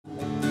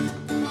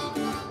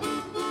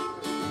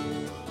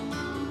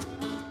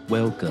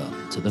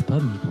Welcome to the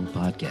Pub Meeple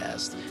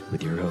Podcast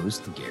with your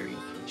host, Gary,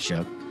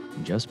 Shuck,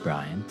 Just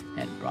Brian,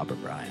 and Robert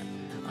Brian.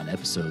 On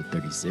episode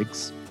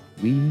 36,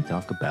 we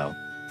talk about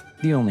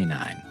The Only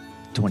Nine,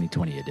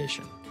 2020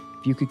 edition.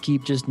 If you could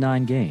keep just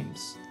 9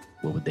 games,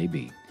 what would they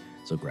be?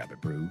 So grab a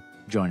brew,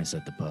 join us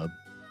at the pub,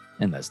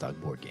 and let's talk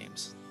board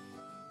games.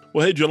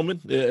 Well, hey,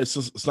 gentlemen,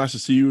 it's nice to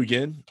see you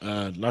again.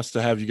 Nice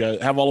to have you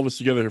guys, have all of us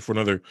together here for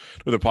another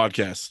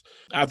podcast.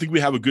 I think we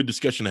have a good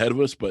discussion ahead of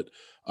us, but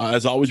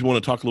as always, we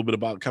want to talk a little bit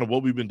about kind of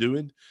what we've been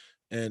doing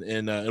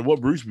and what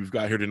brews we've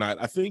got here tonight.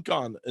 I think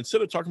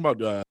instead of talking about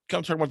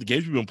talking about the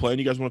games we've been playing,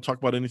 you guys want to talk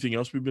about anything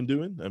else we've been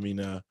doing? I mean,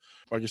 I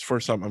guess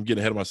first I'm getting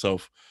ahead of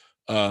myself.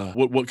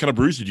 What kind of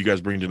brews did you guys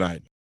bring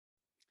tonight?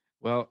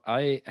 Well,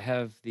 I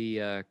have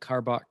the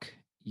Karbach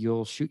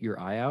You'll Shoot Your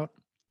Eye Out.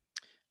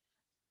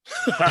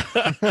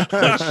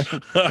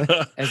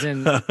 As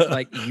in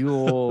like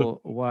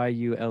Yule,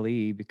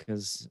 Y-U-L-E,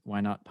 because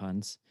why not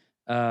puns?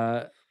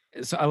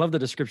 So I love the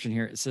description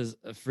here. It says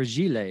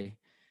Fragile,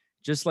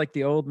 just like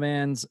the old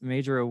man's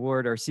major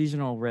award, our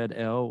seasonal red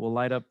ale will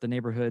light up the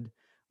neighborhood,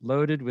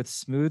 loaded with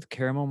smooth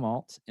caramel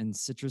malt and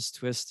citrus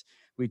twist.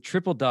 We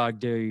triple dog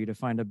dare you to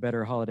find a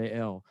better holiday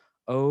ale.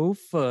 Oh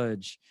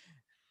fudge.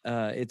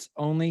 It's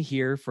only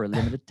here for a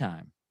limited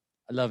time.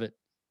 I love it.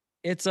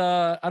 It's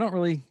I don't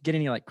really get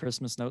any like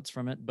Christmas notes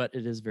from it, but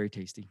it is very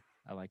tasty.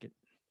 I like it.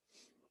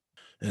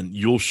 And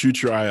You'll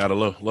Shoot Your Eye Out. I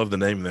love the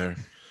name there.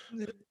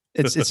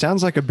 It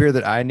sounds like a beer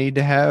that I need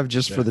to have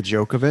just for the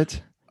joke of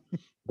it.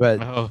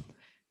 But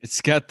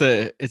it's got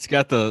the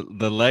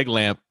leg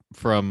lamp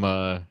from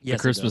the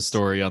Christmas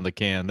Story on the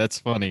can. That's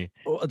funny.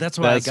 Well, that's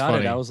why I got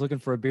it. I was looking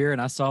for a beer and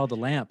I saw the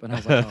lamp and I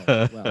was like,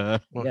 oh,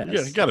 well, yes.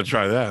 Yeah, you got to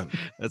try that.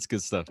 That's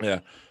good stuff. Yeah.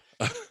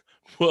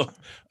 Well,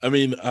 I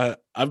mean,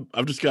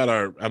 I've just got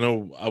I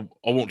know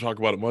I won't talk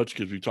about it much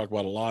because we talk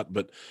about it a lot,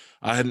 but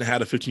I hadn't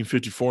had a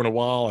 1554 in a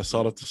while. I saw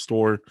it at the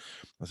store.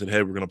 I said,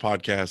 hey, we're going to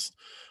podcast.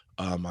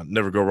 I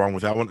never go wrong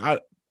with that one. I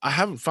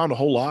haven't found a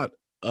whole lot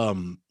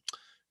in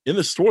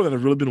the store that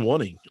I've really been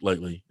wanting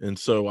lately. And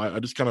so I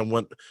just kind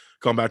of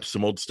gone back to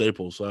some old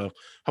staples. How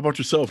about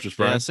yourself, just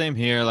Brian? Yeah, same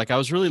here. Like I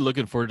was really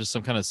looking forward to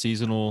some kind of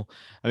seasonal,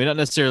 I mean, not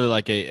necessarily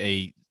like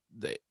a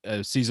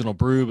seasonal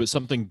brew, but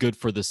something good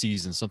for the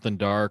season, something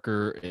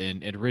darker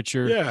and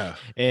richer. Yeah.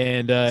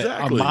 And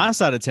exactly. On my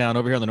side of town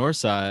over here on the north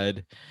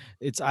side,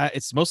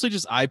 it's mostly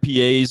just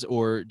IPAs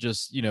or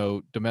just,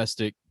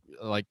 domestic,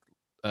 like,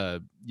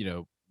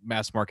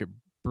 mass market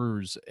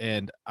brews.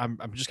 And I'm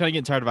just kind of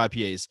getting tired of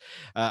IPAs.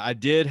 I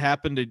did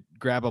happen to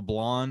grab a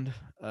blonde.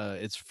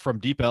 It's from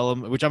Deep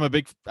Ellum, which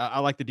I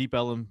like the Deep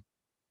Ellum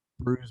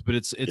brews, but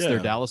it's their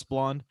Dallas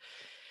blonde.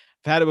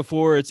 I've had it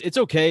before. It's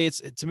okay.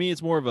 To me,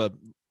 it's more of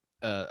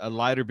a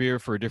lighter beer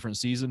for a different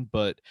season,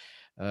 but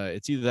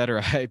it's either that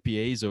or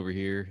IPAs over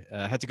here.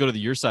 I had to go to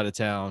your side of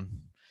town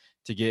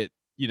to get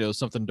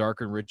something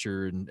darker and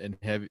richer and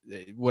heavy,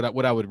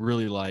 what I would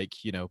really like,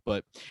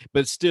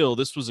 but still,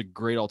 this was a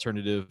great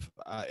alternative,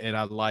 and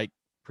I like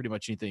pretty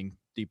much anything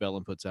Deep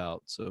Ellum puts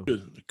out. So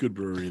good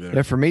brewery there.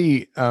 Yeah, for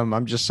me,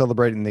 I'm just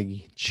celebrating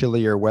the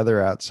chillier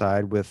weather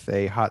outside with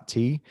a hot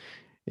tea.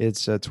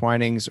 It's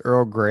Twinings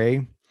Earl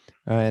Grey,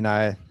 and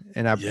I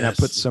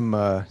put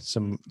some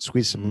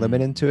squeeze some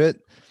lemon into it,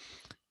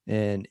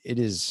 and it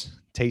is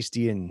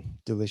tasty and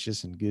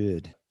delicious and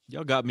good.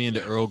 Y'all got me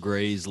into Earl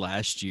Grey's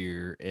last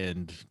year,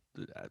 and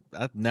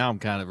now I'm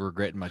kind of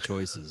regretting my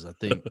choices. I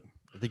think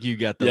you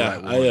got the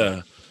right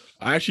one.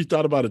 I actually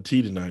thought about a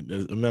tea tonight,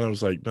 and then I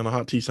was like, man, a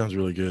hot tea sounds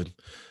really good.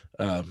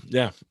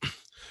 Yeah.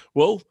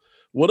 Well,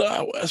 what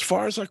as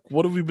far as like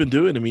what have we been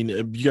doing? I mean,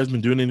 have you guys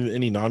been doing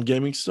any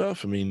non-gaming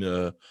stuff? I mean,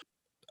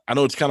 I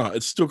know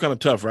it's still kind of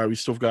tough, right? We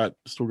still got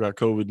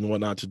COVID and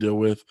whatnot to deal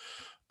with.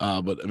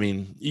 But I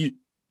mean, you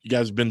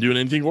guys have been doing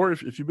anything, or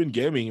if you've been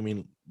gaming, I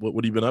mean, what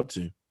have you been up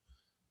to?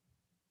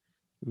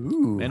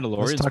 Ooh,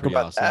 Mandalorian's let's talk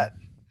about awesome. that.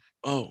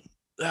 Oh,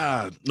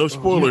 no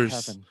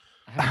spoilers.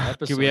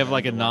 Can we have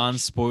like a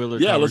non-spoiler?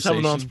 Yeah, let's have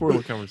a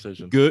non-spoiler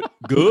conversation. Good.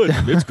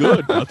 It's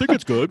good. I think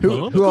it's good.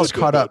 Who else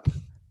caught up?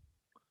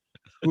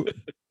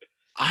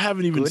 I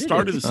haven't even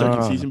started the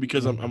second season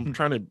because I'm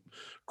trying to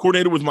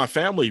coordinate it with my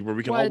family where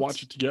we can all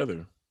watch it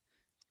together.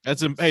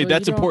 That's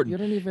that's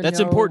important. That's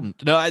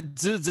important. No,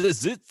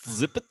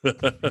 zip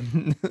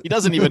it. He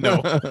doesn't even know.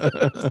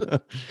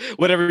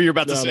 Whatever you're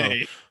about to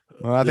say.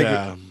 Well, I think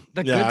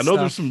I know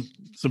there's some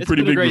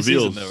pretty big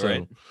reveals. Season, though,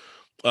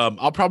 right?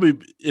 I'll probably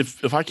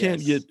if I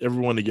can't get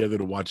everyone together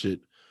to watch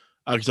it,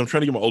 because I'm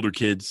trying to get my older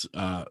kids,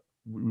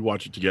 we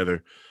watch it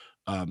together.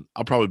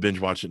 I'll probably binge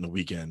watch it in the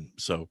weekend.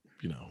 So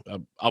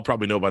I'll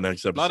probably know by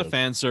next episode. A lot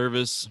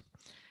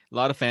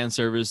of fan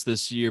service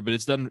this year, but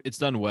it's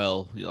done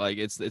well. Like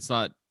it's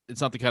not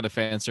the kind of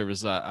fan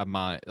service I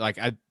might like.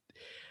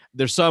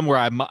 There's some where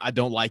I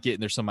don't like it,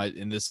 and there's some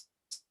and this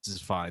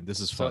is fine. This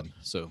is fun.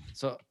 So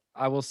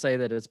I will say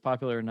that it's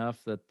popular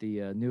enough that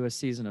the newest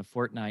season of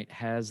Fortnite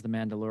has the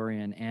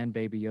Mandalorian and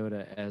Baby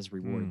Yoda as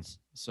rewards.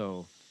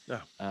 So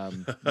yes,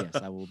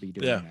 I will be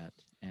doing that.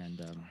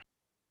 And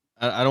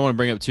I don't want to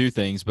bring up two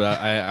things, but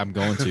I'm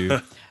going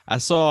to. I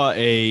saw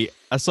a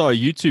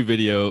YouTube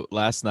video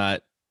last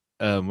night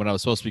when I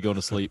was supposed to be going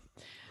to sleep,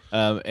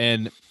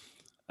 and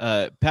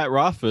Pat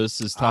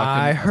Rothfuss is talking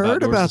I heard about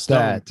Doors of about Stone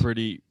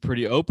that.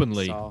 pretty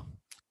openly.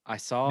 I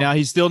saw. Now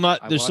he's still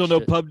not. I There's still watched no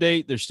it. pub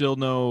date. There's still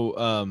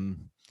no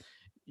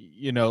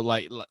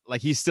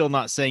like he's still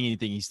not saying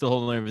anything. He's still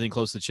holding everything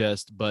close to the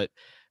chest. But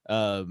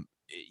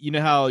you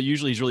know how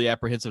usually he's really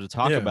apprehensive to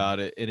talk about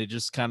it, and it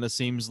just kind of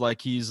seems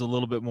like he's a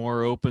little bit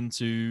more open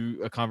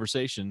to a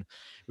conversation,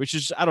 which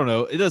is, I don't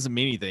know, it doesn't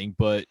mean anything,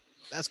 but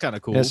that's kind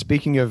of cool. Yeah,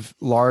 speaking of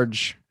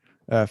large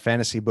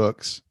fantasy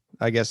books,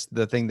 I guess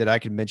the thing that I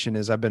could mention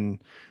is I've been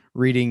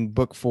reading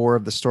book 4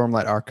 of the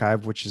Stormlight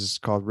Archive, which is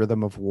called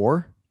Rhythm of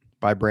War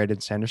by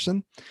Brandon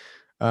Sanderson.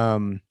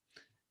 And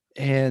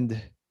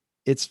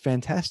it's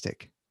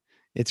fantastic.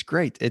 It's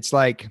great. It's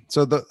like,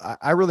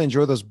 I really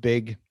enjoy those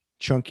big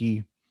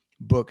chunky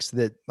books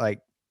that like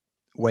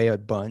weigh a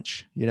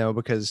bunch,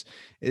 because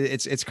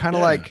it's kind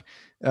of like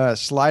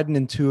sliding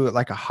into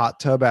like a hot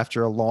tub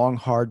after a long,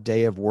 hard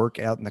day of work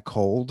out in the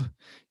cold.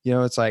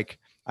 It's like,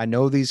 I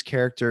know these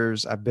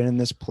characters, I've been in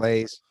this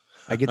place,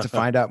 I get to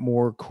find out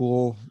more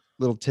cool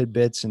little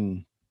tidbits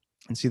and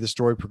see the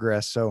story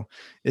progress. So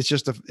it's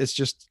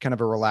just kind of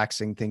a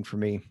relaxing thing for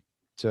me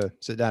to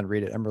sit down and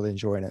read it. I'm really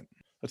enjoying it.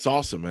 That's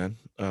awesome, man.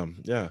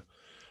 Yeah.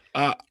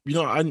 I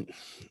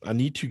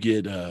need to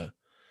get,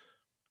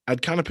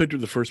 I'd kind of picked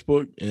up the first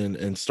book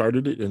and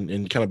started it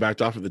and kind of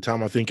backed off at the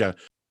time. I think I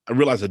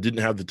realized I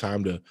didn't have the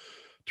time to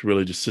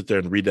really just sit there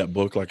and read that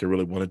book like I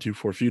really wanted to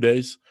for a few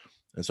days.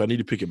 And so I need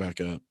to pick it back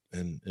up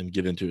and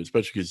get into it,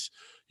 especially because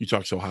you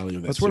talk so highly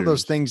of that. It's one of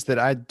those things that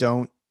I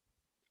don't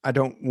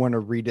want to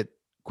read it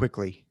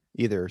quickly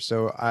either.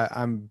 So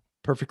I'm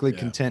perfectly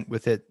content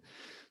with it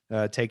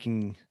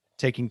taking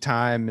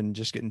time and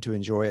just getting to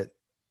enjoy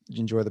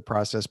the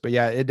process. But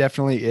yeah, it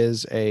definitely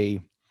is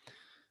a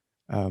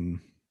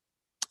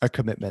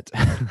commitment.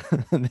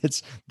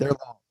 They're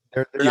long.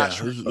 They're not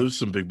short. There's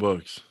some big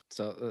books.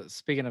 So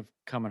speaking of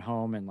coming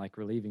home and like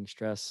relieving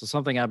stress, so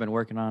something I've been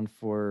working on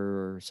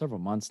for several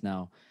months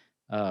now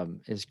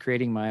is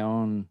creating my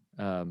own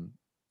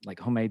like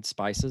homemade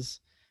spices.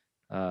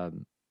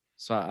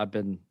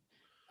 So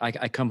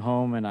I come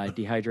home and I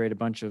dehydrate a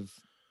bunch of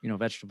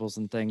vegetables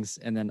and things,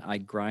 and then I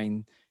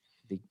grind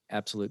the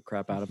absolute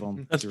crap out of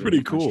them. That's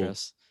pretty cool.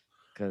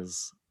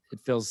 Because it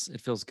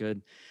feels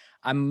good.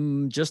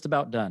 I'm just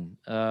about done.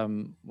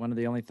 One of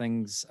the only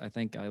things I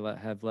think I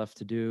have left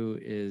to do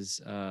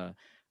is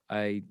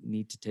I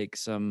need to take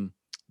some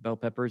bell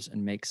peppers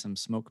and make some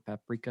smoked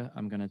paprika.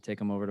 I'm going to take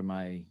them over to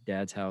my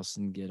dad's house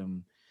and get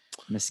them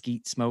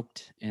mesquite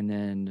smoked, and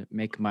then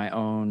make my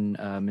own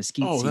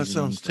mesquite seasoning. That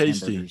sounds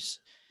tasty.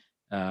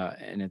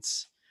 And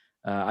it's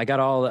I got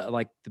all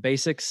like the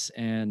basics,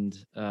 and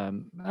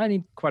I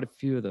need quite a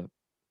few of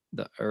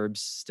the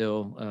herbs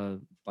still.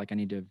 Like I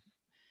need to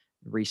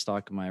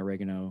restock my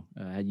oregano.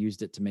 I had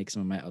used it to make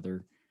some of my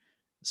other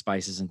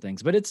spices and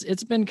things, but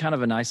it's been kind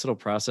of a nice little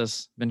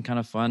process. Been kind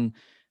of fun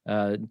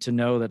to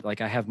know that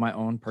like I have my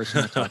own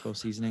personal taco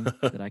seasoning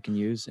that I can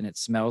use, and it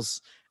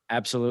smells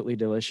absolutely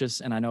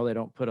delicious. And I know they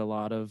don't put a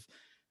lot of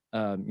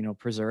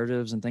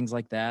preservatives and things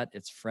like that.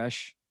 It's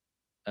fresh.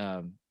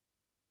 I'm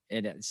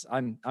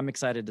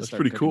excited to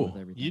start. Pretty cool.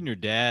 With everything. You and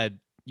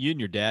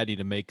your dad need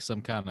to make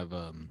some kind of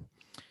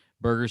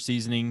burger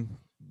seasoning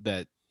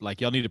that like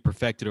y'all need to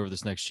perfect it over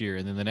this next year,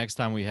 and then the next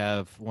time we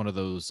have one of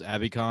those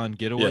Abicon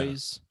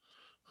getaways,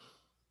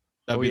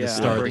 that'll be the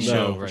start of the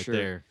show right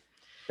there.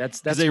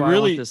 That's they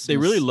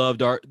really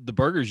loved the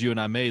burgers you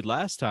and I made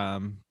last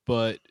time,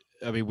 but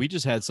I mean we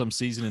just had some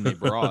seasoning they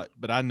brought,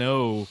 but I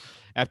know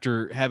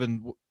after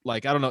having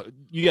like I don't know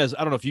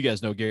if you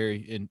guys know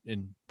Gary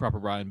and Proper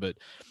Brian, but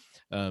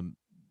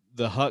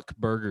the Huck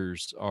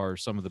burgers are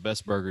some of the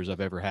best burgers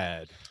I've ever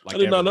had. Like, I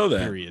did not know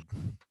that. Period.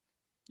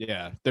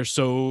 Yeah, they're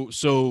so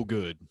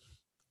good.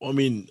 Well, I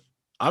mean,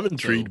 I'm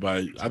intrigued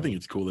by. I think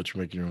it's cool that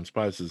you're making your own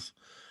spices.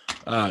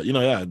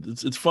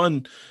 It's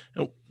fun.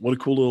 What a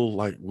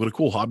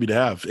cool hobby to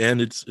have,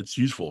 and it's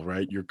useful,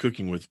 right? You're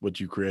cooking with what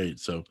you create,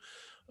 so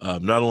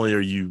not only are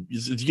you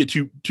get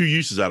two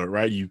uses out of it,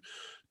 right? You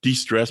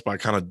de-stress by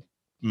kind of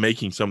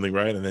making something,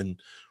 right, and then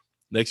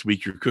next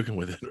week you're cooking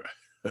with it,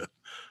 right?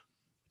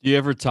 Do you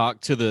ever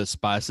talk to the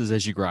spices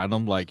as you grind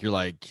them? Like you're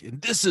like,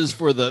 this is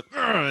for the,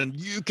 and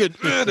you can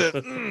eat it.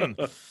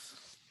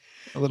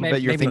 A little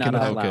bit. You're thinking not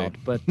out loud,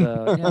 but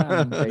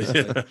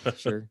basically,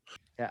 sure.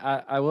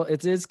 Yeah, I will.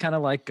 It is kind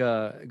of like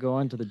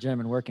going to the gym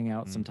and working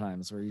out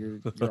sometimes, where your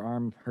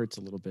arm hurts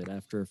a little bit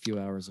after a few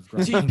hours of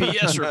grinding.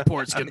 TPS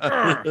reports can.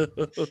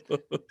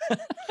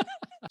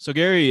 So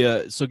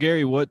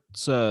Gary, what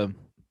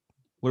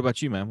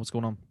about you, man? What's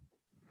going on?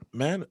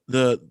 Man,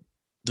 the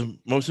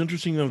most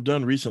interesting thing I've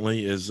done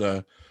recently is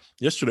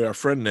yesterday our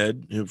friend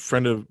Ned,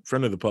 friend of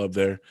the pub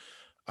there,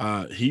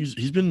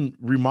 he's been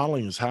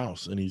remodeling his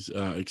house and he's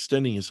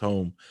extending his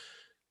home.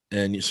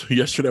 And so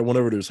yesterday I went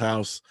over to his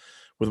house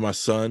with my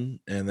son,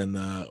 and then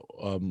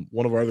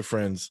one of our other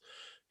friends,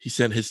 he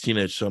sent his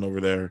teenage son over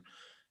there,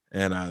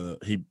 and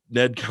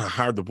Ned kind of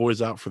hired the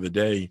boys out for the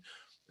day,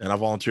 and I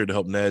volunteered to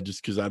help Ned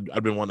just because I've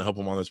been wanting to help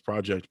him on this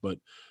project. But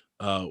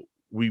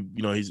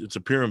it's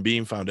a pier and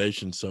beam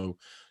foundation, so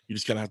you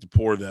just kind of have to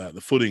pour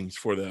the footings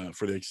for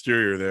the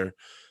exterior there.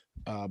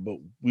 But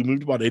we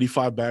moved about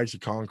 85 bags of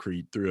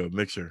concrete through a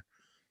mixer,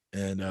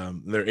 and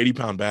they're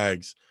 80-pound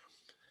bags.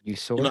 You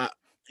sore?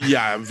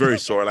 Yeah, I'm very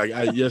sore. Like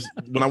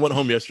when I went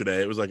home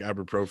yesterday, it was like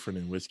ibuprofen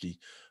and whiskey,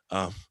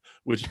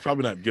 which is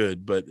probably not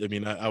good. But I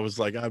mean, I was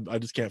like, I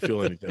just can't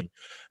feel anything,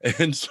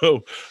 and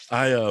so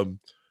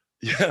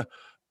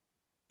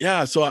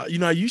yeah. So I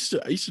used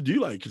to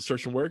do like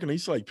construction work, and I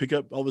used to like pick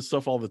up all this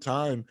stuff all the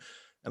time,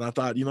 and I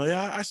thought,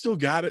 I still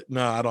got it.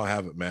 No, I don't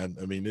have it, man.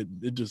 I mean,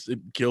 it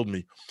killed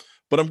me,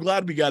 but I'm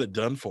glad we got it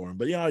done for him.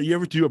 But yeah, you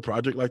ever do a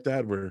project like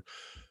that where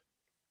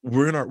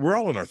we're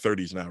all in our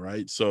 30s now,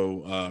 right?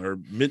 So or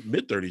mid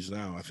 30s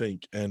now, I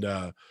think. And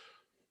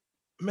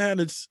man,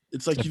 it's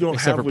like you don't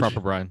except have for Proper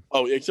Brian.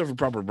 Oh, except for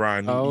Proper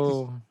Brian.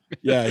 Oh,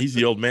 he's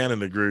the old man in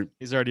the group.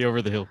 He's already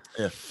over the hill.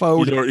 Yeah,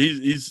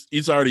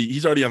 he's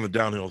already on the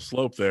downhill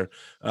slope there.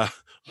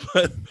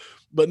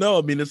 But no,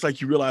 I mean, it's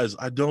like you realize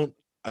I don't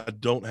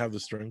have the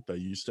strength I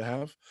used to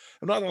have.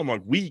 I'm not I'm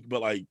like weak,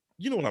 but like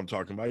you know what I'm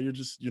talking about.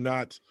 You're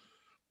not.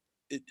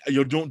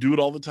 You don't do it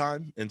all the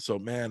time, and so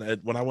man,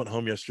 when I went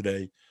home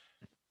yesterday,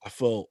 I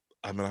felt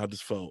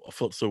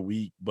so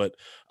weak, but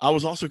I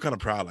was also kind of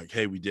proud, like,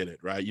 hey, we did it,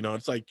 right?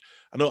 It's like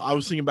I know I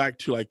was thinking back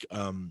to like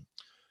I want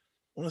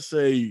to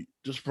say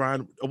just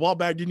Brian, a while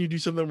back, didn't you do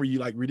something where you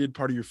like redid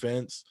part of your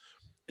fence?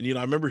 And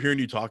I remember hearing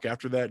you talk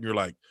after that, and you're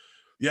like,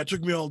 yeah, it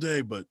took me all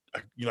day, but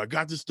I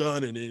got this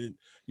done, and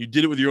you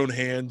did it with your own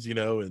hands,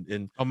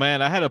 and oh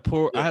man, I had to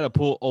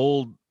pull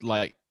old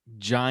like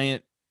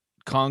giant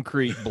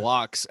concrete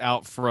blocks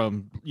out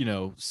from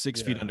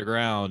 6 feet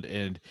underground,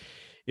 and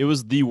it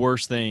was the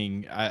worst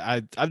thing.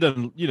 I've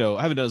done,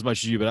 I haven't done as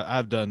much as you, but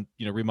I've done,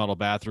 remodel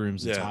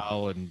bathrooms and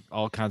tile and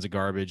all kinds of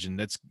garbage,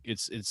 and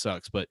it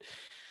sucks. But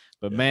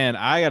man,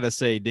 I gotta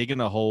say,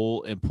 digging a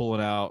hole and pulling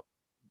out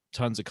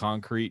tons of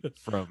concrete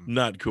from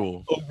not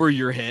cool over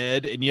your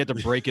head, and you have to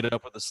break it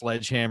up with a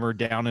sledgehammer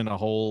down in a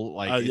hole.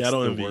 Like I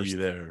don't envy you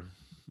there.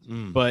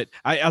 But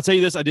I'll tell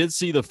you this: I did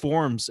see the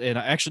forms, and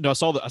I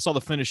saw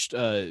the finished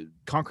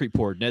concrete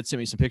pour. Ned sent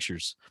me some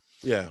pictures.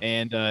 Yeah,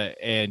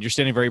 and you're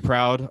standing very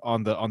proud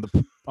on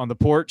the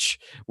porch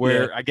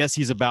where I guess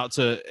he's about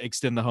to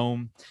extend the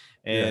home,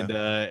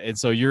 and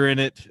so you're in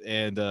it,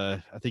 and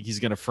I think he's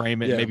gonna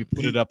frame it, and maybe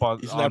put it up on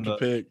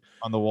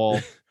the wall.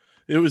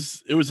 It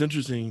was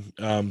interesting.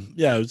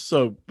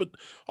 But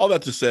all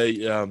that to say,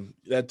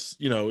 that's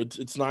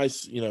it's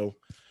nice. It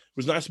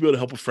was nice to be able to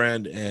help a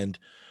friend, and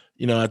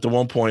at the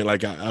one point,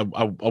 like I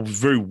was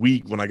very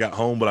weak when I got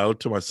home, but I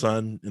looked to my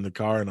son in the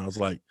car, and I was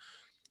like,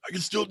 I can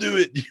still do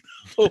it.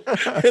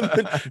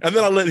 and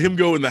then I let him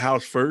go in the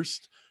house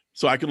first,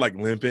 so I could like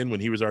limp in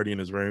when he was already in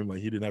his room. Like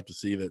he didn't have to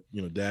see that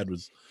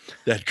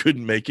dad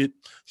couldn't make it.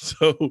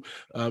 So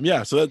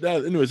so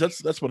that anyways,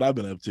 that's what I've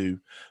been up to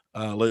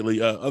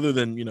lately. Other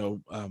than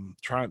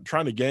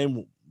trying to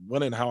game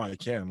when and how I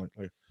can,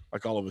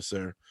 like all of us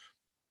there.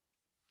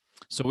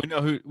 So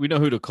we know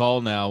who to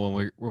call now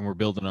when we're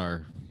building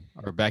our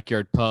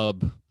backyard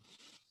pub.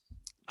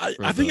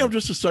 I think I'm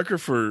just a sucker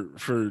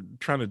for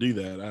trying to do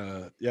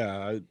that.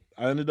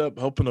 I ended up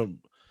helping him.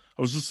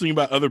 I was just thinking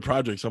about other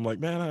projects. I'm like,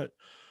 man,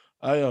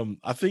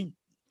 I think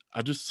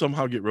I just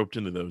somehow get roped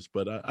into those,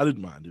 but I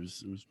didn't mind. It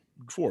was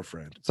for a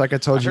friend. It's like I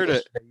told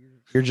you,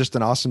 you're just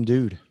an awesome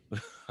dude.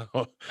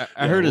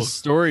 I heard a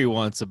story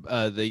once.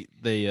 They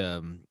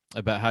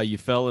about how you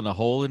fell in a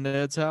hole in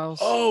Ned's house.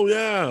 Oh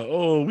yeah.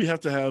 Oh, we have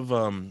to have.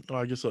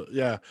 I guess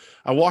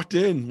I walked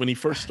in when he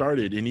first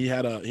started, and he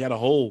had a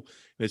hole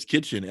in his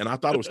kitchen, and I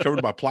thought it was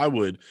covered by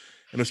plywood,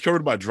 and it was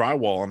covered by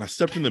drywall, and I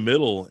stepped in the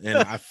middle, and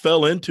I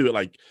fell into it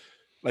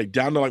like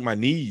down to like my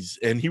knees,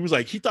 and he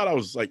thought I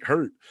was like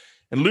hurt,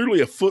 and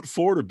literally a foot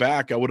forward or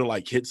back, I would have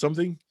like hit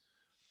something.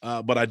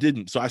 But I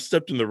didn't. So I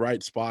stepped in the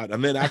right spot.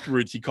 And then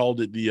afterwards he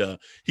called it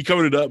he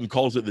covered it up and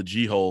calls it the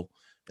G hole.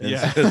 And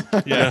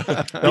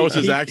that was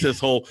his access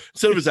hole.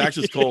 Instead of his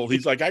access hole,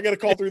 he's like, I got to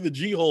call through the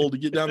G hole to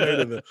get down there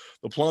to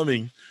the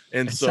plumbing.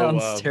 And it so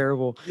sounds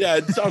terrible. Yeah,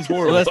 it sounds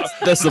horrible. Well,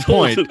 that's the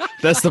point.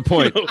 That's the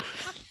point.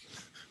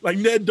 Like,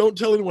 Ned, don't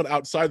tell anyone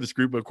outside this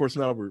group, but of course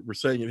now we're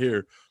saying it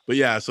here. But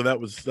yeah, so that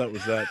was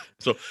that.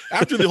 So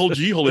after the whole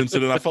G hole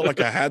incident, I felt like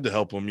I had to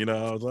help him.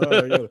 I was like,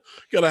 I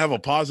gotta have a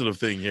positive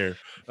thing here.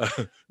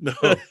 No,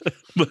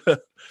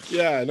 but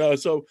yeah, no.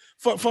 So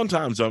fun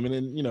times. I mean,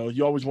 and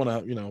you always want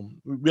to,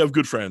 we have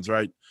good friends,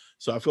 right?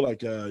 So I feel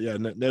like,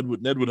 Ned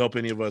would help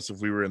any of us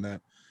if we were in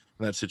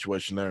that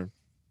situation there.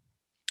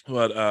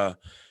 But well,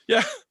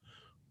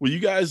 you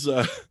guys,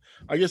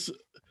 I guess.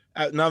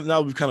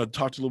 Now we've kind of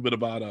talked a little bit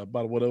about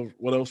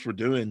what else we're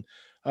doing.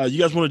 You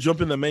guys want to jump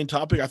in the main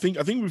topic? I think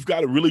we've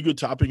got a really good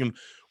topic, and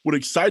what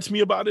excites me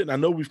about it, and I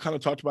know we've kind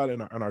of talked about it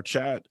in our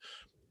chat,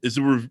 is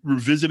that we're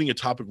revisiting a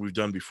topic we've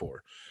done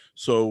before.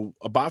 So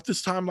about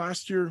this time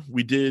last year,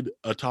 we did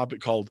a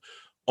topic called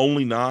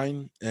only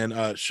 9.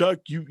 And Shuck,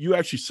 you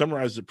actually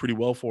summarized it pretty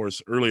well for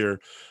us earlier.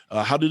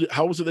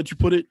 How was it that you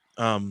put it?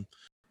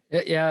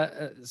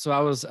 So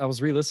I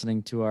was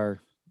re-listening to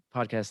our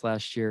podcast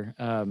last year.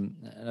 And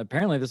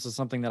apparently this is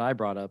something that I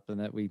brought up and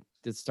that we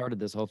started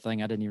this whole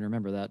thing. I didn't even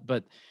remember that,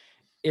 but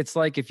it's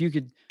like if you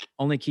could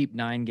only keep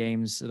 9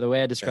 games, the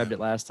way I described it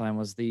last time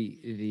was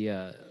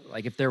the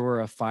like if there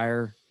were a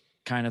fire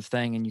kind of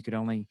thing and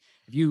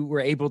if you were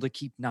able to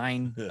keep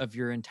 9 of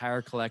your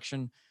entire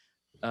collection,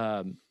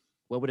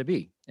 what would it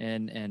be?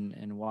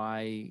 And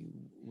why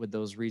would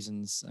those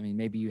reasons? I mean,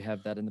 maybe you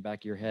have that in the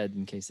back of your head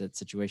in case that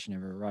situation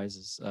ever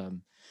arises.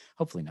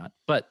 Hopefully not,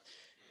 but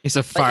it's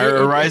a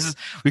fire arises.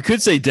 We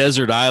could say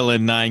desert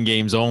island 9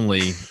 games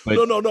only.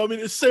 But no. I mean,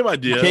 it's the same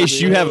idea. In case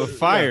you have a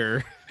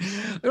fire.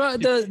 Well,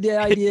 the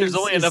idea there's is,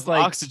 only enough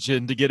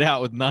oxygen to get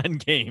out with 9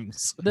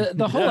 games.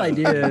 The whole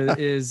idea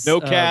is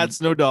no cats,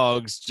 no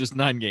dogs, just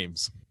 9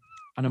 games.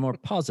 On a more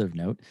positive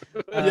note,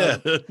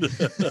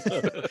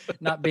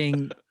 not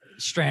being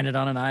stranded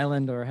on an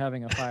island or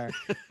having a fire.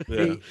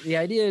 The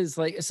idea is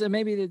like, so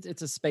maybe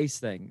it's a space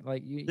thing.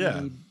 Like you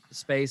need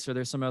space, or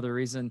there's some other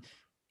reason.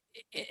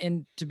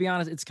 And to be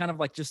honest, it's kind of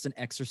like just an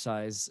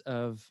exercise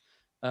of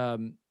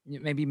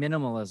maybe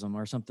minimalism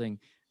or something.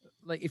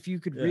 Like if you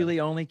could really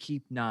only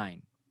keep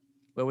 9,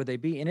 what would they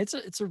be? And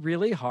it's a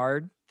really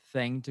hard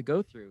thing to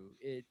go through.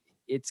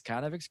 It's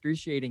kind of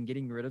excruciating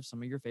getting rid of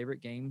some of your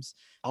favorite games.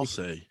 I'll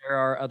say there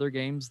are other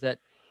games that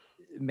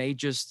may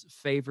just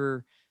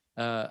favor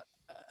a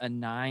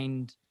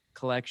 9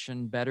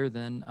 collection better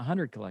than a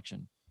 100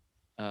 collection.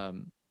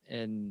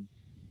 And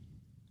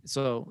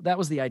so that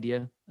was the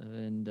idea.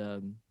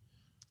 And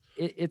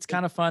it's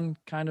kind of fun,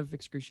 kind of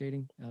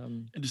excruciating.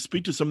 And to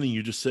speak to something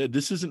you just said,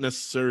 this is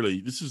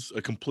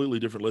a completely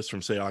different list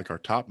from, say, like our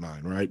top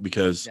 9, right?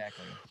 Because,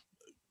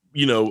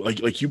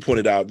 like you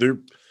pointed out,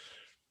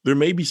 there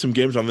may be some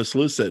games on this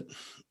list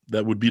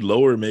that would be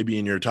lower maybe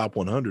in your top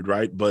 100,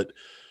 right? But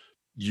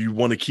you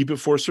want to keep it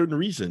for a certain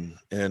reason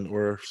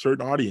or a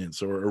certain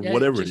audience or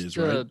whatever it is,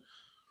 right?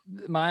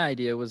 My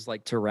idea was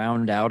like to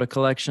round out a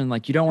collection.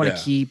 Like you don't want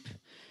to keep,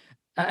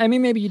 I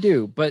mean, maybe you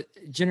do, but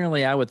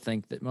generally I would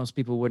think that most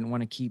people wouldn't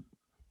want to keep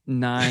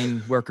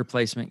 9 worker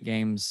placement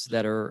games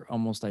that are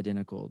almost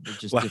identical. They're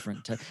just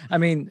different. I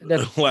mean,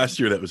 last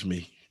year that was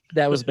me.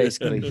 That was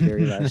basically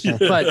Gary last year,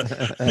 but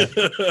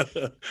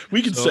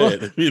we can say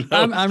it. You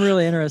know? I'm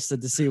really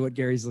interested to see what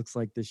Gary's looks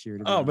like this year.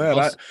 Oh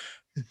man,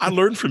 I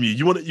learned from you.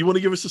 You want to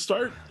give us a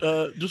start,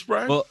 just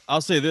Brian? Well,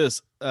 I'll say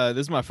this. This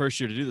is my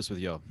first year to do this with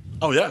y'all.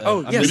 Oh yeah.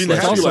 Yes. We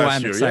didn't have you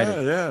last year.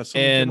 Excited.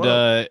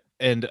 Yeah.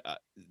 And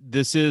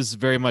this is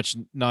very much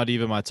not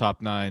even my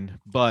top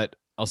 9. But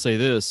I'll say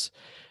this: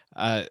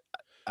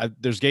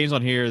 there's games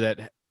on here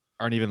that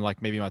aren't even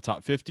like maybe my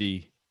top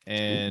 50,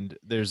 and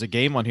there's a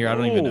game on here I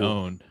don't even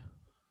own.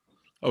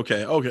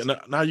 Okay.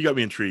 Now you got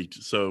me intrigued.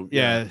 So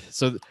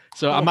so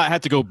I might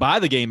have to go buy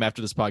the game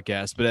after this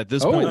podcast. But at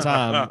this point in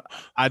time,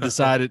 I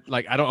decided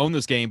like I don't own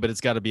this game, but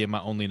it's got to be in my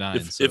only 9.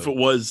 If it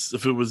was,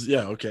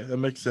 okay, that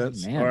makes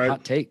sense. Man, all right.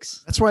 hot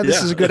takes. That's why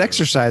this is a good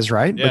exercise,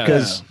 right? Yeah.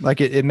 Because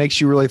like it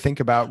makes you really think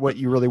about what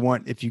you really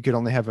want if you could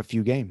only have a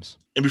few games.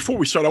 And before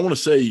we start, I want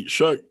to say,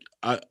 Chuck,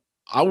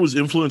 I was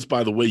influenced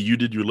by the way you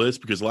did your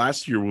list, because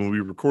last year when we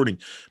were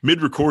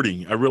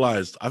mid-recording, I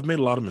realized I've made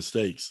a lot of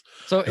mistakes.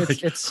 So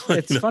it's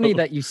funny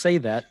that you say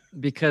that,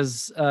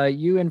 because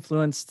you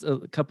influenced a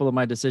couple of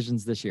my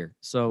decisions this year.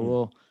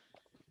 So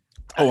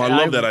I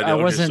love that idea. I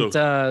wasn't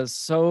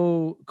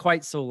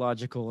quite so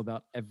logical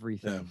about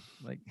everything.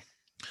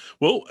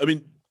 Yeah.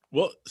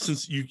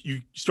 Since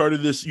you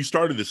started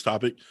this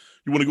topic,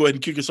 you want to go ahead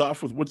and kick us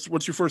off with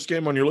what's your first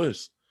game on your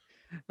list?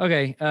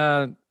 Okay.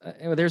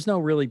 There's no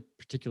really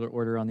particular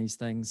order on these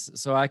things.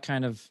 So I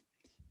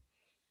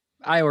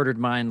ordered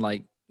mine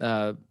like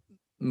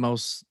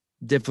most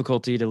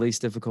difficulty to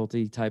least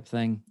difficulty type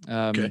thing.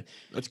 Okay,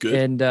 that's good.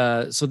 And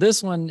so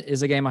this one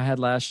is a game I had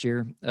last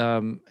year.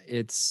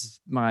 It's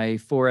my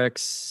 4X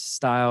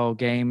style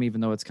game, even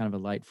though it's kind of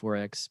a light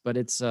 4X, but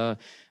it's my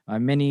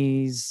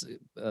minis,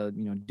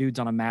 dudes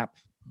on a map,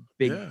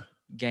 big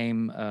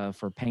game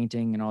for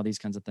painting and all these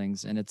kinds of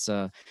things. And it's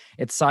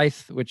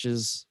Scythe, which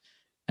is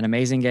an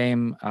amazing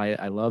game.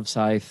 I love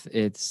Scythe.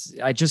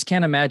 I just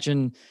can't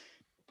imagine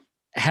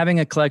having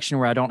a collection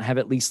where I don't have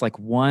at least like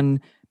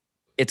one.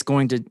 It's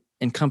going to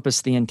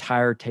encompass the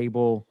entire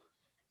table.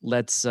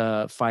 Let's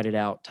fight it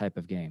out type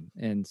of game.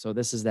 And so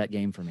this is that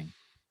game for me.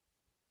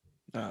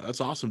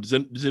 That's awesome.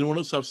 Does anyone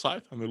else have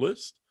Scythe on their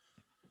list?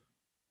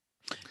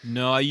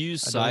 No, I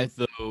use Scythe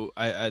though.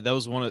 I that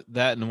was one of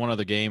that, and one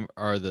other game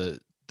are the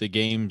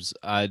games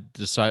I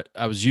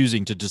was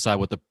using to decide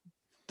what the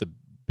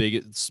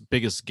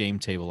biggest game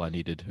table I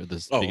needed, or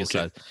the biggest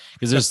size,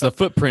 because the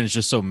footprint is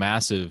just so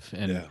massive.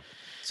 And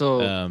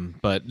so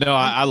but no,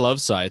 I love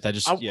Scythe. I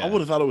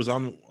would have thought it was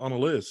on a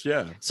list.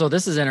 So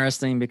this is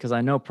interesting because I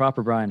know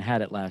Proper Brian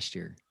had it last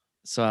year,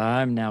 so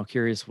I'm now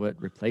curious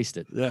what replaced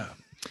it.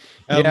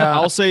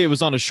 I'll say it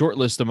was on a short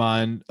list of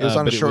mine. It was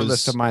on a short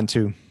list of mine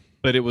too.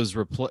 but it was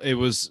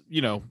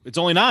it's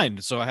only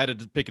 9, so I had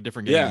to pick a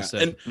different game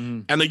instead.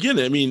 And again,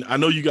 I mean, I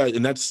know you guys,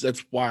 and that's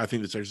why I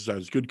think this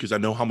exercise is good, because I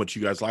know how much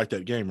you guys like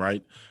that game,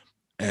 right?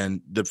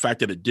 And the fact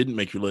that it didn't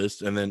make your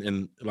list, and then,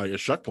 and like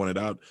as Chuck pointed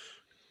out,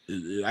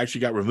 it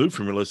actually got removed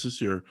from your list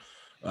this year.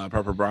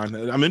 Proper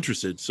Brian, I'm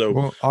interested. So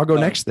well, I'll go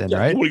next then,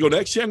 right? We go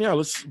next, yeah.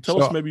 Let's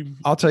tell us maybe.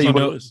 I'll tell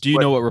you. Do you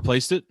know what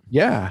replaced it?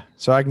 Yeah,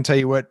 so I can tell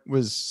you what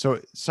was.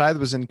 So Scythe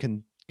was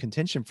in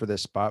contention for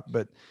this spot,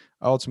 but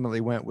I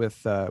ultimately went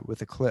with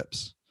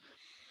Eclipse.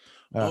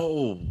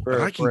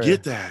 I can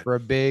get that for a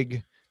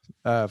big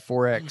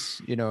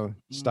 4X,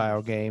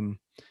 style game.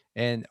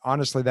 And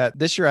honestly, that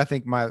this year I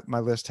think my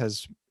list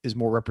is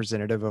more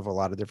representative of a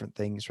lot of different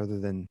things rather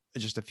than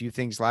just a few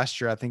things. Last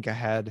year I think I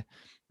had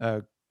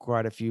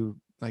quite a few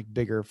like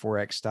bigger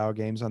 4X style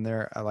games on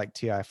there. I like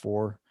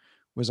TI4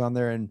 was on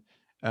there, and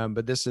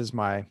but this is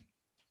my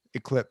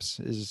Eclipse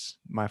is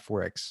my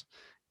 4X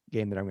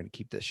game that I'm going to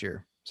keep this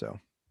year. So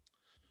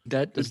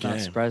that does not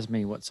surprise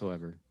me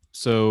whatsoever.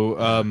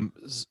 So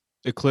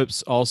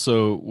Eclipse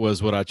also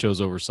was what I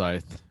chose over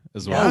Scythe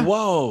as well. Oh,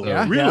 whoa.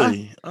 Yeah.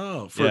 Really? Yeah.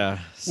 Oh,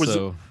 was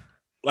it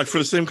like for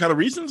the same kind of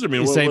reasons? I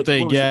mean, same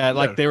thing.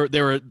 Like they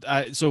were.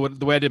 So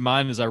the way I did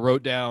mine is I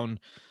wrote down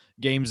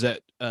games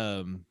that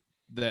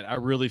that I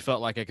really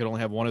felt like I could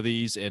only have one of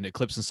these, and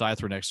Eclipse and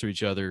Scythe were next to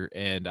each other,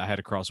 and I had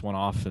to cross one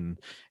off, and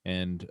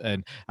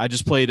I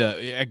just played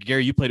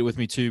Gary, you played it with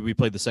me too. We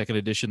played the second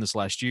edition this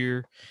last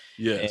year.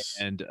 Yes.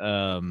 And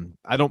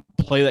I don't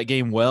play that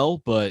game well,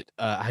 but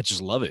I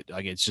just love it.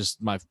 Like it's just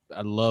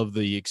I love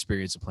the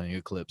experience of playing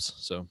Eclipse.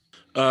 So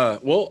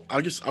well,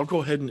 I guess I'll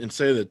go ahead and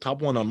say the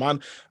top one on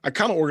mine. I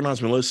kind of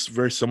organized my list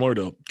very similar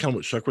to kind of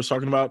what Chuck was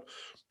talking about.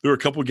 There were a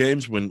couple of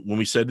games when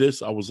we said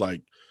this, I was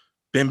like,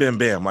 bam, bam,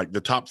 bam, like the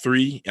top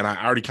 3. And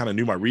I already kind of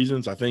knew my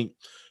reasons. I think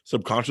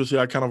subconsciously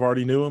I kind of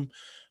already knew them.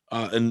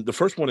 And the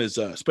first one is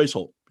Space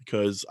Hulk,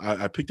 because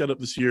I picked that up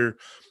this year.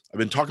 I've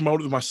been talking about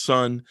it with my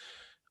son.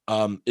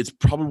 It's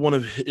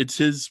probably it's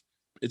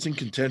in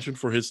contention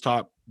for his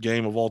top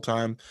game of all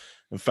time.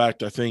 In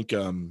fact, I think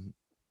there's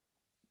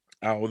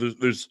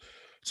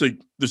a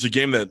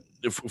game that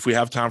if we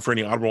have time for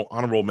any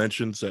honorable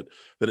mentions that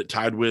it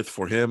tied with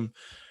for him.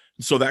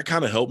 So that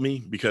kind of helped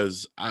me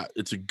because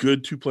it's a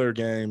good 2-player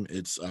game.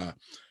 It's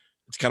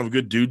kind of a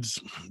good dudes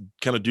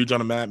on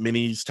a map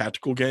minis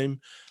tactical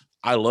game.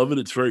 I love it.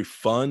 It's very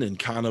fun and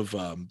kind of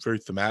very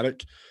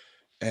thematic,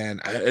 and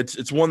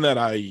it's one that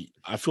I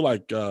feel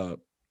like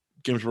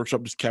Games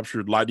Workshop just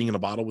captured lightning in a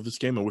bottle with this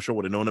game. I wish I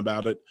would have known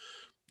about it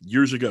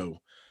years ago,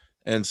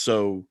 and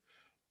so.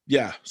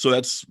 Yeah, so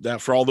that's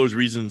that. For all those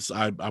reasons,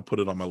 I put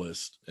it on my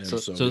list. And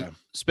so yeah.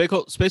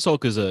 Space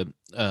Hulk is an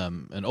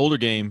older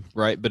game,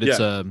 right? But it's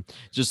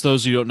just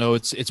those who don't know,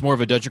 it's more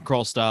of a dungeon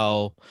crawl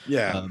style.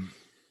 Yeah.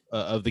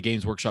 Of the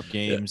Games Workshop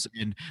games.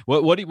 Yeah. And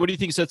what do you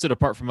think sets it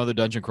apart from other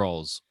dungeon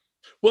crawls?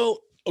 Well,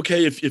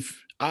 okay,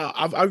 if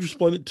I've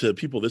explained it to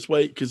people this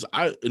way, because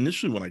I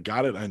initially when I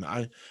got it, and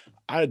I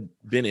had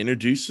been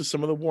introduced to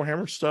some of the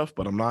Warhammer stuff,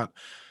 but I'm not.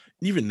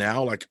 Even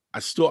now, like I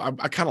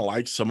kind of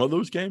like some of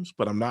those games,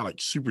 but I'm not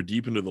like super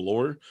deep into the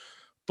lore.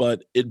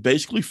 But it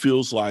basically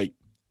feels like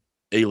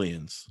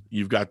Aliens.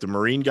 You've got the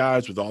Marine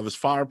guys with all this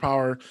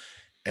firepower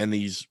and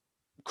these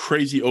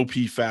crazy OP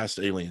fast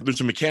aliens.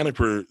 There's a mechanic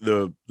where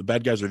the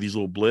bad guys are these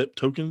little blip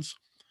tokens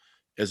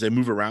as they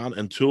move around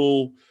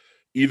until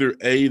either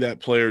that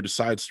player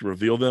decides to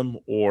reveal them,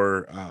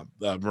 or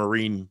the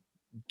Marine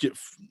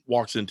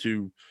walks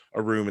into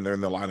a room and they're in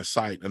the line of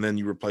sight, and then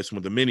you replace them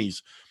with the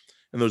minis.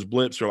 And those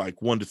blips are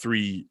like 1 to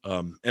 3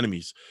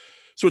 enemies.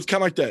 So it's kind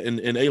of like that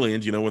in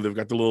Aliens, when they've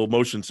got the little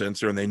motion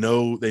sensor and they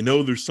know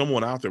there's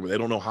someone out there, but they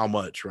don't know how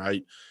much,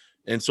 right?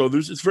 And so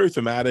it's very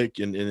thematic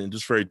and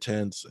just very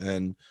tense,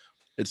 and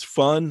it's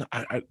fun.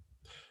 I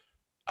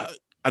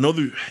know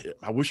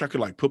I wish I could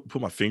like put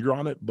my finger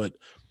on it, but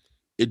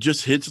it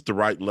just hits at the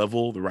right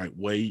level, the right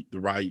weight, the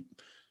right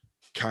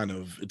kind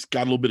of. It's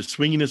got a little bit of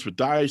swinginess with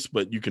dice,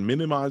 but you can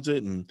minimize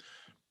it, and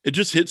it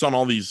just hits on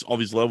all these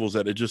levels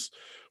that it just.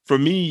 For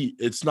me,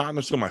 it's not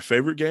necessarily my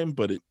favorite game,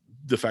 but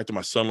the fact that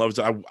my son loves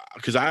it,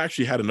 because I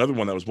actually had another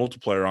one that was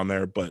multiplayer on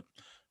there, but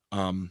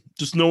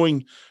just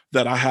knowing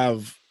that I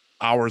have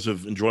hours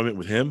of enjoyment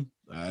with him,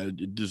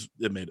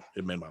 it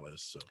made my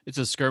list. So it's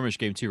a skirmish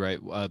game too,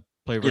 right?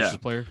 Player versus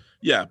player.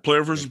 Yeah,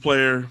 player versus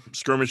player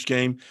skirmish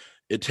game.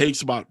 It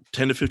takes about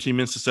 10 to 15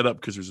 minutes to set up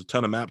because there's a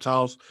ton of map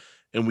tiles,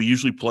 and we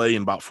usually play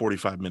in about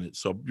 45 minutes.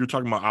 So you're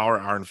talking about hour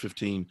and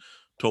 15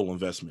 total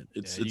investment.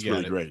 It's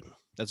really great.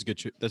 That's a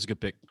good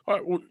pick. All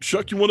right, well,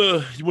 Chuck, you want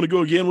to go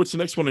again? What's the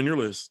next one on your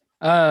list?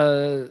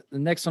 The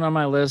next one on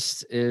my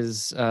list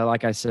is,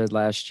 like I said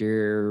last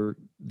year,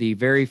 the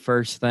very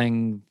first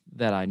thing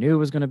that I knew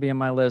was going to be on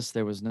my list.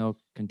 There was no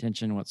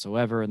contention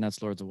whatsoever, and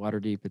that's Lords of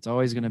Waterdeep. It's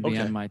always going to be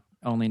on my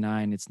only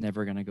 9. It's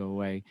never going to go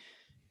away.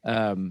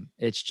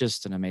 It's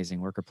just an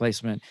amazing worker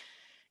placement,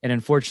 and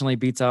unfortunately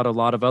beats out a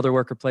lot of other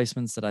worker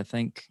placements that I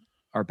think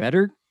are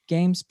better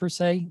games per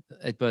se.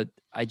 But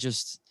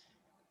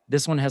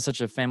This one has such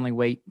a family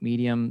weight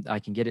medium. I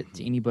can get it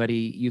to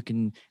anybody. You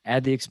can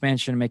add the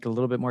expansion, make it a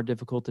little bit more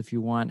difficult if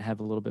you want, have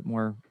a little bit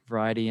more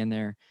variety in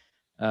there.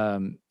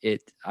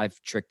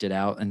 I've tricked it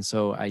out, and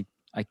so I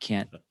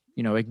can't,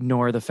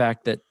 ignore the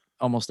fact that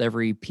almost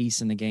every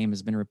piece in the game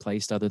has been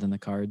replaced other than the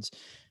cards.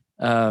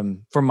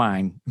 For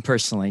mine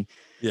personally.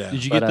 Yeah.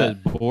 Did you get the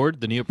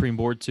board, the neoprene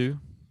board too?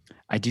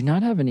 I do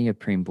not have a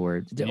neoprene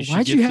board.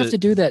 Why'd you have to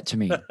do that to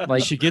me?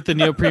 Like, you should get the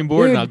neoprene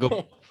board, dude, and I'll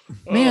go.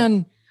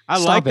 Man, I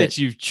like that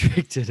you've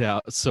tricked it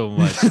out so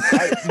much.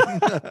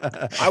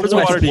 I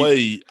want to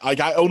play.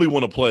 I only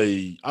want to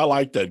play. I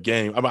like that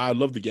game. I mean, I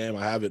love the game.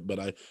 I have it,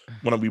 but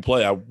when we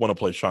play, I want to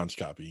play Sean's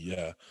copy.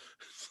 Yeah.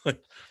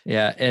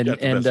 Yeah,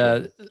 and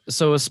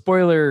so a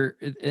spoiler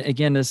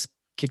again. This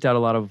kicked out a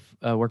lot of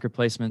worker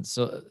placements.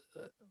 So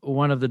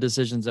one of the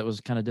decisions that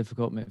was kind of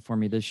difficult for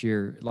me this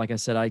year, like I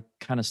said, I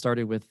kind of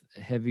started with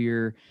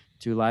heavier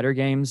to lighter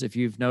games. If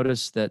you've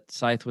noticed that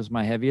Scythe was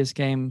my heaviest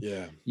game,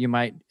 you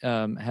might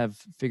have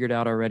figured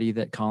out already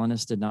that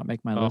Colonist did not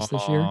make my list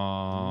this year.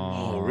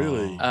 Oh,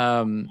 really?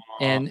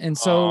 And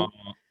so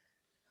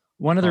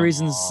one of the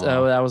reasons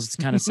I was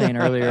kind of saying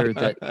earlier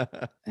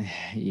that,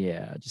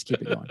 yeah, just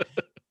keep it going.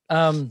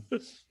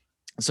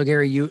 So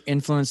Gary, you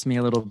influenced me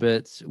a little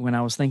bit when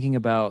I was thinking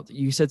about,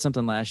 you said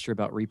something last year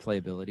about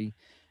replayability.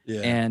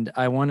 Yeah. And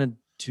I wanted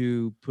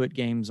to put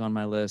games on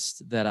my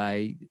list that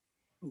I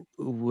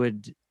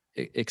would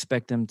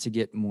expect them to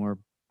get more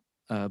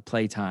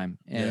play time.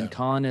 And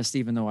Colonist,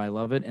 even though I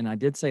love it, and I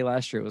did say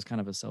last year it was kind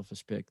of a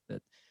selfish pick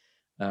that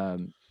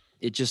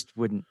it just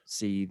wouldn't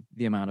see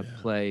the amount of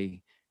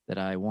play that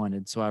I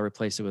wanted. So I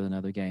replaced it with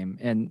another game.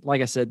 And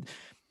like I said,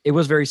 it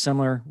was very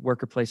similar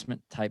worker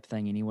placement type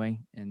thing anyway.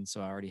 And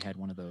so I already had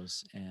one of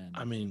those. And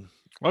I mean,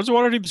 Lords of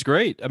Waterdeep's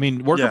great. I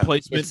mean, worker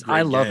placement.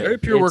 I love it. Very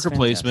pure worker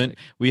placement.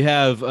 We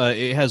have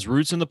it has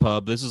roots in the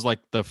pub. This is like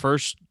the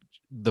first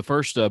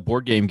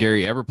board game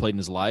Gary ever played in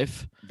his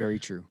life. Very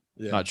true.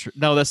 Yeah. Not true.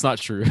 No, that's not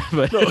true.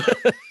 But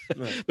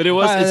but it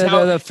was.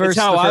 It's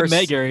how I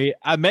met Gary.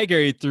 I met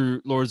Gary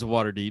through Lords of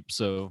Waterdeep.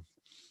 So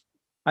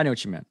I know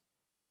what you meant.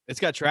 It's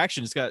got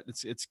traction. It's got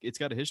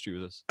a history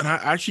with us. And I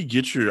actually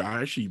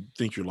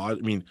think your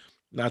logic. I mean,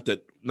 not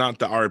that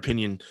our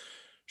opinion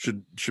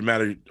should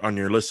matter on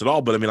your list at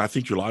all, but I mean, I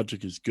think your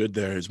logic is good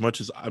there. As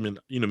much as, I mean,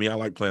 me, I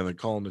like playing the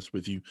Colonist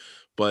with you,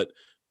 but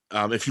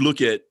if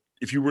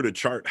you were to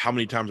chart how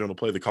many times I'm going to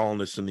play the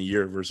Colonist in the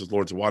year versus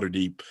Lords of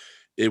Waterdeep,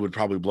 it would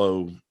probably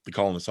blow the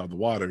Colonist out of the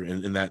water.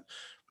 And in that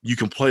you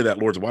can play that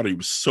Lords of Waterdeep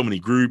with so many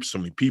groups, so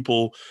many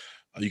people.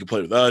 You can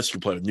play with us. You can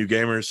play with new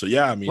gamers. So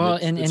yeah, I mean, well,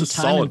 it's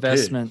a time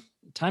investment.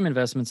 Time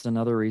investment's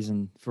another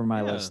reason for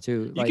my list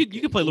too. You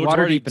could play Lords of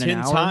Waterdeep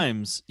 10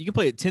 times. You can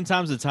play it 10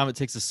 times the time it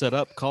takes to set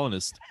up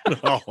Colonist.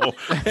 Not quite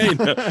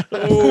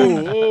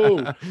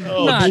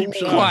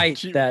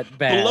that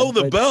bad. Below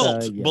the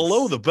belt. Yes.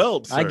 Below the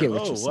belt. Sir. I get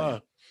what you're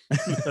saying.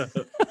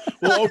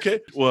 Well, okay.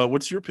 Well,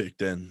 what's your pick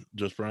then,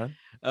 Just Brian?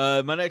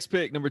 My next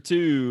pick, number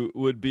 2,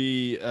 would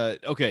be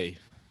okay.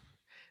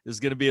 This is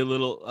gonna be a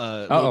little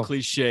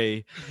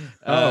cliche,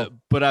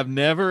 but I've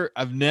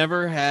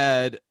never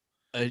had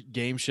a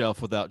game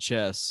shelf without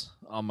chess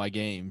on my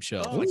game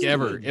shelf, like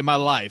ever in my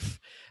life.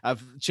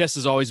 Chess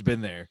has always been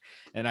there,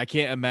 and I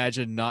can't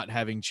imagine not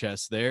having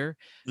chess there.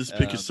 This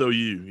pick is so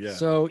you, yeah.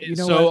 So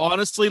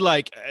honestly,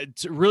 like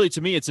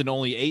to me, it's an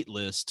only 8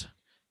 list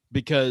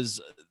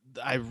because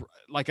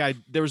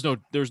there was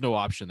no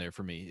option there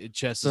for me.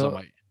 Chess is on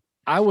my.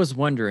 I was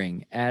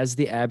wondering, as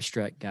the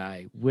abstract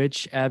guy,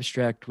 which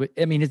abstract?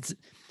 I mean, it's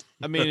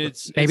maybe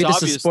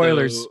this is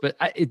spoilers, but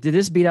did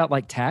this beat out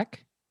like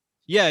TAC?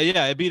 Yeah,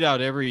 it beat out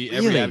every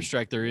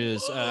abstract there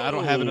is. I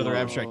don't have another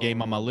abstract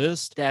game on my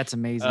list. That's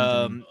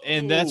amazing.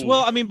 And that's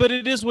but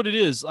it is what it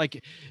is.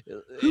 Like,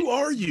 who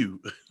are you?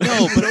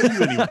 No, but are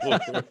you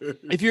anymore?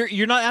 If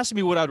you're not asking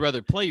me what I'd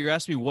rather play, you're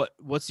asking me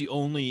what's the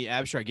only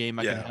abstract game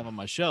I can have on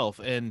my shelf.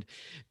 And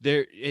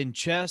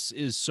chess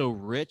is so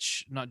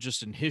rich, not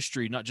just in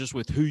history, not just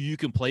with who you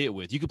can play it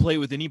with. You can play it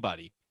with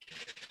anybody.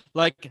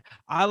 Like,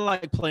 I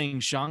like playing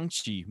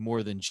Shang-Chi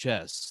more than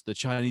chess, the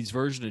Chinese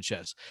version of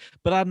chess.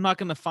 But I'm not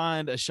going to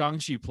find a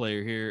Shang-Chi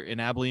player here in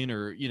Abilene,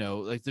 or,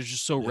 like, they're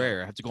just so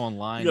rare. I have to go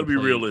online. You got to be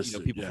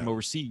realistic. People from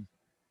overseas.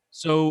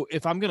 So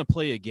if I'm going to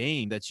play a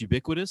game that's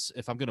ubiquitous,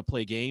 if I'm going to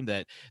play a game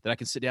that I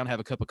can sit down and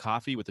have a cup of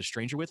coffee with a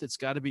stranger with, it's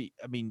got to be,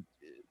 I mean,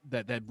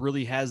 that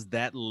really has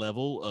that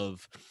level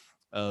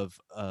of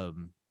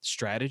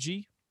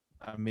strategy.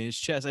 I mean, it's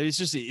chess. I mean,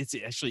 it's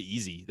actually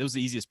easy. That was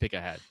the easiest pick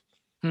I had.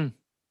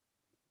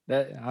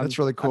 That's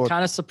really cool. I'm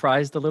kind of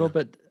surprised a little,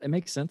 but it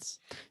makes sense.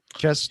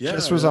 Chess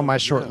was on my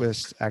short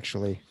list,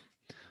 actually.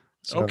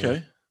 So,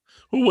 okay.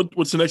 Well,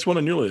 what's the next one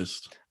on your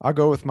list? I'll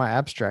go with my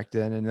abstract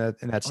then, and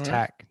that's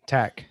TAC.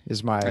 TAC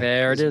is my.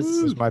 There it is.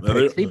 Is my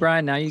pick. See,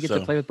 Brian, now you get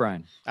to play with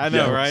Brian. I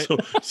know, right?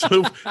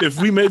 So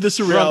if we made this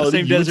a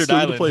reality, you would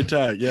still play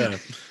TAC, yeah.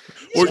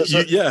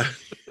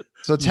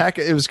 So TAC,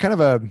 it was kind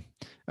of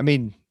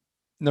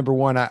number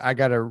one, I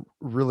got a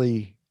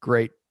really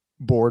great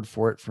board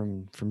for it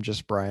from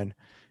Just Brian.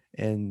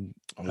 And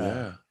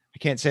I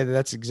can't say that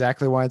that's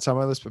exactly why it's on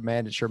my list, but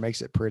man, it sure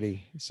makes it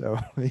pretty. So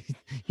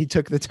he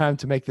took the time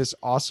to make this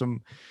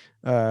awesome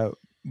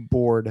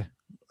board,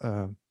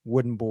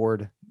 wooden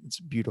board. It's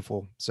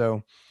beautiful.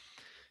 So,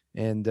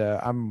 and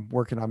I'm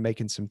working on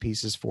making some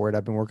pieces for it.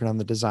 I've been working on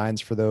the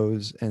designs for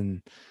those,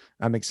 and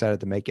I'm excited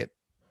to make it.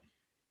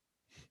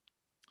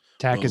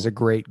 TAC is a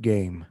great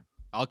game.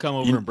 I'll come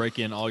over and break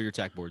in all your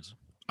TAC boards.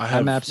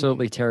 I'm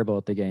absolutely terrible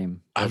at the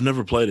game. I've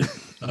never played it.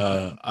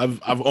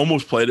 I've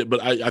almost played it,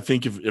 but I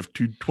think if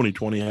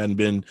 2020 hadn't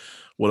been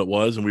what it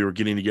was, and we were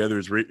getting together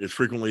as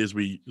frequently as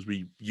we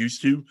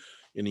used to,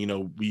 and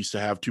we used to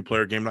have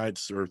 2-player game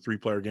nights or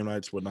 3-player game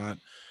nights, whatnot,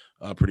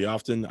 pretty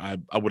often.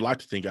 I would like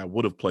to think I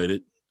would have played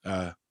it.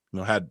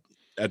 Had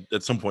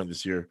at some point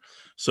this year.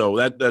 So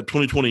that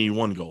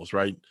 2021 goals,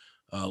 right?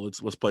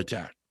 Let's play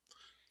TAC.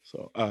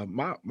 So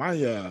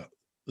the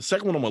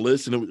second one on my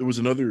list, and it was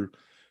another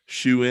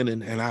shoe in,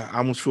 and I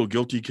almost feel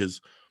guilty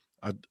because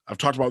I've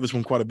talked about this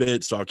one quite a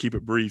bit, so I'll keep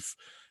it brief.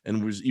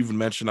 And was even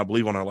mentioned, I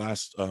believe, on our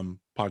last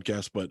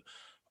podcast. But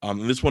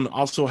this one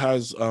also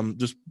has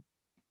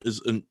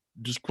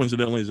just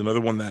coincidentally is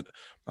another one that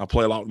I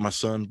play a lot with my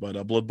son.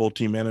 But Blood Bowl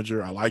Team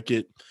Manager, I like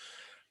it.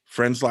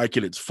 Friends like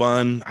it. It's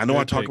fun. I know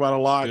I talk about it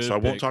a lot, so I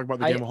won't talk about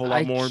the game a whole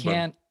lot more.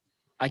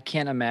 I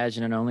can't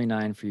imagine an only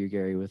 9 for you,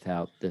 Gary,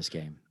 without this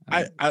game.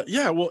 I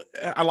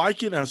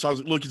like it. And so I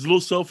was look, it's a little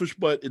selfish,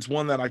 but it's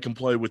one that I can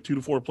play with 2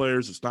 to 4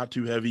 players. It's not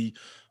too heavy.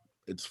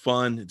 It's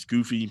fun. It's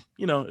goofy.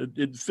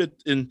 It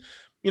fit in.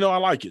 I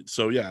like it.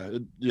 So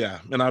yeah.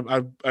 And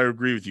I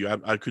agree with you.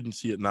 I couldn't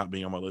see it not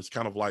being on my list.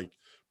 Kind of like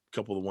a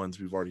couple of the ones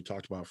we've already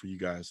talked about for you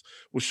guys.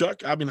 Well,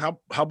 Shuck, I mean, how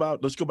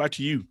about let's go back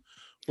to you.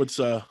 What's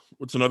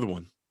another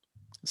one?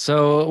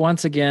 So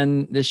once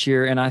again this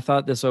year, and I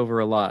thought this over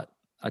a lot.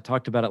 I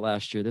talked about it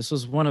last year. This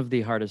was one of the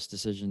hardest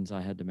decisions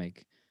I had to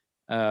make.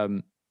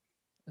 So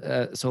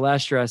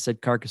last year I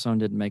said Carcassonne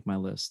didn't make my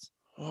list.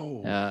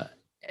 I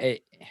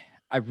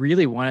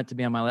really want it to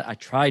be on my list. I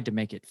tried to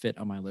make it fit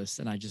on my list,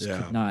 and I just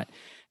could not,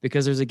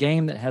 because there's a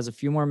game that has a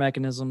few more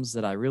mechanisms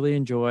that I really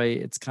enjoy.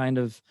 It's kind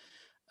of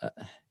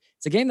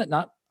it's a game that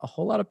not a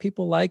whole lot of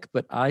people like,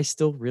 but I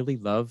still really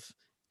love,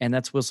 and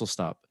that's Whistle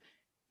Stop.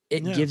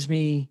 It gives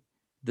me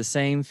the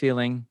same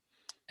feeling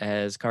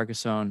as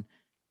Carcassonne,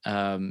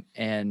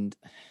 and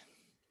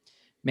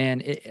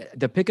man,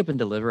 the pick up and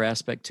deliver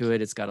aspect to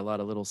it, it's got a lot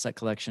of little set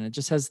collection. It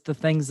just has the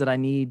things that I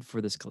need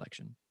for this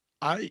collection.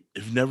 I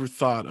have never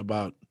thought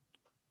about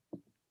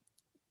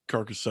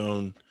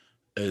Carcassonne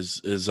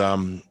as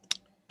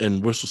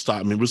and Whistle Stop.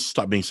 I mean, Whistle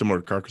Stop being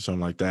similar to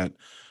Carcassonne like that.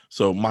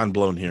 So mind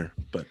blown here.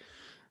 But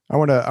I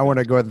want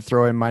to go ahead and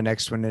throw in my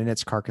next one, and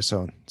it's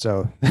Carcassonne.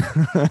 So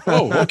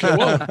okay,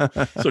 well,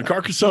 so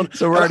Carcassonne.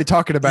 So we're already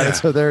talking about it.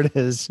 So there it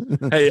is.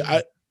 Hey,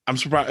 I'm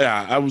surprised.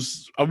 Yeah,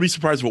 I'll be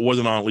surprised if it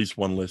wasn't on at least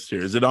one list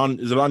here. Is it on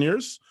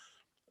yours?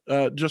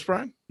 Just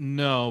Brian?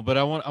 No, but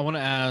I want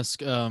to ask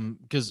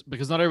because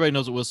not everybody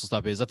knows what Whistle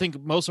Stop is. I think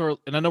most are,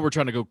 and I know we're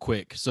trying to go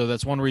quick, so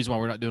that's one reason why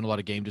we're not doing a lot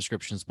of game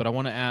descriptions. But I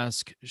want to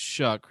ask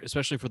Shuck,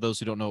 especially for those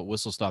who don't know what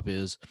Whistle Stop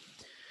is,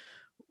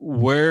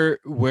 where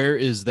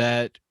is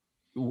that?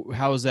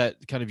 How is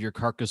that kind of your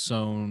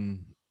Carcassonne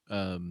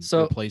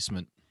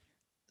replacement?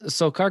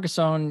 So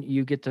Carcassonne,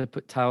 you get to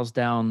put tiles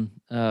down,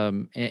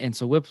 and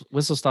so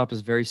Whistle Stop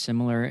is very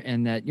similar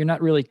in that you're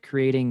not really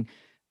creating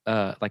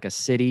like a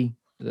city,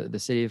 the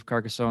city of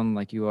Carcassonne,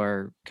 like you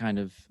are kind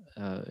of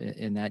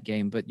in that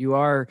game, but you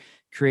are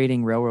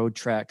creating railroad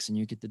tracks, and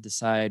you get to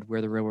decide where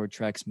the railroad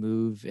tracks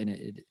move,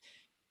 and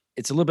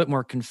it's a little bit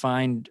more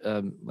confined,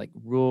 like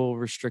rule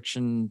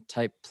restriction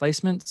type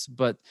placements,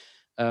 but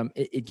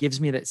it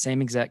gives me that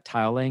same exact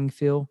tile laying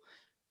feel.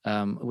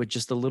 With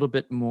just a little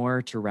bit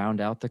more to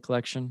round out the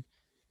collection.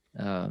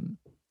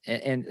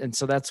 And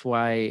so that's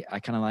why I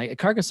kind of like it.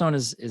 Carcassonne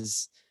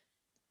is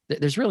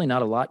there's really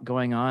not a lot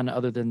going on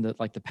other than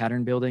the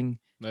pattern building.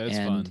 That's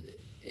fun.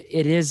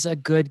 It is a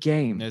good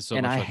game. So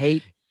and I fun.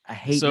 hate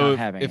not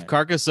having if it.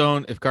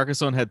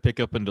 Carcassonne had pick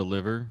up and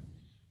deliver,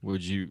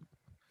 would you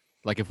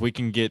if we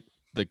can get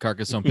the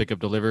Carcassonne pick up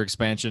deliver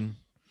expansion?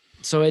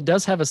 So it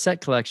does have a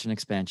set collection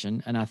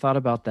expansion, and I thought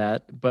about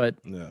that, but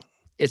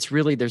it's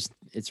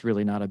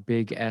really not a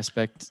big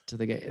aspect to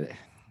the game.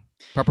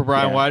 Proper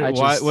Brian,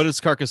 what is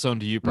Carcassonne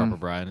to you, Proper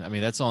Brian? I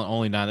mean, that's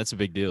only 9. That's a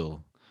big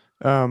deal.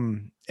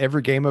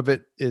 Every game of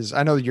it is.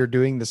 I know you're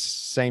doing the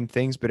same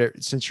things,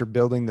 but since you're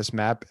building this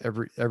map,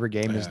 every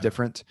game is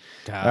different.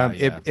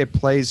 It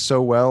plays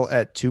so well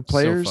at 2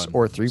 players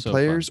or 3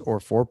 players or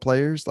 4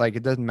 players. Like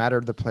it doesn't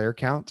matter the player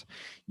count.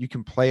 You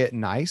can play it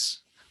nice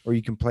or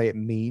you can play it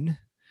mean.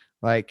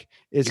 Like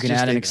it's you can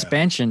add an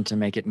expansion to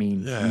make it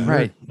mean.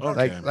 Right.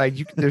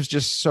 Okay. There's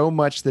just so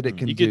much that it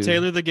can do. You can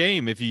tailor the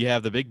game if you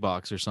have the big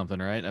box or something,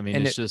 right? I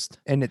mean,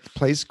 and it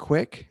plays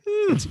quick.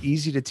 It's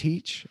easy to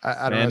teach.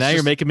 I don't know. Now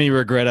you're making me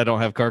regret I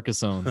don't have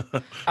Carcassonne.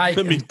 I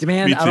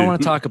don't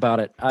want to talk about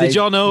it. Did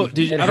y'all know? I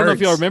don't know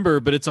if y'all remember,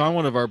 but it's on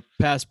one of our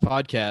past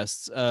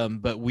podcasts.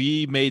 But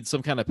we made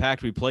some kind of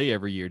pact we play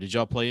every year. Did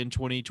y'all play in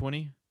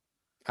 2020?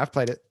 I've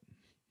played it.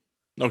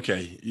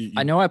 Okay.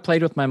 I know I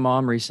played with my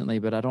mom recently,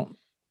 but I don't.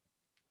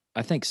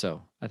 I think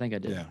so. I think I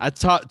did. Yeah. I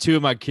taught 2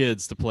 of my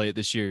kids to play it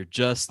this year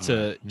just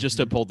to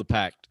uphold the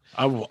pact.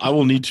 I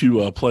will need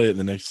to play it in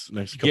the next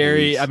couple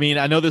Gary, weeks. I mean,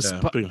 I know this.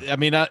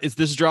 Yeah, this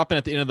is dropping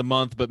at the end of the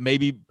month, but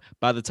maybe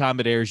by the time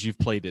it airs, you've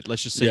played it.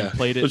 Let's just say you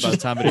played it by the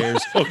time it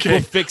airs. Okay,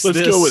 we'll fix let's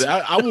this. go with it.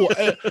 I will.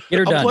 Get her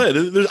I'll done. play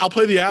it. I'll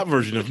play the app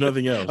version if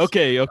nothing else.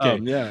 Okay.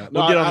 Yeah.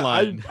 We'll get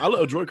online. I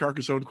enjoy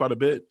Carcassonne quite a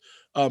bit.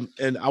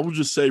 And I will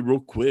just say real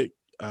quick,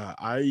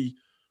 I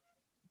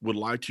would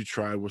like to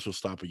try Whistle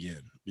Stop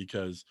again,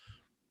 because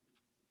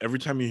every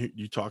time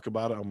you talk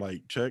about it, I'm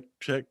like, check.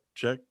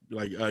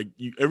 Like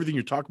everything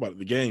you talk about in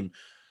the game,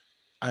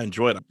 I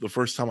enjoyed it. The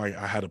first time I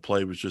had to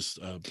play was just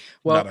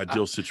not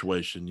ideal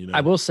situation. You know,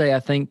 I will say I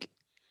think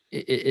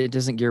it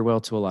doesn't gear well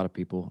to a lot of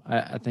people.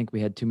 I think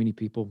we had too many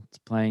people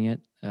playing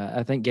it.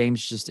 I think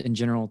games just in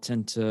general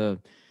tend to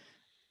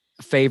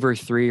favor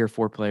 3 or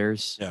 4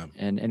 players. Yeah.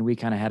 And we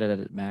kind of had it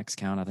at max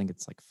count. I think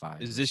it's like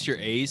 5. Is this your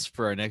ace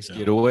for our next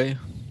getaway?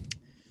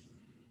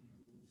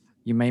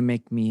 You may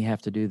make me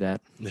have to do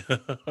that.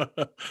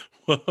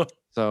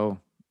 So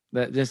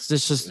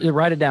just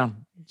write it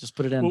down. Just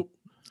put it in. Well,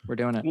 we're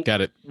doing it.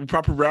 Got it.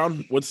 Proper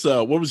Brown. What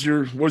was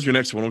your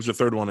next one? What was your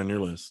third one on your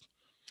list?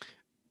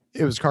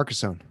 It was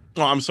Carcassonne.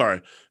 Oh, I'm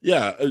sorry.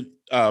 Yeah,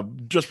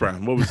 just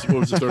Brian. What was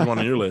the third one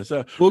on your list?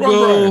 We'll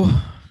go.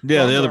 Brian. Yeah,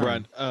 Wrong the other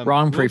Brian. Brian.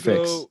 Wrong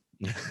prefix.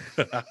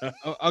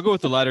 I'll go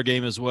with the latter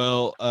game as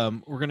well.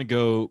 We're gonna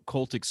go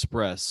Colt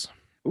Express.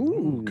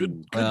 Ooh,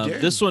 good game.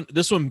 This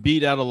one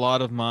beat out a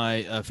lot of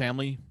my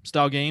family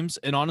style games,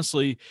 and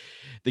honestly,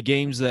 the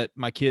games that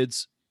my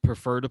kids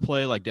prefer to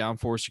play, like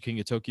Downforce or King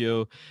of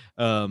Tokyo,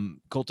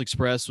 Colt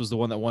Express was the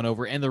one that won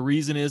over. And the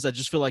reason is I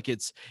just feel like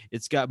it's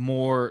got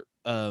more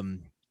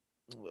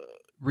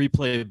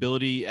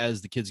replayability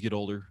as the kids get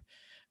older,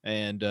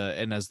 and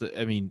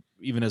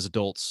even as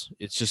adults,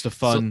 it's just a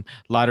fun,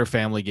 lighter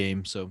family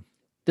game. So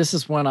this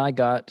is one I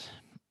got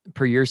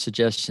per your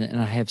suggestion, and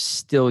I have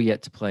still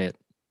yet to play it.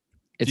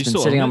 It's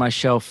been sitting on my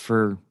shelf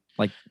for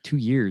like 2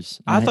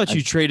 years. I thought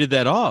you traded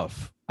that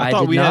off. I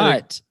thought did we not.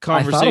 had a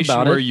conversation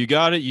where it. you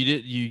got it.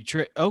 You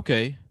trade.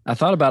 Okay. I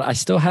thought about it. I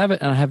still have it,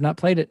 and I have not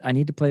played it. I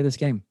need to play this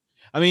game.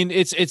 I mean,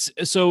 it's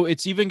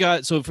even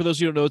got, so for those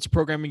of you who don't know, it's a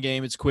programming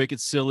game. It's quick,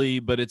 it's silly,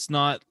 but it's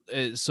not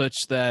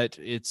such that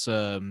it's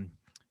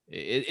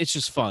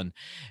just fun.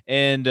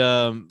 And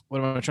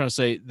what am I trying to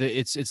say?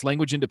 It's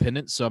language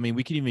independent. So I mean,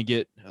 we can even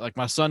get, like,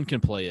 my son can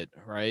play it,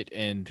 right?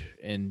 And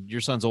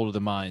your son's older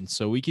than mine,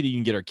 so we could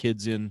even get our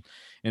kids into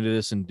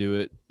this and do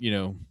it. You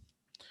know,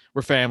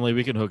 we're family.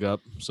 We can hook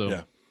up. So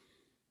yeah.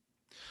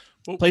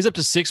 Well, plays up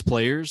to 6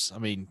 players. I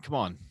mean, come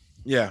on.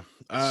 Yeah,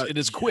 it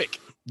is quick.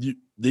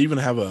 They even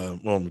have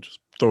I'm just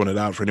throwing it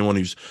out for anyone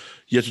who's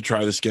yet to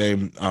try this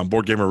game.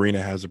 Board Game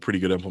Arena has a pretty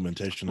good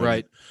implementation of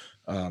right.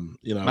 it.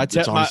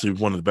 It's honestly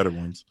one of the better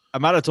ones. I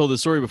might have told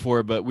this story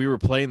before, but we were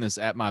playing this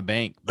at my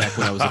bank back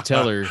when I was a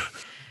teller.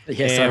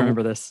 Yes, I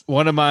remember this.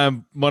 One of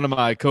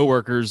my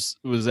coworkers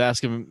was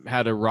asking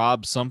how to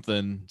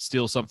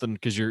steal something,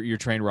 because you're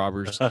trained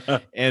robbers.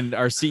 And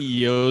our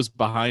CEO's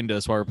behind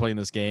us while we're playing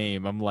this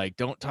game. I'm like,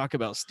 don't talk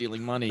about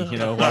stealing money,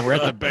 while we're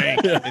at the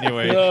bank.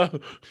 Anyway,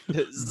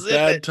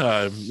 bad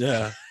time.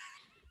 Yeah.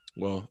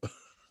 Well,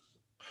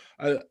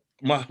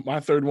 my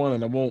third one,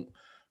 and I won't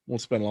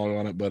spend long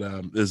on it, but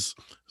is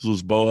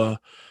Lisboa.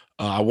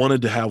 I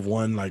wanted to have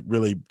one like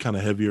really kind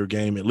of heavier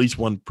game, at least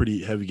one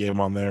pretty heavy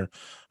game on there.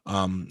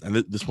 And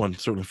this one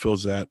certainly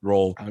fills that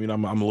role. I mean,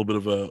 I'm a little bit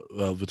of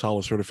a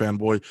Vitalis sort of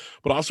fanboy,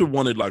 but I also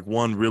wanted like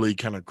one really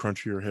kind of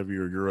crunchier,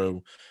 heavier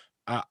Euro.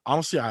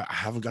 Honestly, I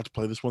haven't got to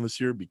play this one this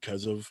year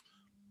because of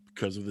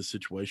the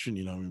situation.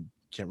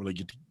 Can't really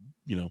get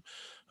to,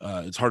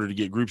 it's harder to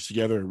get groups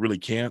together. It really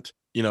can't.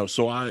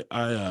 So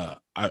I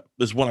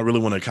this is one I really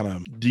want to kind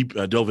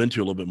of delve into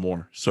a little bit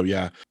more. So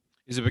yeah.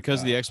 Is it because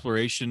of the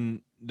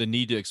exploration, the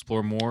need to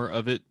explore more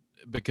of it?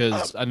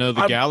 Because I know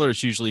the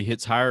Gallerist usually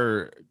hits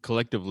higher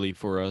collectively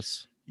for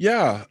us.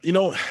 Yeah, and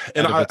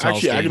I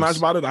actually agonized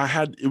about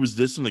it. It was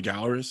this in the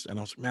Gallerist, and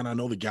I was like, man, I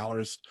know the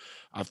Gallerist.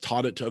 I've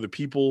taught it to other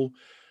people,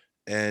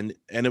 and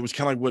it was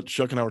kind of like what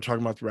Chuck and I were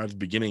talking about right at the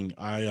beginning.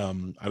 I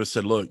just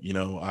said, look,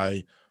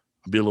 I'll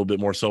be a little bit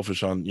more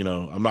selfish on,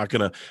 I'm not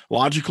gonna,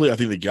 logically I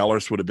think the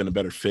Gallerist would have been a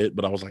better fit,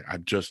 but I was like, I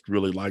just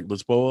really like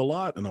Lisboa a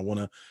lot, and I want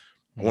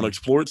to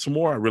explore it some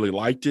more. I really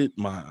liked it.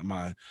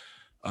 My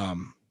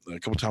a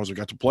couple times I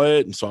got to play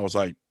it, and so I was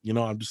like, I'm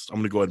going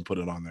to go ahead and put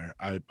it on there.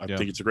 I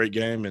think it's a great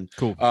game, and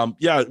cool. I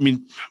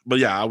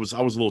was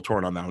a little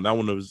torn on that one. That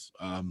one was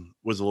a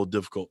little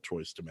difficult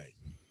choice to make.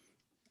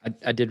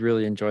 I did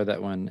really enjoy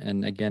that one,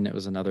 and again, it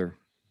was another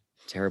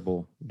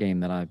terrible game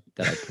that I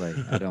play.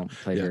 I don't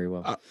play very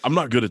well. I'm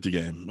not good at the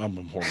game. I'm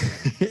horrible.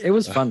 It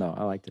was fun though.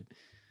 I liked it.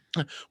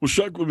 Well,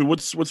 Chuck,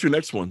 what's your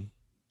next one?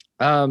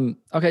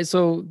 Okay,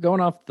 so going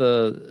off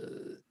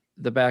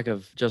the back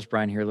of Just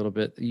Brian here a little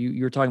bit,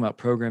 you were talking about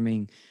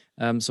programming.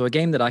 So a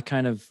game that I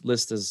kind of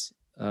list as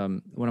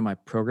one of my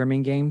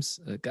programming games.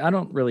 I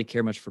don't really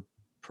care much for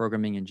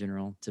programming in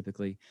general,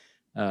 typically.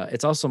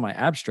 It's also my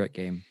abstract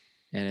game.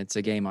 and it's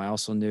a game I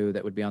also knew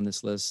that would be on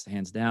this list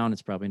hands down.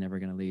 It's probably never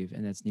going to leave,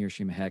 and it's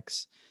Neuroshima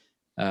Hex.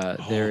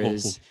 There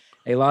is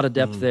a lot of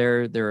depth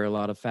there. There are a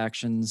lot of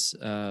factions.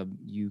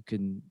 You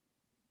can.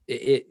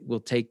 It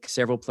will take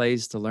several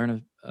plays to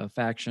learn a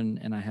faction,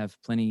 and I have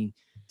plenty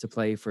to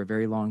play for a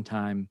very long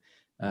time.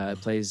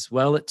 It plays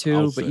well at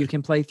 2, but you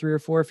can play 3 or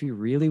 4 if you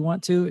really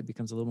want to. It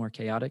becomes a little more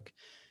chaotic.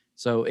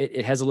 So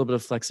it has a little bit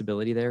of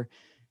flexibility there.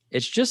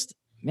 It's just,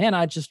 man,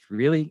 I just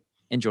really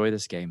enjoy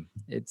this game.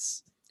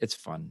 It's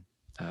fun.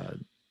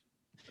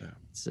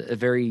 It's a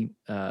very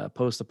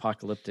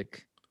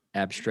post-apocalyptic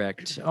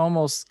abstract,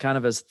 almost kind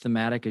of as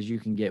thematic as you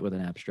can get with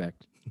an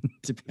abstract,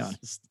 to be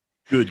honest.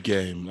 Good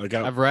game. Like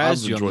I've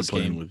razzed you on this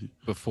game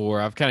before.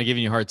 I've kind of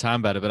given you a hard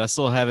time about it, but I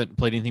still haven't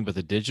played anything but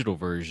the digital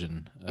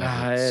version.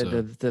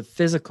 The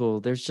physical,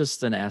 there's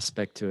just an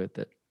aspect to it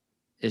that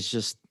is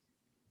just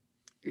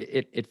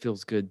it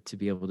feels good to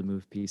be able to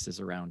move pieces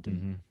around.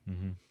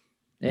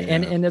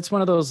 And it's one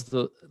of those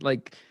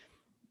like,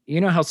 you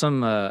know how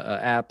some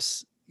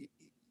apps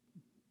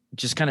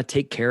just kind of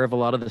take care of a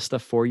lot of the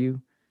stuff for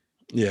you.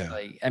 Yeah.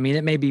 Like, I mean,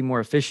 it may be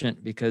more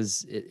efficient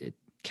because it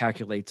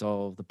calculates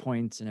all of the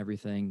points and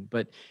everything,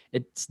 but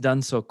it's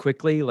done so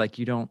quickly. Like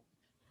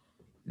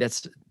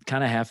that's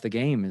kind of half the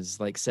game is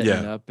like setting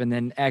it up and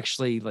then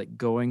actually like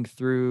going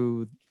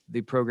through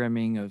the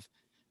programming of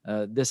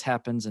this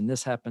happens and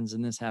this happens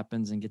and this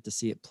happens and get to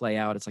see it play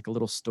out. It's like a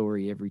little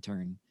story every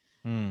turn.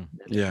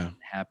 Yeah.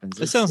 Happens.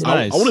 It sounds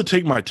nice. I want to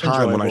take my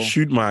time when I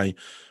shoot my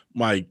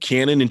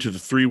cannon into the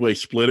 3-way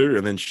splitter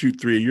and then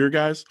shoot 3 of your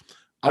guys.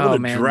 I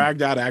want to drag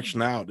that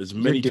action out as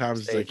many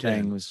times as I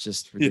can. Thing was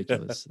just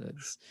ridiculous.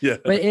 Yeah.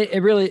 But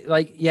it really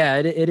like,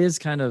 it is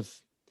kind of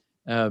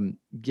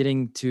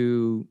getting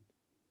to,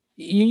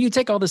 you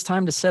take all this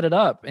time to set it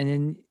up. And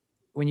then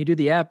when you do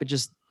the app, it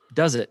just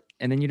does it.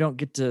 And then you don't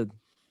get to,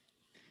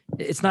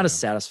 it's not as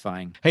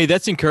satisfying. Hey,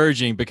 that's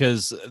encouraging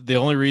because the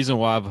only reason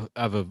why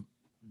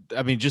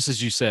I mean, just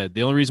as you said,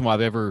 the only reason why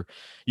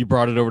you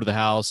brought it over to the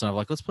house and I'm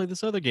like, let's play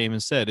this other game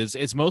instead.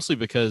 It's mostly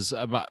because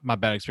of my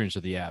bad experience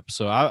with the app.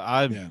 So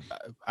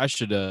I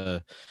should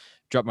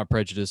drop my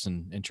prejudice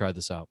and try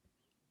this out.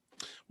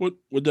 What's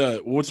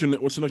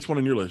the next one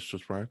on your list,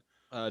 just Brian?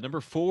 Number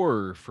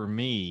 4 for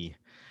me.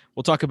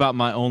 We'll talk about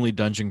my only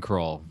dungeon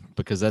crawl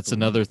because that's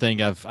another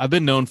thing I've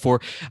been known for.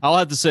 I'll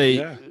have to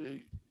say,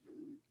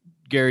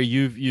 Gary,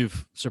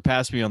 you've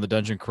surpassed me on the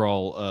dungeon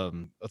crawl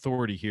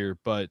authority here,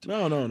 but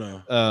no.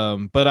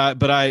 But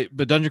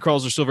dungeon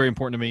crawls are still very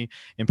important to me.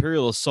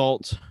 Imperial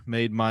Assault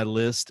made my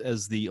list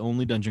as the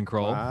only dungeon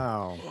crawl.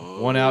 Wow,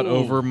 one out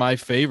over my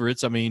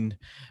favorites. I mean,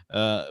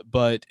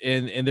 but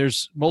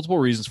there's multiple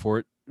reasons for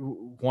it.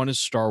 One is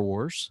Star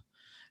Wars.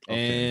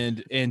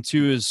 And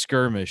 2 is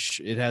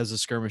skirmish. It has a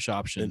skirmish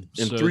option.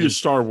 And 3 is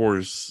Star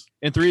Wars.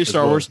 And 3 is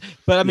Star Wars.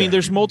 But I mean,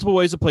 there's multiple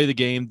ways to play the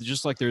game,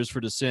 just like there is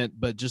for Descent,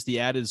 but just the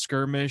added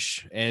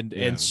skirmish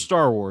and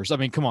Star Wars. I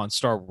mean, come on,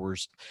 Star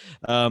Wars.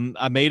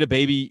 I made a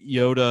baby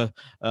Yoda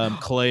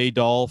clay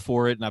doll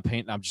for it, and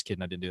I'm just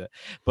kidding, I didn't do that.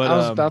 But I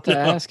was about to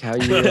ask how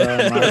you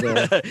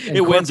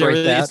it wins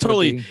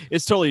everything.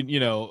 It's totally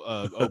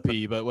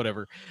OP, but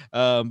whatever.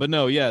 But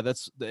no,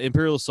 that's the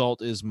Imperial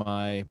Assault is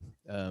my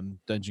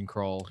dungeon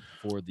crawl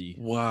for the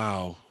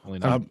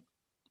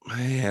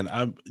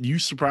Man, you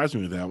surprised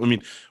me with that. I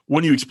mean,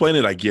 when you explain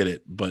it, I get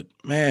it, but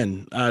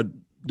man, I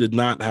did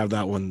not have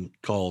that one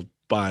called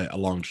by a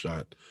long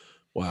shot.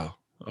 Wow.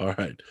 All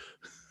right.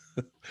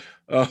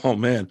 Oh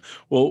man.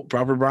 Well,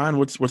 Proper Brian,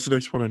 what's the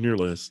next one on your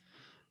list?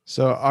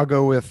 So I'll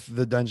go with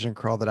the dungeon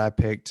crawl that I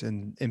picked,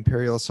 and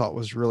Imperial Assault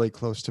was really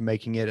close to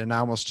making it, and I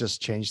almost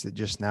just changed it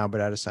just now, but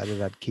I decided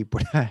I'd keep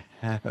what I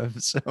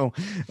have. So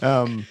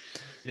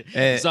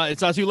it's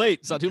not too late.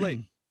 It's not too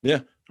late. Yeah.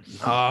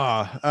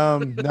 No,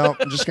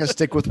 I'm just gonna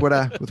stick with what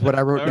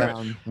I wrote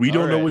down. We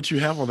don't know what you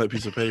have on that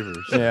piece of paper.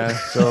 Yeah.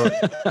 So,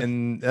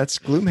 and that's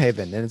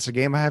Gloomhaven, and it's a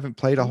game I haven't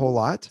played a whole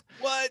lot.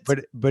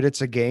 What? But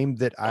it's a game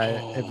that I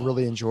have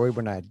really enjoyed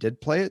when I did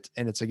play it,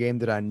 and it's a game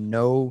that I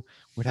know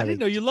would have. I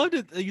didn't know you loved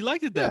it. You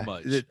liked it that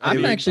much.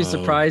 I'm actually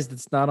surprised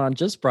it's not on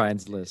just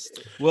Brian's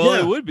list. Well,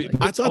 it would be.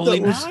 I thought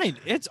only 9.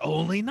 It's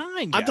only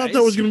 9. Guys. I thought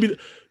that was going to be.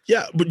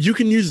 Yeah, but you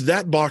can use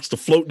that box to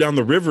float down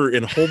the river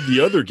and hold the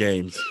other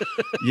games.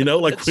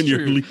 Like when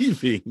you're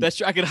leaving. That's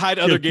true. I could hide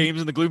other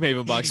games in the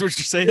Gloomhaven box. What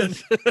you're saying?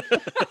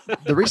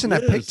 The reason I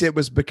picked it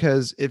was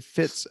because it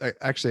fits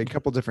actually a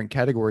couple different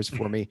categories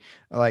for me.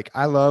 Like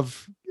I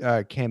love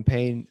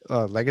campaign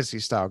legacy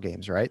style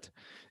games, right?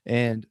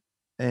 And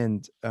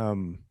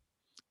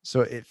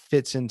so it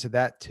fits into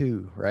that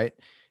too, right?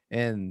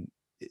 And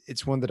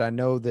it's one that I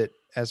know that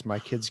as my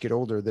kids get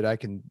older, that I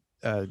can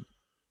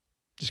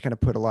just kind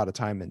of put a lot of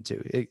time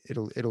into.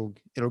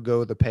 It'll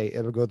go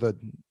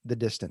the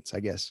distance, I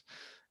guess.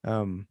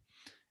 And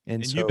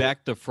so, you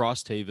backed the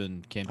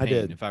Frosthaven campaign. I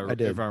did. If I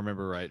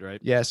remember right.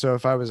 Yeah. So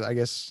if I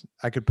guess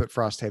I could put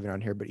Frosthaven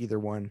on here, but either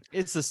one.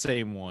 It's the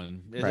same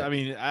one. Right. I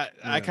mean,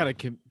 I kind of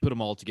can put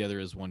them all together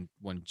as one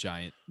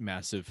giant,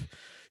 massive,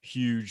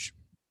 huge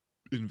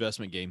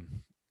investment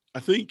game. I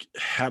think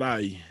had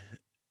I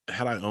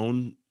had I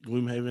owned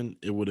Gloomhaven,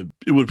 it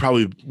would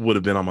probably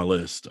have been on my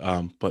list.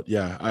 But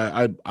yeah,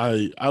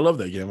 I love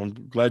that game.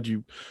 I'm glad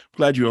you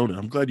own it.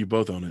 I'm glad you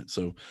both own it.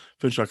 So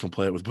eventually I can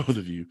play it with both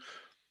of you.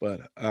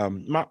 But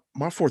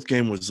my fourth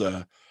game was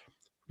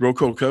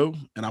Rococo,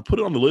 and I put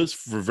it on the list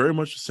for very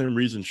much the same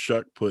reason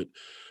Shuck put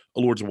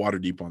Lords of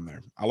Waterdeep on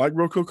there. I like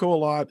Rococo a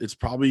lot. It's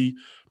probably,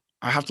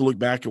 I have to look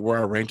back at where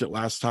I ranked it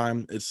last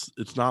time.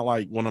 It's not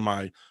like one of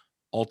my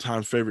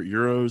all-time favorite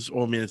Euros.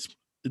 Well, I mean, it's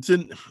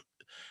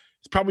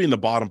probably in the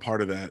bottom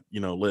part of that,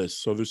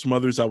 list. So there's some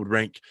others I would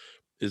rank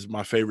as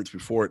my favorites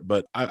before it,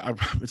 but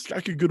it's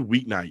like a good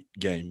weeknight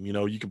game.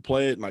 You can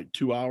play it in like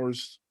 2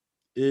 hours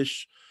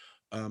ish,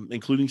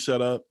 including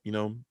setup.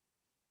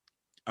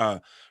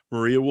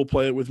 Maria will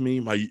play it with me.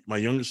 My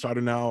youngest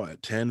daughter now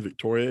at 10,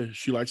 Victoria,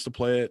 she likes to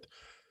play it.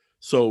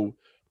 So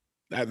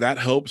that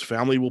helps.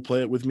 Family will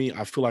play it with me.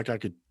 I feel like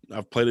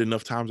I've played it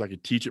enough times I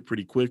could teach it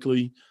pretty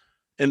quickly.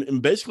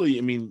 And basically,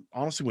 I mean,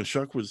 honestly, when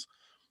Shuck was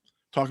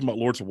talking about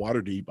Lords of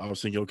Waterdeep, I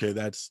was thinking, okay,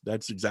 that's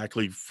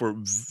exactly for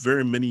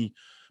very many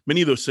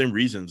of those same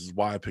reasons is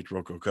why I picked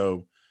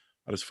Rococo.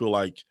 I just feel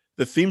like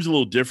the theme's a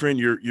little different.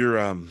 You're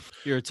a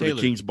Taylor. the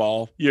King's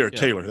Ball. You're a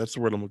Taylor. That's the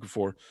word I'm looking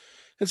for.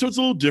 And so it's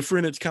a little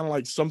different. It's kind of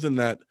like something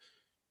that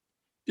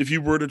if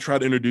you were to try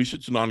to introduce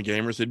it to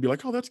non-gamers, they'd be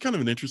like, oh, that's kind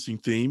of an interesting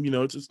theme.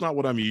 It's not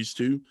what I'm used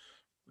to.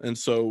 And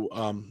so,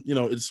 I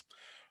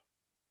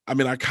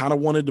kind of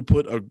wanted to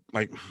put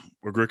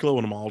Agricola,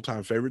 one of my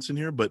all-time favorites, in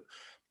here, but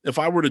if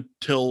I were to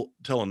tell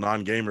a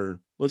non-gamer,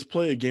 let's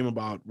play a game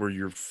about where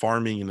you're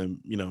farming in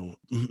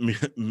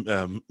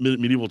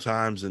medieval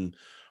times and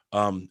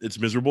it's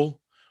miserable,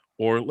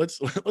 or let's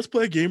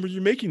play a game where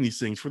you're making these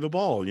things for the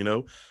ball.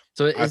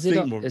 So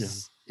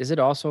is it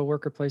also a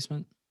worker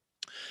placement?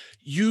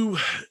 You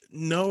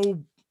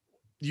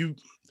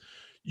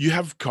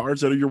have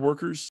cards that are your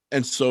workers,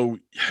 and so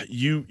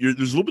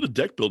there's a little bit of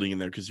deck building in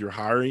there because you're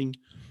hiring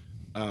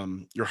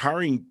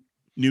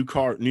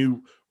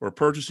new or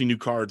purchasing new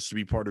cards to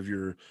be part of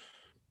your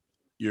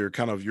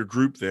kind of your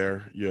group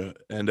there. Yeah.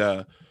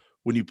 And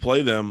when you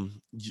play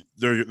them,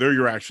 they're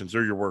your actions,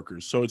 they're your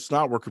workers. So it's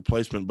not worker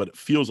placement, but it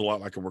feels a lot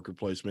like a worker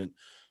placement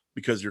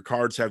because your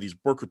cards have these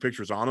worker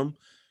pictures on them.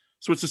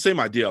 So it's the same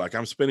idea. Like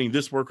I'm spending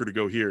this worker to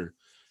go here.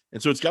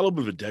 And so it's got a little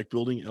bit of a deck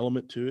building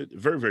element to it.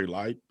 Very, very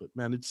light, but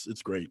man,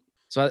 it's great.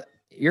 So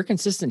you're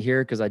consistent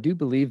here because I do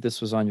believe this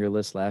was on your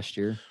list last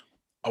year.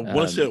 I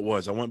want to say it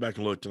was. I went back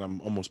and looked, and I'm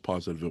almost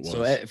positive it was.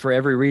 So for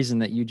every reason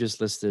that you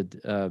just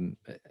listed,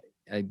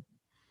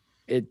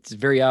 it's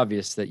very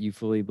obvious that you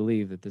fully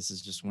believe that this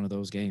is just one of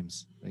those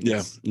games.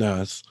 It's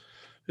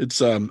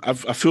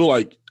I feel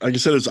like I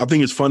said, I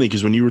think it's funny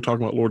because when you were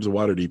talking about Lords of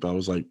Waterdeep, I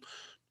was like,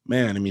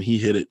 man, I mean, he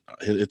hit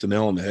the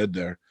nail on the head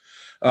there.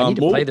 I need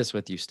to play this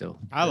with you still.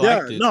 I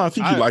liked it. No, I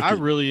think you liked it. I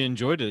really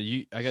enjoyed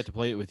it. I got to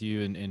play it with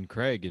you and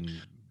Craig, and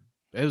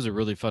it was a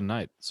really fun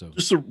night. So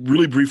just a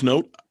really brief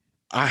note.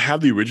 I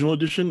have the original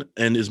edition,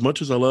 and as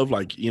much as I love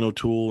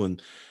Toole and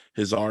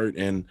his art,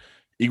 and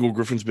Eagle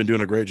Griffin's been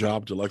doing a great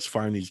job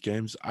deluxifying these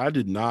games, I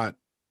did not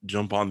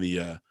jump on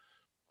the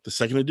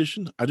second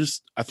edition.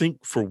 I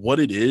think for what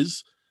it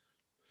is,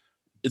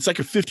 it's like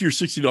a $50 or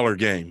 $60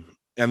 game,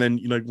 and then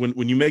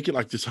when you make it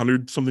like this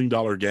 $100-something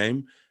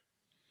game,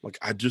 like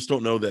I just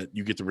don't know that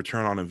you get the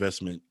return on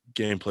investment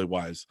gameplay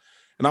wise.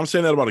 And I'm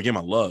saying that about a game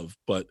I love,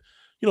 but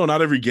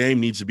not every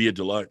game needs to be a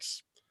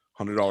deluxe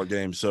 $100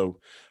 game. So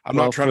I'm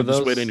not trying to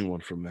dissuade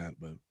anyone from that.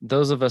 But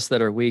those of us that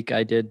are weak,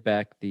 I did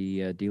back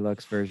the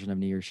deluxe version of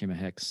Neuroshima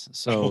Hex.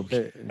 So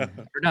they're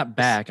not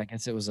back. I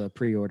guess it was a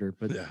pre-order,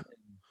 but yeah.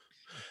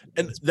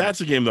 And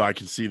that's a game though I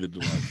can see the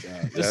deluxe.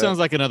 This sounds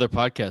like another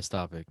podcast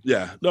topic.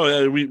 Yeah,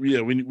 no, we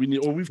need.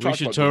 Well, we've talked.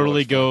 We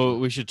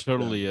should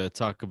totally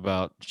talk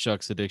about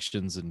Shuck's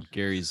addictions and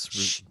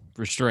Gary's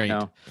restraint.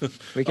 No,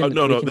 we can.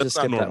 No, that's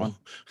not normal.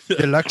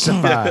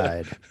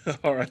 Deluxified.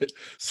 All right,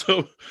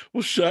 so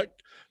Shuck.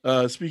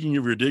 Speaking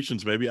of your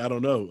addictions, maybe I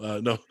don't know.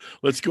 No,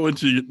 let's go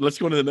into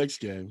the next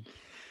game.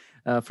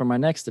 For my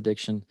next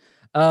addiction,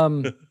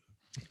 so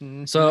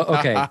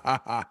okay.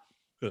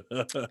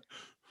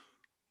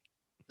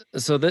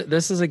 So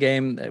this is a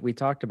game that we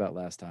talked about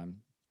last time.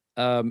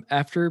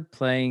 After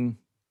playing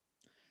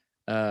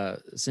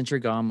Century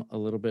Gom a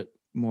little bit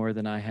more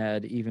than I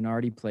had even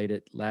already played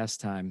it last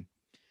time,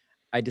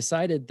 I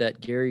decided that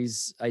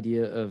Gary's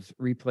idea of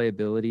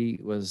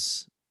replayability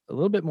was a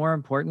little bit more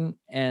important,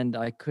 and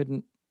I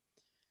couldn't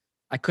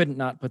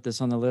not put this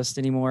on the list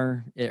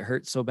anymore. It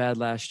hurt so bad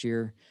last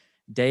year.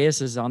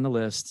 Deus is on the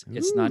list.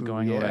 It's not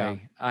going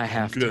away. I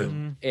have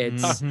to.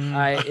 It's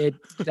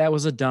that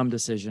was a dumb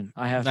decision.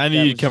 I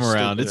knew you'd come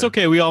around. It's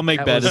okay. We all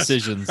make bad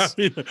decisions.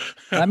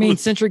 I mean,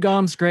 Century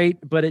Gom's great,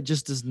 but it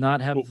just does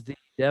not have the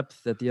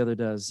depth that the other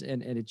does.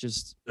 And it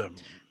just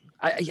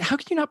how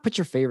can you not put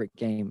your favorite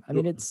game? I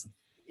mean,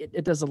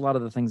 it does a lot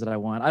of the things that I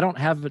want. I don't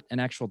have an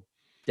actual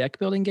deck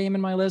building game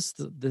in my list.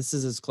 This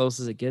is as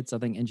close as it gets. I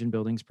think engine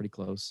building's pretty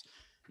close.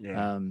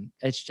 Yeah.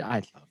 I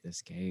love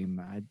this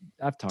game.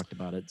 I've talked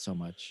about it so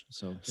much.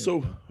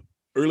 So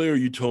Earlier,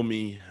 you told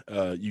me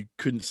you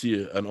couldn't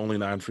see an only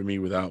 9 for me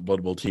without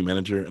Blood Bowl team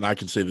manager, and I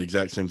can say the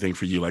exact same thing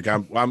for you. Like I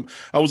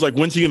was like,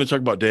 when's he going to talk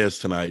about Deus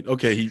tonight?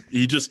 Okay,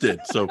 he just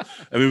did. So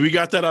I mean, we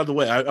got that out of the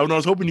way. I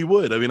was hoping you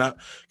would. I mean,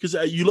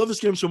 because you love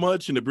this game so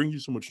much, and it brings you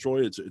so much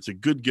joy. It's a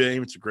good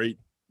game. It's a great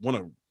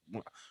probably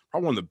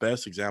one of the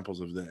best examples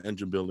of the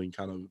engine building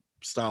kind of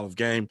style of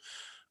game.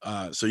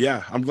 So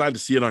yeah, I'm glad to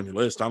see it on your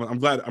list. I'm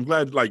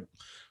glad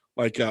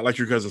like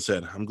your cousin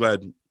said. I'm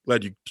glad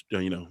you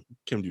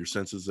came to your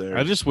senses there.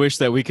 I just wish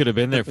that we could have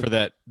been there for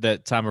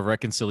that time of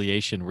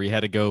reconciliation where you had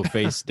to go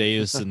face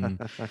Deus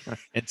and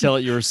tell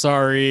it you were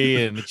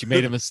sorry and that you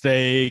made a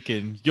mistake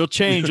and you'll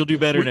change, you'll do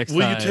better next time.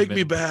 Will you take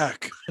me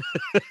back?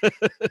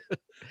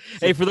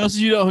 Hey, for those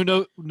of you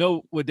who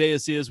know what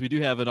Deus is, we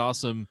do have an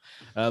awesome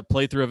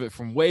playthrough of it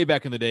from way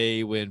back in the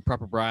day when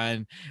Proper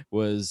Brian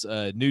was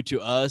new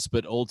to us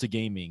but old to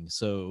gaming.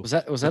 So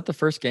was that the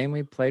first game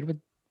we played with?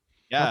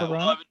 Yeah,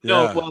 well,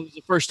 it was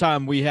the first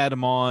time we had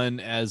him on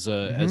as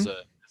an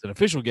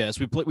official guest.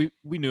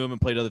 We knew him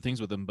and played other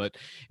things with him, but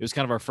it was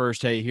kind of our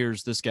first. Hey,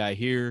 here's this guy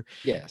here.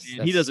 Yes,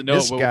 and he doesn't know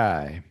this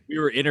guy. We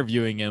were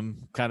interviewing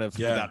him, kind of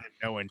without him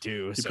knowing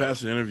too. He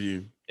passed an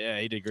interview. Yeah,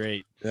 he did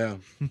great. Yeah,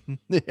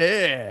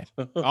 yeah,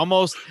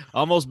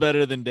 almost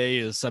better than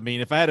Deus. I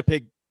mean, if I had to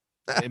pick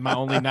in my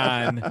only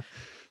 9,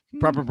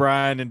 Proper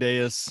Brian and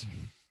Deus.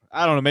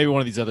 I don't know. Maybe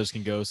one of these others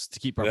can go to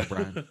keep Proper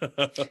Brian.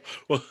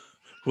 Well,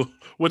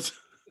 what's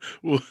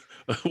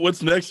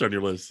next on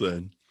your list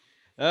then?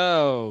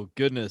 Oh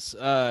goodness.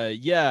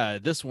 Yeah,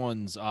 this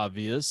one's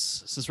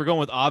obvious. Since we're going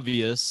with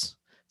obvious,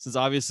 since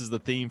obvious is the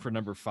theme for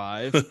number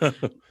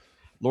 5,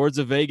 Lords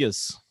of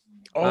Vegas.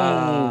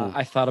 Oh,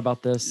 I thought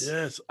about this.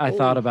 Yes, I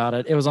thought about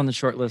it. It was on the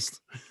short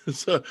list.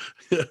 So,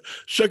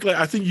 Chuck, like,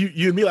 I think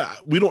you and me, like,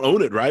 we don't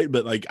own it, right?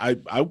 But like,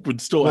 I would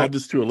still add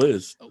this to a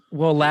list.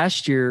 Well,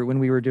 last year when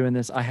we were doing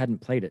this, I hadn't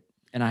played it,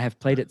 and I have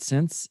played it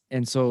since,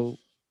 and so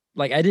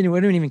like I didn't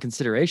even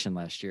consideration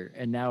last year,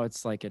 and now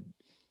it's like it.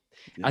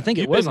 Yeah. I think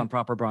it was on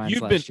Proper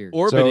Brian's last year.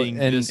 Orbiting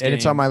and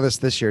it's on my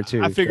list this year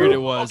too. I figured it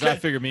was. Okay. I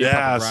figured me.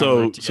 Yeah,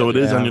 so it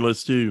is on your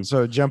list too.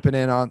 So jumping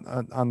in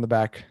on the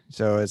back.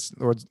 So it's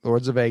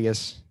Lords of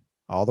Vegas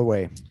all the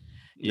way.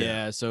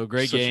 Yeah. So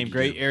great game,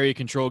 great area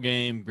control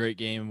game, great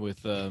game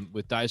with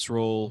dice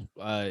roll.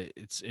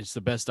 It's the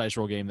best dice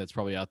roll game that's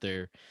probably out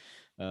there.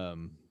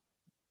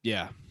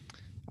 Yeah.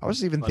 I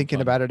was even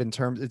thinking about it in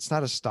terms. It's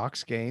not a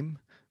stocks game,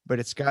 but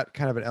it's got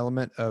kind of an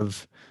element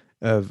of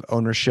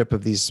ownership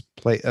of these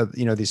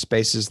these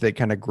spaces that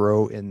kind of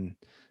grow in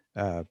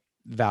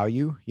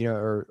value,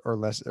 or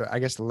less. I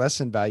guess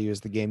less in value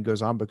as the game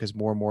goes on because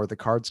more and more of the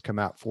cards come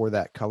out for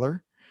that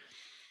color,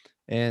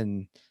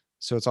 and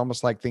so it's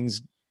almost like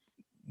things.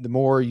 The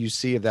more you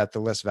see of that, the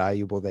less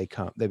valuable they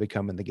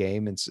become in the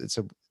game. And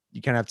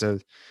you kind of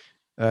have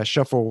to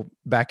shuffle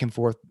back and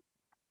forth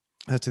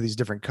to these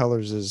different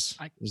colors as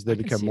they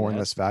become more and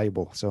less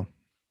valuable. So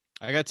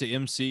I got to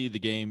MC the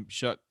game.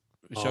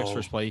 Chuck's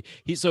first play.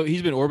 He's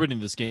been orbiting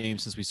this game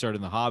since we started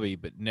in the hobby,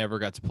 but never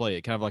got to play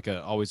it. Kind of like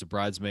always a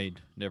bridesmaid,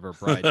 never a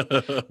bride.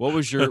 What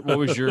was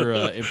your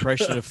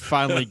impression of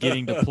finally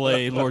getting to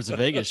play Lords of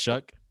Vegas,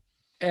 Chuck?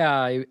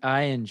 Yeah,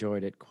 I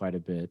enjoyed it quite a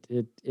bit.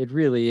 It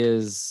really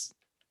is,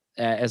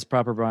 as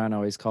Proper Brian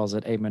always calls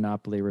it, a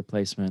Monopoly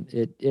replacement.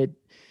 It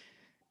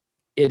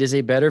is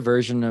a better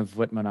version of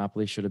what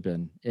Monopoly should have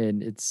been,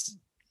 and it's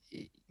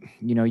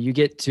you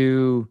get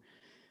to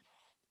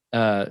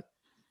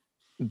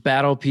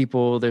battle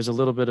people. There's a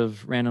little bit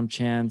of random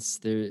chance.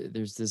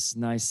 There's this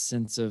nice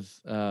sense of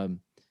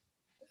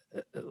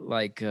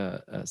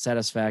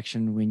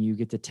satisfaction when you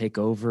get to take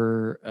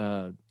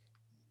over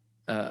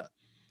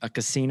a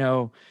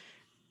casino,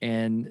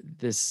 and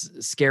this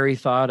scary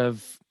thought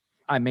of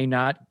I may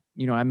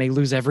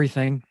lose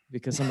everything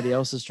because somebody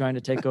else is trying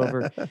to take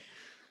over.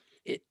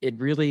 It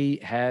really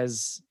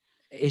has.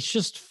 It's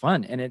just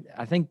fun, and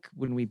I think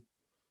when we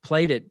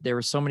played it, there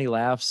were so many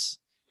laughs.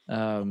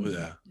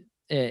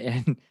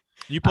 And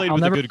you played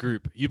with a good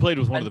group. You played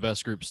with one of the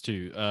best groups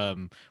too.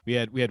 We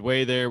had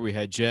Way there. We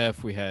had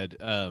Jeff. We had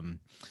I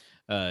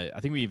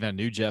think we even had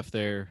new Jeff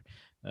there.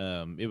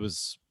 It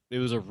was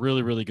a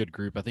really, really good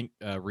group. I think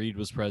Reed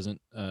was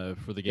present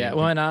for the game. Yeah,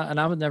 well, and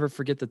I would never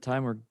forget the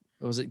time where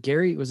was it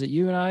Gary? Was it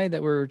you and I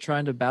that were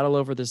trying to battle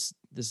over this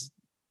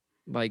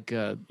like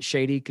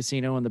shady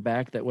casino in the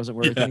back that wasn't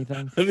worth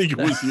anything? I think it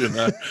was you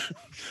and I.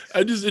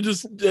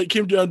 It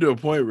came down to a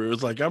point where it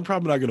was like, I'm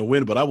probably not going to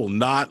win, but I will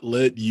not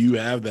let you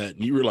have that.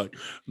 And you were like,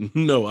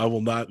 no, I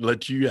will not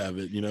let you have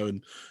it.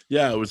 And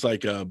yeah, it was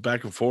like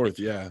back and forth.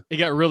 Yeah, it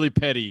got really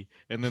petty,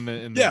 and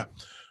then yeah.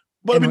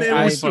 But I mean, it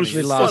was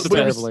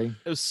terribly.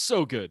 It was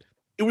so good.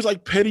 It was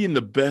like petty in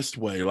the best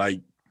way.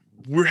 Like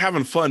we're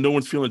having fun. No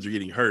one's feelings are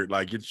getting hurt.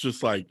 Like it's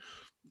just like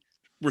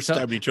we're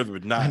stabbing each other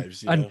with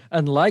knives.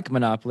 Unlike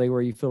Monopoly,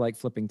 where you feel like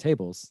flipping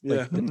tables.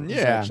 Yeah,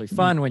 it's actually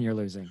fun when you're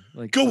losing.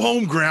 Like go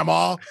home,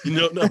 Grandma.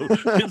 No,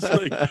 it's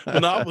like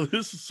Monopoly.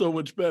 This is so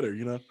much better.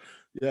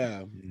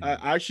 Yeah.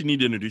 I actually need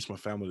to introduce my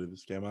family to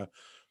this game.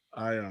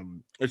 I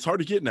it's hard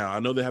to get now.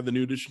 I know they have the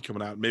new edition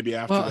coming out. Maybe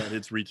after that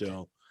hits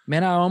retail.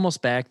 Man, I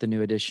almost backed the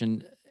new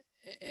edition,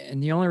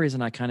 and the only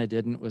reason I kind of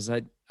didn't was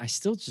I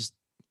still just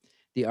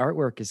the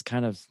artwork is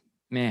kind of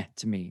meh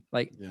to me.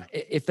 Like Yeah.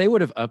 if they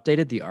would have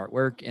updated the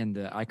artwork and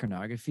the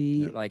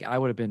iconography, Yeah. like I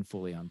would have been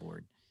fully on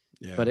board.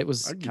 Yeah, But it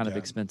was I get kind of that.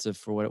 expensive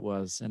for what it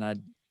was, and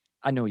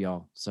I know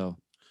y'all, so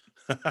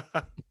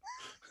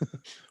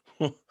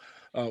Well,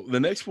 the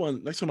next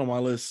one on my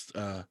list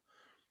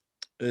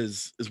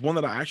is one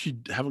that I actually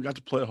haven't got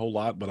to play a whole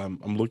lot, but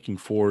I'm looking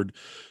forward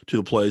to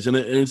the plays, and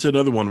it's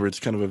another one where it's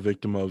kind of a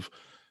victim of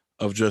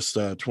just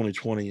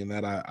 2020, and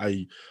that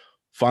I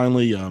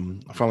finally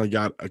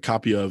got a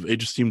copy of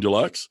Age of Steam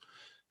Deluxe,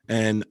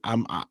 and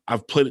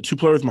I've played it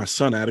 2-player with my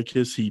son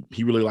Atticus. He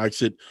really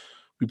likes it.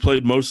 We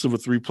played most of a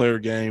 3-player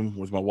game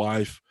with my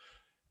wife,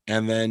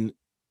 and then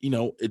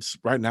it's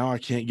right now I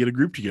can't get a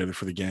group together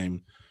for the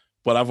game,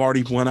 but I've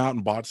already went out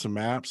and bought some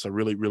maps. I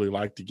really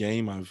like the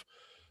game. I've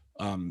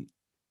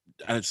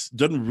and it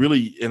doesn't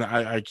really, and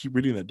I keep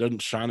reading that it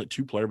doesn't shine at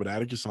 2-player, but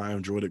Atticus and I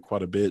enjoyed it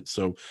quite a bit.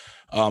 So,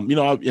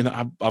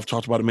 I've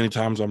talked about it many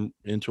times. I'm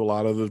into a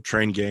lot of the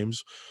train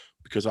games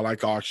because I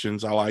like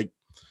auctions. I like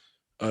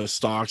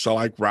stocks. I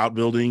like route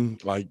building,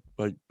 like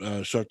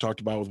Shuck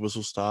talked about with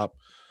Whistle Stop.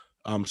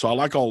 So I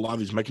like a lot of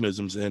these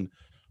mechanisms, and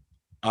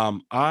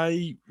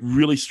I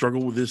really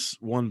struggle with this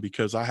one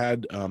because I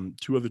had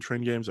 2 other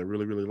train games I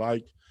really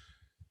liked,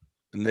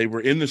 and they were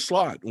in the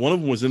slot. One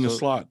of them was in the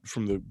slot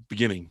from the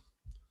beginning.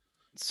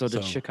 So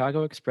did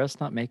Chicago Express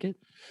not make it?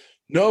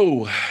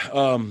 No.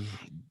 I mean,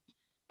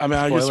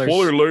 I guess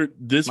spoiler alert,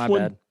 this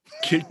one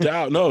kicked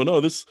out.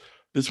 No, this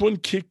one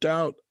kicked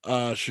out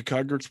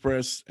Chicago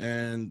Express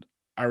and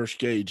Irish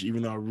Gauge,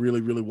 even though I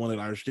really wanted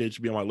Irish Gauge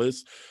to be on my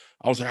list.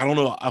 I was like, I don't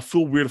know. I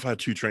feel weird if I had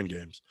 2 train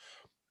games.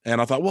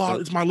 And I thought, well,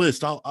 it's my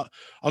list. I'll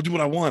do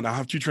what I want. I'll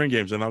have 2 train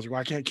games. And I was like,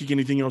 well, I can't kick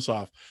anything else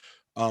off.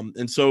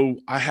 And so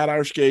I had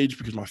Irish Gauge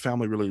because my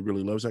family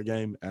really loves that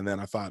game. And then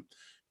I thought,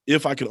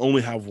 if I could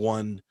only have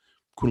one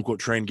quote unquote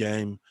train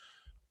game,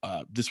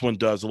 this one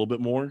does a little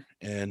bit more,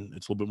 and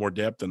it's a little bit more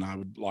depth. And I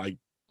would like,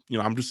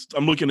 I'm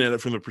looking at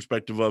it from the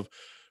perspective of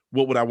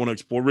what would I want to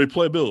explore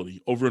replayability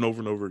over and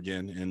over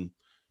again. And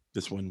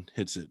this one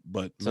hits it.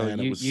 But so man,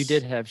 you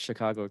did have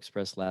Chicago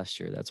Express last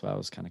year. That's why I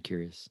was kind of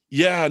curious.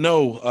 Yeah,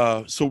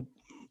 no. So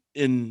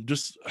in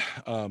just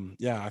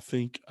I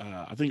think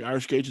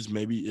Irish Gauge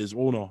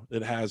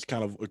it has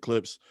kind of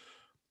eclipsed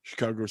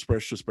Chicago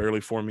Express just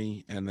barely for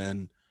me. And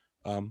then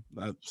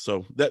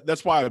so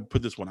that's why I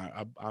put this one.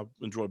 I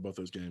enjoyed both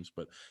those games,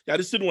 but yeah, I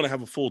just didn't want to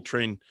have a full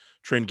train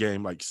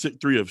game, like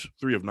 3 of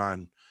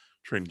 9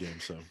 train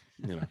games. So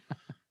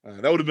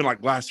that would have been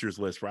like last year's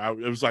list, where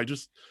it was like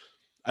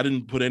I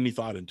didn't put any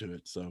thought into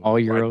it. So all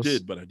Euros. I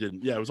did, but I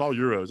didn't. Yeah, it was all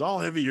Euros, all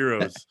heavy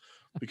Euros,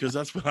 because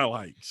that's what I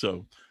like.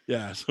 So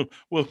yeah. So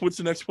well, what's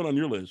the next one on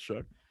your list,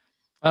 Chuck?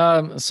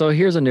 So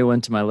here's a new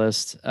one to my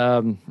list.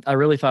 I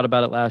really thought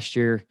about it last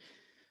year.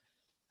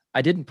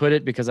 I didn't put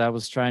it because I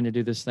was trying to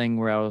do this thing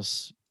where I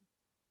was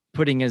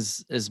putting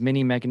as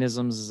many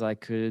mechanisms as I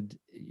could.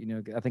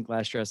 I think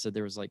last year I said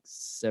there was like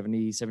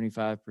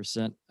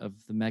 75% of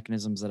the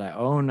mechanisms that I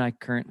own, I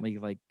currently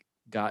like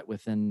got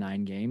within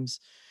 9 games.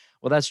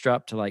 Well, that's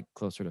dropped to like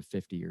closer to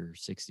 50 or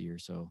 60 or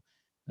so.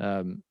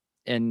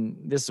 And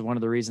this is one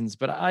of the reasons,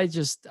 but I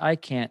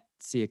can't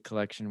see a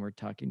collection where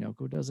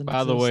Takenoko doesn't exist.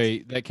 By the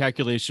way, that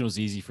calculation was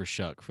easy for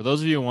Shuck. For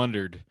those of you who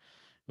wondered,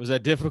 was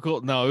that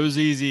difficult? No, it was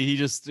easy.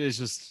 It's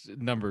just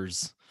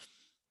numbers.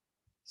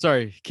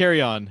 Sorry,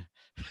 carry on.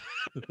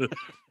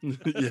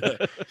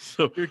 Yeah.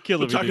 So you're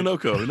killing me.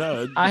 Takenoko.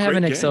 No, I have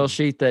an Excel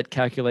sheet that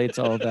calculates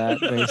all that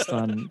based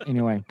on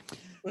anyway.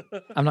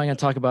 I'm not going to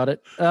talk about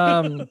it.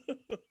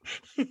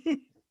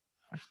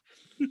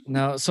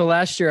 No. So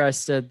last year I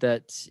said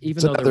that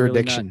even though they're really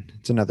addiction,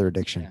 it's another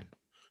addiction. Yeah.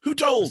 Who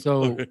told?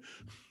 So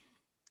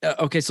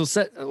okay.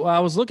 So I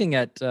was looking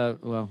at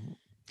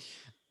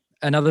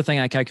another thing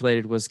I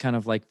calculated was kind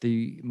of like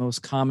the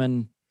most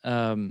common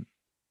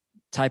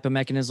type of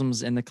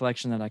mechanisms in the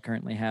collection that I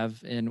currently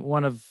have. And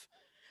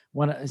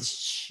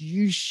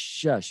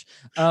shush.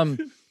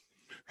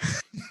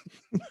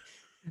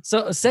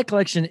 So a set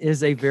collection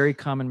is a very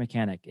common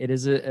mechanic. It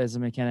is a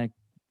mechanic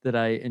that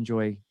I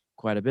enjoy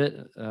quite a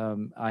bit.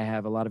 I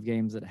have a lot of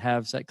games that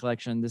have set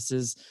collection. This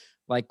is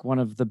like one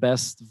of the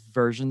best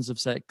versions of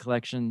set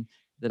collection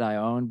that I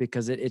own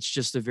because it's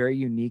just a very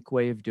unique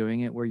way of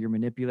doing it where you're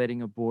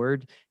manipulating a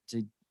board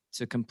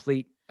to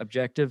complete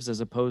objectives as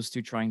opposed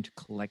to trying to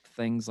collect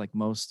things like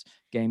most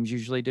games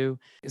usually do.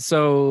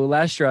 So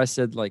last year I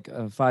said like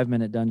a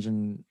 5-minute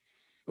dungeon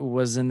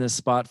was in this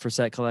spot for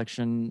set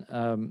collection.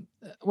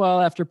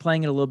 Well, after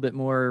playing it a little bit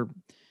more,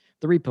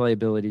 the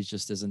replayability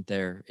just isn't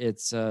there.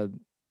 It's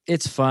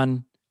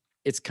fun.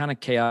 It's kind of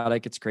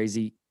chaotic. It's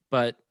crazy,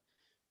 but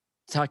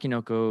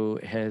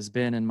Takenoko has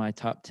been in my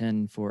top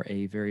 10 for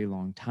a very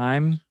long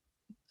time.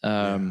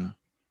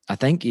 I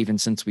think even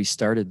since we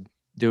started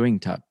doing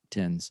top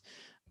 10s,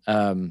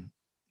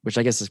 which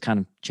I guess has kind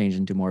of changed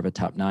into more of a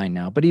top 9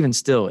 now, but even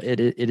still it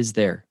is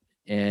there.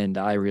 And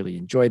I really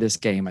enjoy this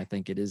game. I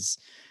think it is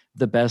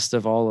the best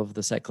of all of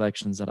the set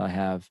collections that I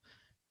have.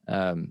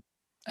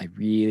 I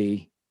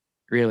really,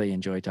 really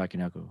enjoy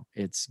Takenoko.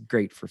 It's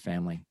great for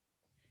family.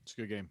 It's a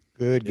good game.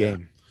 Good Yeah.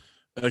 game.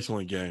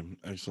 Excellent game.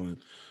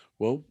 Excellent.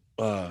 Well,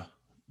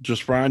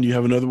 just Brian, do you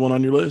have another one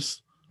on your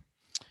list?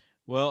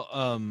 Well,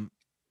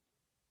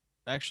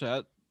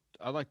 actually,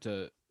 I'd like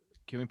to.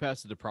 Can we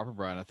pass it to Proper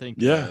Brian? I think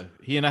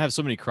he and I have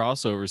so many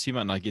crossovers. He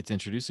might not get to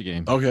introduce a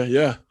game. Okay,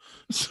 yeah.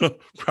 So,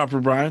 Proper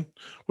Brian,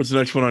 what's the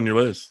next one on your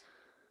list?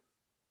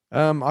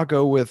 I'll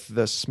go with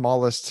the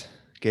smallest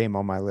game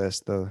on my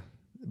list, the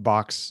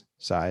box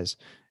size,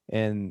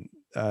 and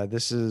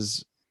this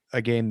is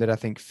a game that I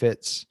think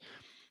fits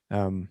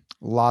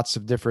lots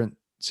of different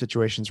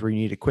situations where you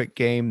need a quick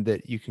game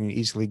that you can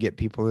easily get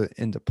people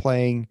into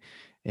playing,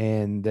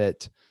 and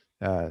that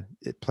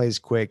it plays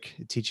quick,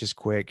 it teaches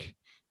quick,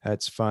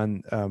 it's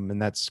fun,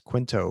 and that's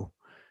Quinto.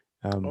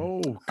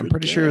 I'm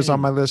pretty sure it was on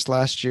my list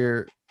last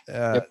year,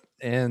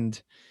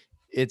 and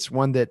it's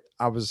one that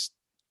I was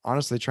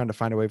honestly trying to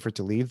find a way for it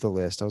to leave the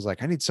list. I was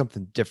like, I need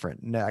something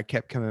different, and I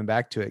kept coming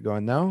back to it,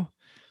 going, no,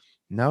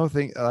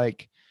 think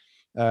like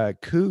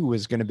Coup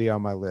was going to be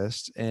on my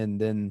list, and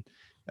then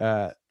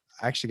I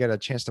actually got a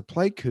chance to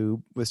play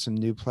Coup with some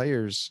new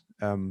players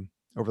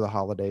over the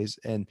holidays,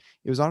 and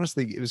it was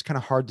kind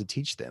of hard to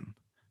teach them.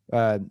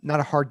 Not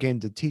a hard game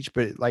to teach,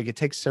 but like it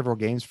takes several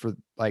games for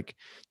like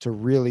to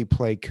really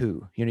play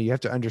Coup. You have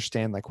to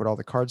understand like what all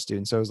the cards do.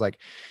 And so it was like,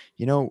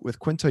 with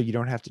Quinto, you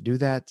don't have to do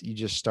that. You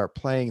just start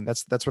playing.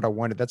 That's what I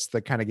wanted. That's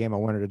the kind of game I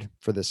wanted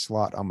for this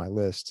slot on my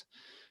list.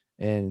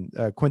 And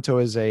Quinto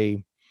is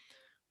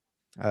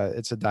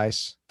it's a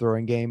dice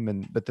throwing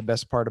game, but the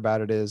best part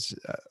about it is,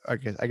 I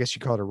guess you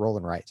call it a roll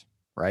and write,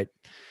 right?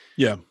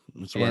 Yeah,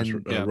 it's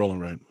rolling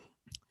right.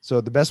 So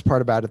the best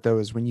part about it though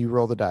is when you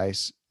roll the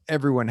dice,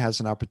 everyone has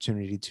an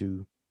opportunity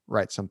to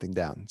write something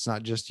down. It's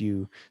not just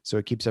you, so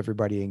it keeps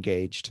everybody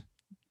engaged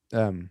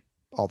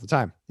all the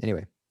time.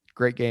 Anyway,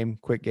 great game,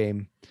 quick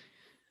game.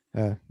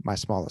 My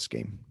smallest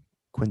game,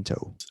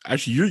 Quinto.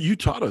 Actually, you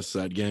taught us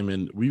that game,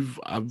 and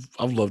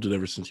I've loved it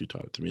ever since you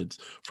taught it to me. It's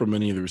for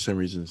many of the same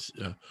reasons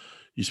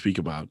you speak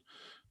about.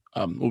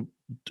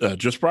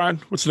 Just Brian,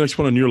 what's the next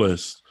one on your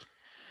list?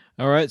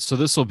 All right, so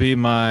this will be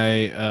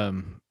my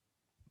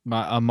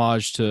my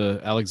homage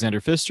to Alexander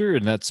Pfister,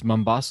 and that's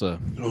Mombasa.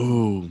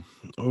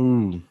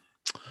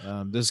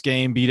 This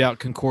game beat out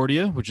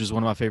Concordia, which is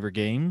one of my favorite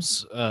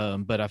games.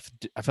 But I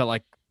felt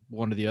like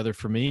one or the other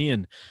for me,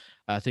 and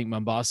I think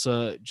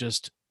Mombasa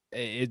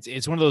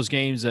it's one of those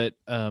games that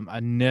I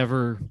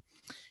never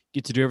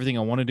get to do everything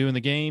I want to do in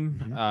the game.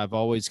 Mm-hmm. I've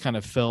always kind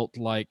of felt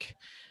like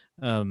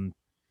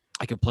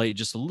I could play it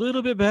just a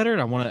little bit better,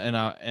 and I want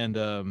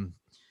to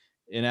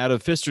and out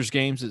of Pfister's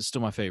games, it's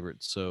still my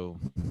favorite. So.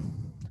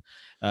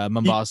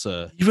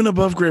 Mombasa, even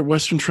above Great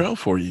Western Trail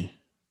for you.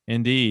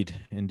 Indeed.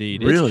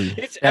 Really?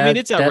 It's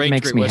outranked. That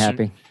makes Great me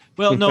Western. Happy.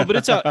 Well, no, but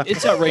it's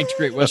outranked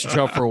Great Western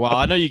Trail for a while.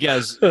 I know you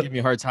guys give me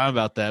a hard time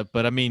about that,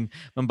 but I mean,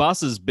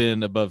 Mombasa's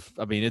been above.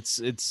 I mean,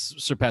 it's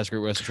surpassed Great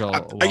Western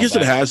Trail. I guess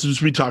it has.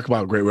 Just we talk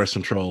about Great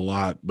Western Trail a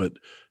lot, but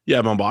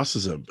yeah,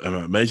 Mombasa's an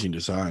amazing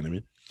design. I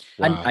mean.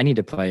 Wow. I need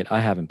to play it.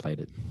 I haven't played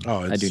it.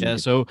 Oh, I do. Yeah,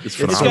 so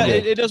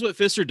it does what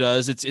Pfister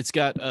does. It's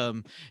got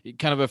kind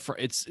of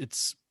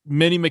it's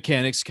many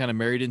mechanics kind of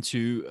married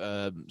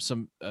into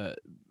some a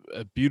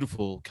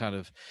beautiful kind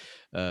of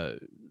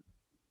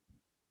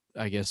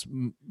I guess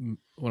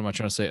what am I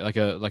trying to say, like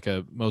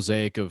a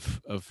mosaic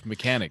of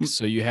mechanics.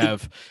 So you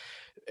have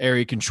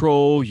area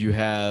control, you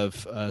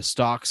have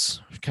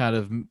stocks kind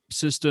of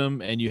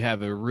system, and you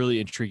have a really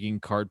intriguing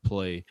card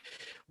play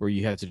where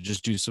you have to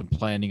just do some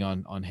planning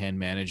on hand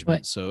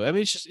management. But, so I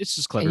mean it's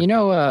just clever.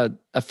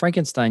 A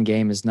Frankenstein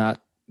game is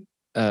not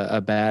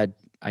a bad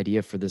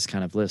idea for this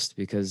kind of list,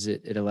 because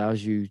it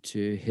allows you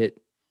to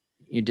hit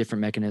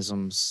different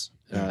mechanisms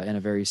in a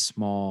very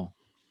small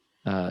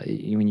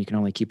when you can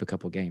only keep a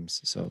couple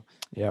games. So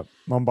yeah,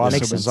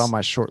 Mombasa was on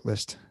my short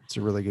list. It's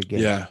a really good game.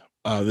 Yeah,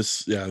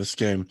 this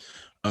game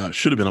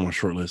should have been on my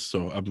short list.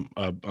 So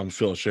I'm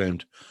feel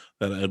ashamed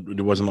that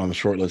it wasn't on the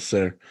short list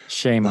there.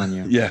 Shame on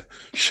you. Yeah.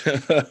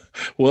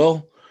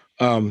 Well,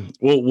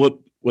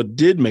 what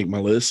did make my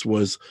list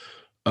was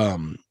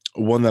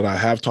one that I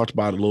have talked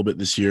about a little bit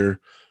this year.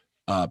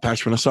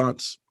 PAX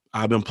Renaissance.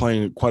 I've been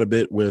playing quite a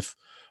bit with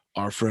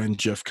our friend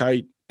Jeff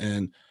Kite,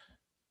 and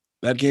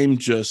that game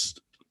just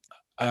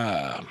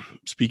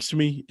speaks to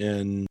me.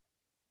 And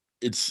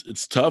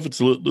it's tough. It's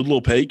a little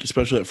opaque,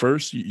 especially at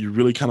first. You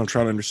really kind of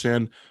try to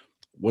understand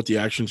what the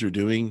actions are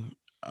doing,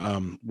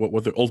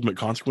 what the ultimate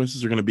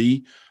consequences are going to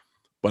be.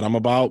 But I'm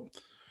about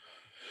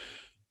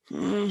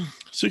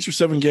 6 or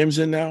 7 games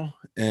in now,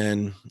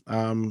 and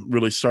I'm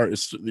really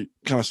it's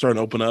kind of starting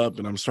to open up,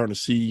 and I'm starting to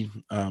see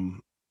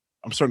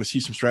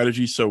some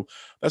strategies. So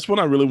that's what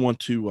I really want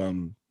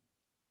to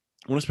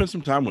spend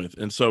some time with.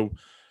 And so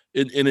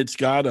it's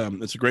got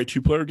it's a great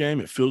 2-player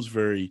game. It feels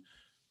very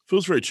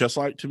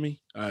chess-like to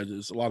me.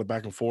 There's a lot of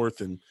back and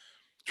forth and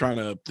trying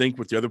to think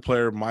what the other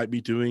player might be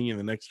doing in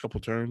the next couple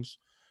turns.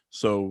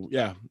 So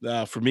yeah,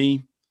 for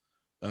me,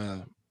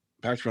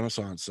 PAX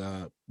Renaissance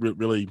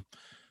really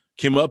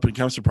came up and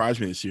kind of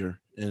surprised me this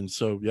year. And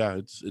so yeah,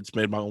 it's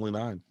made my only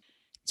 9.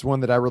 It's one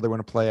that I really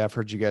want to play. I've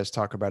heard you guys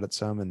talk about it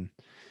some, and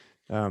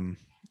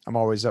I'm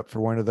always up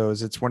for one of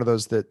those. It's one of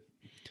those that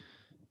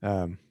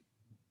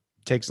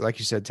takes, like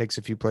you said, takes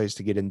a few plays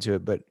to get into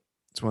it, but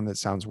it's one that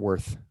sounds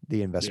worth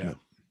the investment.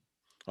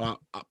 Yeah.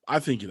 I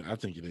think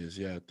it is.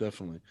 Yeah,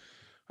 definitely.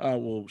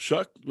 Well,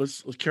 Shuck,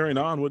 let's carry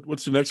on.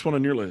 What's the next one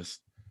on your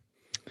list?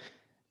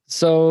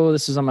 So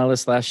this was on my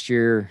list last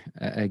year.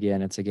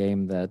 Again, it's a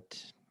game that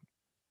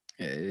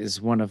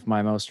is one of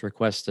my most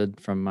requested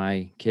from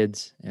my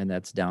kids, and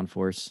that's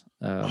Downforce.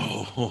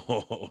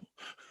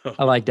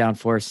 I like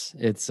Downforce.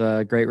 It's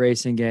a great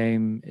racing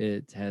game.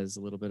 It has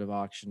a little bit of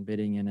auction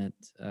bidding in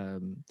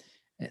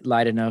it.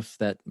 Light enough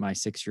that my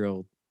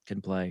 6-year-old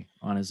can play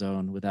on his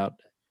own without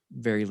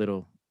very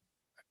little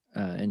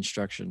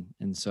instruction.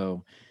 And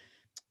so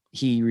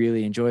he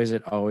really enjoys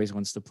it, always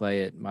wants to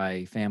play it.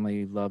 My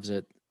family loves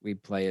it. We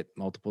play it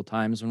multiple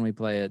times when we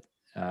play it.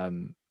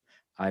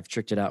 I've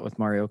tricked it out with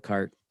Mario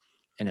Kart,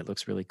 and it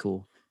looks really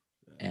cool.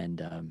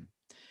 And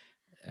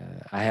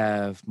I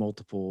have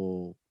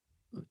multiple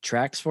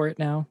tracks for it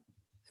now,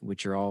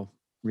 which are all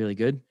really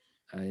good.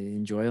 I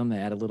enjoy them. They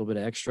add a little bit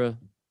of extra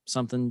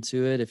something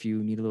to it if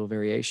you need a little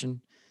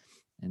variation.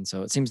 And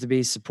so it seems to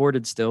be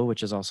supported still,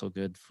 which is also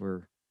good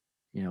for,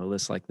 a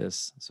list like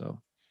this. So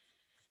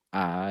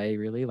I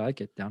really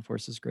like it.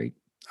 Downforce is great.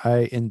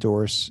 I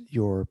endorse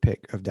your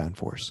pick of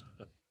Downforce.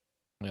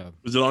 Yeah.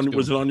 Was it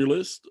on your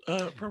list,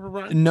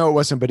 Brian? No, it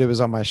wasn't, but it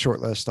was on my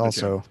short list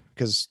also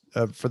because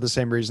for the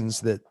same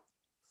reasons that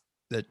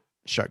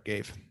Shuck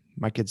gave.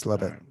 My kids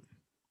love it.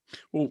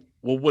 Well,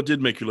 what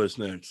did make your list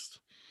next?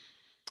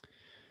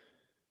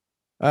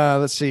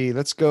 Let's see.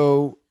 Let's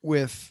go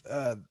with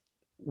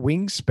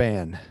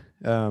Wingspan.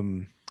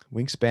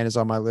 Wingspan is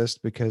on my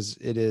list because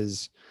it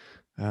is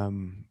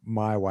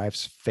my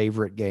wife's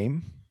favorite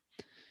game.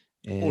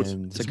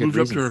 And it's moved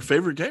up to her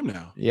favorite game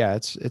now. Yeah,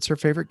 it's her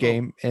favorite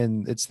game,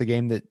 and it's the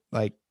game that,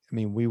 like,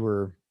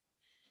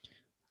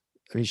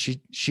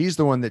 she's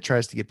the one that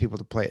tries to get people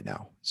to play it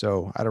now.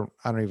 So I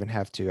don't even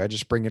have to. I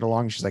just bring it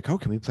along. She's like, "Oh,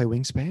 can we play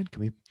Wingspan?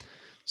 Can we?"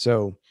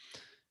 So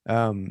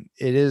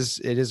it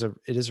is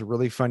a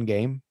really fun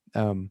game.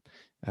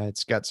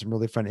 It's got some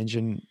really fun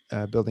engine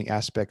building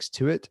aspects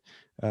to it.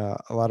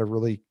 A lot of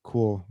really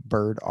cool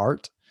bird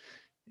art,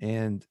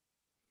 and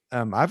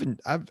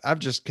I've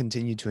just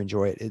continued to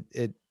enjoy it.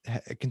 It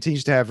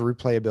continues to have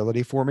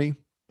replayability for me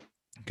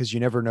because you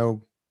never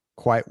know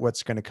quite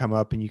what's going to come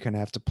up, and you kind of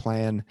have to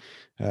plan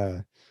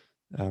for,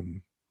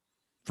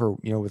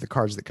 with the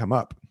cards that come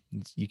up.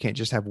 You can't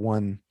just have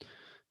one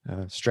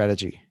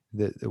strategy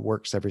that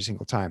works every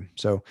single time.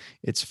 So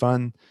it's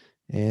fun,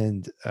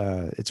 and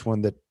it's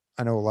one that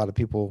I know a lot of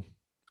people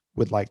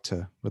would like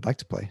to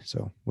play.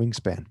 So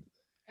Wingspan.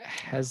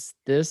 Has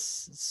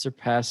this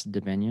surpassed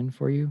Dominion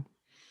for you?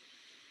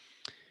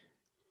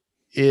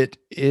 It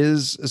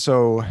is.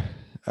 So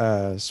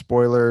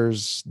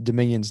spoilers,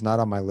 Dominion's not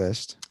on my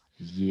list.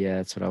 Yeah,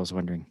 that's what I was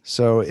wondering.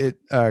 So it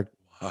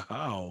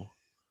wow.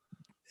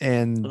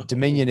 And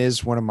Dominion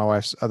is one of my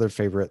wife's other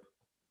favorite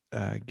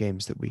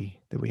games that we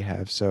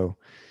have. So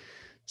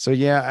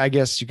yeah, I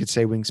guess you could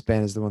say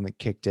Wingspan is the one that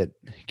kicked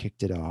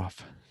it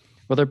off.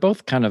 Well, they're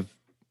both kind of,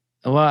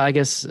 well, I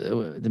guess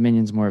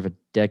Dominion's more of a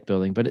deck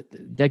building, but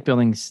deck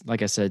building's,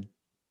 like I said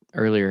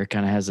earlier,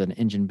 kind of has an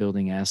engine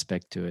building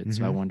aspect to it. Mm-hmm.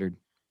 So I wondered.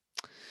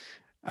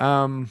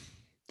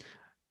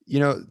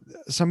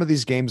 Some of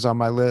these games on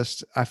my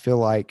list, I feel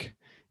like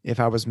if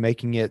I was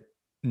making it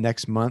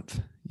next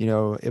month,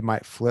 it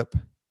might flip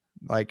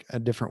like a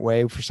different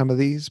way for some of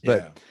these,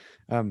 but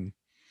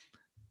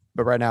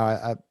right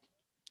now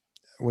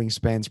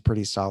Wingspan's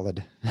pretty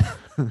solid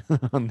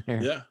on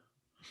there. Yeah.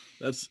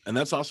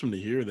 That's awesome to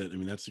hear that. I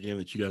mean, that's the game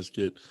that you guys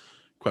get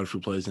quite a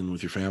few plays in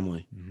with your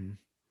family. Mm-hmm.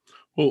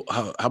 Well,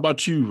 how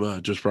about you,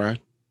 Just Brian?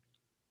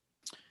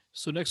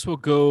 So next we'll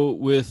go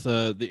with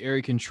the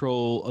area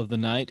control of the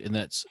night, and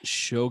that's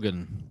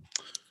Shogun.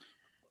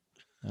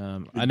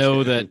 I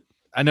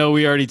know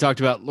we already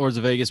talked about Lords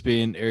of Vegas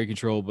being area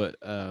control, but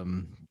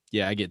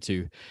yeah, I get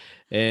to.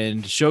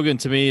 And Shogun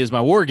to me is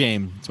my war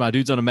game. It's my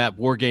dudes on a map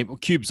war game,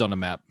 cubes on a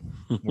map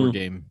war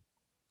game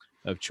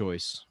of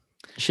choice.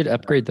 You should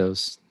upgrade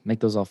those, make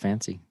those all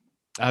fancy.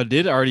 I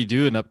did already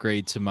do an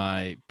upgrade to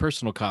my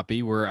personal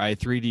copy where I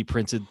 3D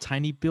printed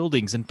tiny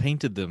buildings and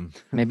painted them.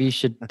 Maybe you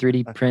should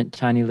 3D print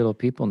tiny little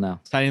people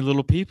now. Tiny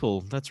little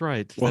people. That's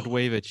right. They'd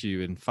wave at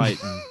you and fight.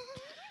 And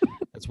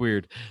that's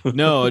weird.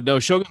 No,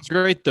 Shogun's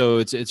great though.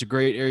 It's a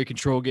great area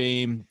control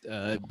game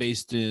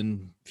based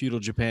in feudal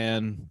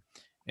Japan,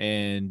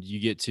 and you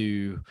get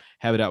to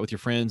have it out with your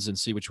friends and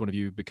see which one of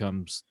you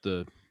becomes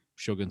the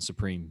Shogun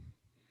Supreme.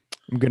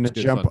 I'm gonna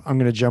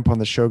jump on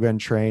the Shogun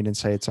train and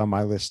say it's on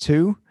my list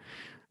too.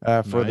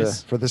 For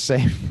the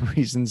same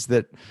reasons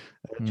that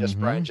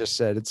Brian just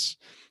said.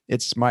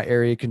 It's my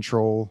area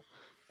control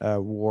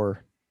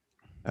war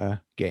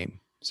game.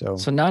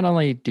 So not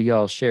only do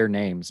y'all share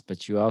names,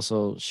 but you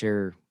also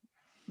share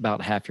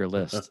about half your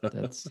list.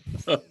 That's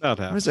about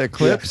half. What is it?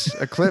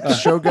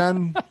 Eclipse,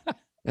 Shogun,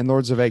 and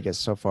Lords of Vegas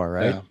so far,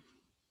 right?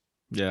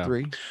 Yeah.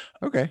 3.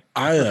 Okay.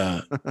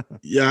 I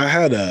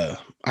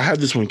had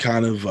this one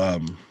kind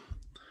of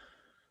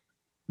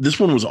this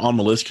one was on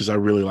the list because I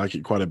really like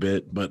it quite a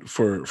bit. But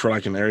for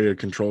like an area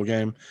control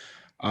game,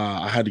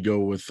 I had to go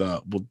with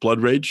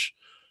Blood Rage,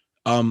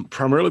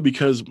 primarily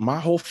because my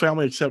whole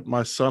family except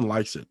my son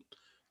likes it.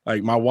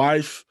 Like my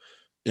wife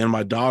and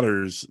my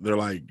daughters, they're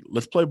like,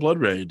 "Let's play Blood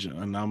Rage,"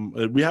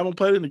 and we haven't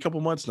played it in a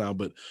couple months now,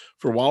 but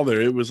for a while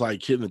there, it was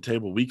like hitting the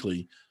table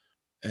weekly.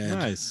 And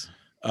Nice.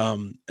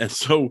 and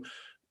so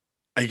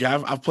like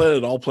I've played it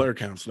at all player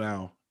counts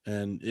now,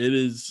 and it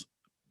is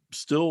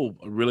still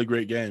a really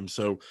great game.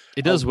 So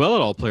It does well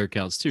at all player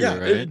counts too, yeah,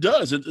 right? it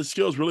does. It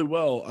scales really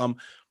well.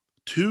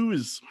 2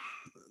 is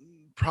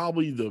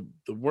probably the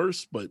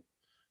worst, but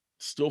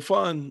still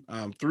fun.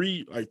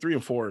 3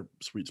 and 4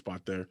 sweet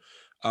spot there.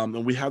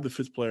 And we have the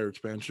 5th player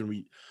expansion.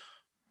 We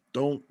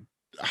don't.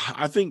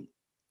 I think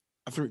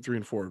 3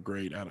 and 4 are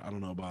great. I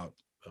don't know about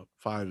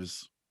 5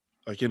 is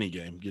like any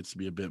game gets to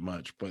be a bit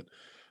much, but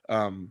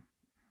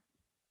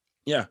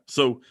yeah.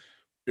 So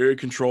area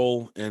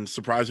control, and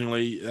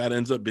surprisingly, that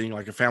ends up being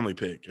like a family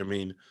pick. I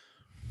mean,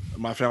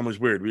 my family's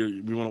weird.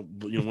 We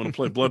want to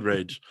play Blood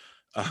Rage,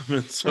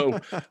 and so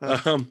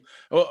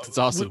It's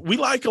awesome. We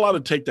like a lot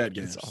of take that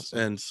games, awesome.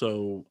 and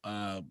so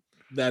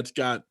that's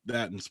got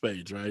that in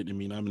spades, right? I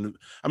mean, I'm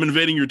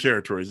invading your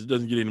territories. It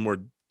doesn't get any more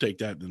take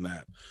that than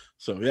that.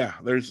 So yeah,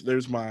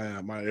 there's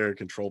my my area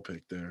control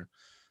pick there.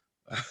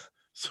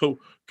 So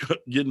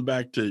getting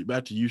back to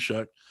you,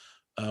 Shuck.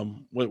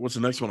 What's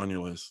the next one on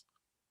your list?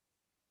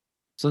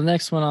 So the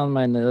next one on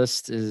my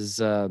list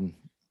is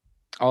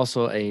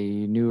also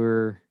a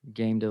newer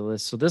game to the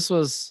list. So this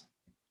was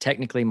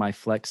technically my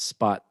flex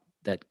spot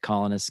that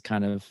Colonist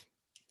kind of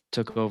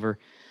took over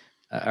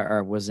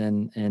or was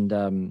in.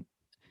 And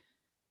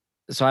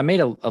so I made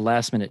a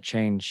last minute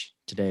change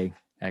today,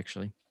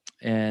 actually.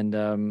 And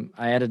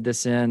I added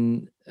this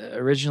in.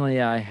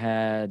 Originally, I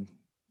had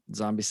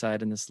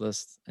Zombicide in this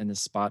list, in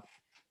this spot.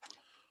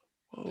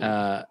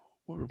 What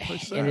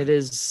replaced that? And it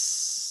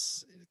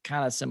is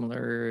kind of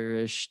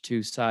similar-ish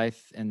to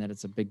Scythe in that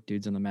it's a big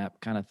dudes on the map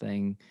kind of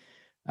thing.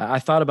 I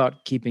thought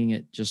about keeping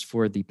it just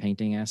for the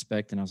painting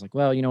aspect, and I was like,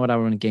 well, you know what? I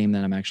want a game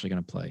that I'm actually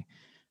going to play.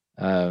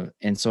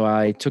 And so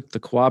I took the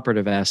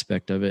cooperative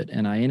aspect of it,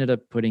 and I ended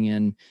up putting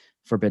in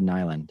Forbidden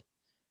Island.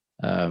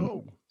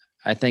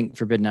 I think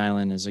Forbidden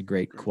Island is a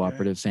great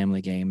cooperative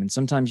family game, and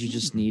sometimes you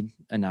just need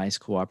a nice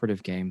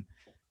cooperative game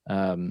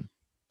to,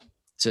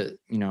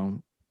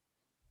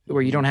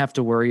 where you don't have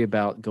to worry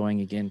about going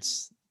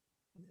against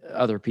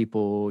other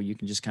people. You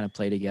can just kind of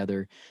play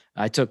together.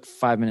 I took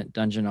 5 Minute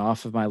Dungeon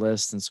off of my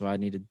list, and so I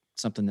needed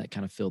something that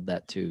kind of filled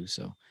that too.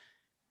 So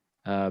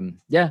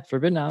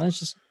Forbidden Island is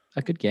just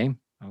a good game.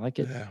 I like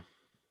it. Yeah.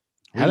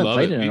 I haven't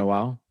played it in a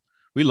while.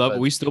 We love it.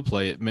 We still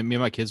play it. Me and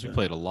my kids, we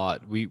play it a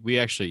lot.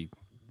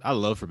 I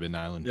love Forbidden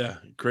Island. Yeah,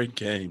 great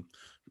game.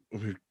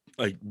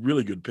 Like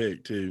really good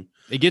pick too.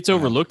 It gets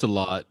overlooked a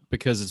lot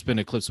because it's been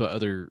eclipsed by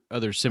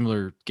other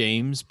similar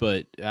games,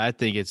 but I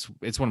think it's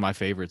one of my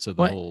favorites of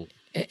the whole.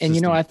 And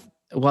system.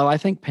 I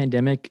think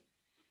Pandemic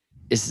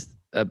is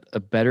a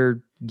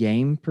better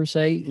game per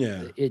se.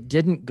 Yeah, it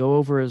didn't go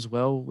over as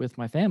well with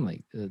my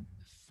family.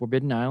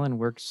 Forbidden Island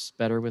works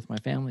better with my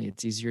family.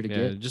 It's easier to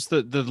get. Just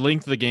the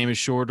length of the game is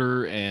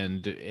shorter,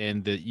 and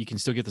that you can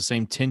still get the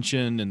same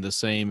tension and the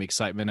same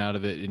excitement out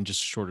of it in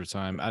just a shorter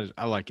time.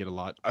 I like it a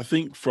lot. I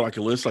think for like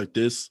a list like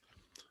this,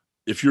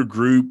 if your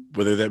group,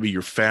 whether that be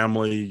your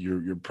family,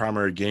 your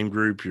primary game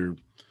group, your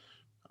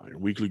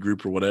weekly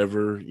group or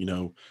whatever,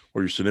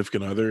 or your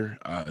significant other,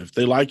 if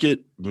they like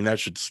it, I mean,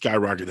 that should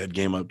skyrocket that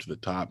game up to the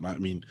top. I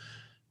mean,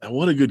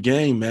 what a good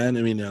game, man.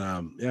 I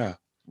mean,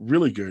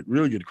 really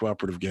good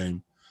cooperative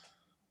game.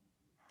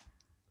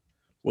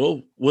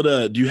 Well, what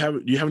do you have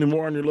any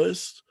more on your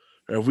list?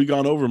 Or have we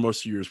gone over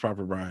most of yours,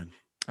 Proper Brian?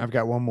 I've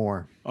got one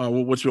more.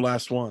 Well, what's your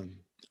last one?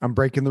 I'm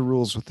breaking the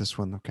rules with this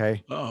one,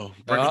 okay? Oh,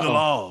 breaking the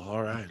law.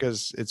 All right.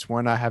 Because it's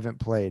one I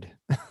haven't played.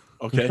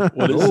 Okay.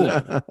 What is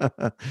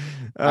it?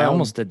 I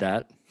almost did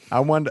that. I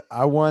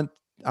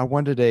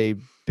wanted a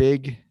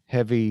big,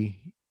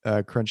 heavy,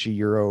 crunchy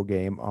Euro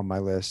game on my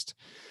list.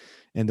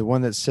 And the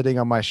one that's sitting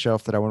on my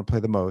shelf that I want to play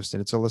the most,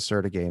 and it's a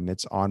Lacerda game.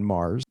 It's On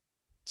Mars.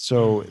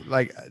 So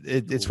like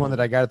it's one that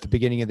I got at the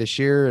beginning of this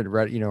year and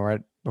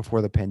right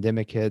before the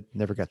pandemic hit,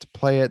 never got to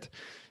play it.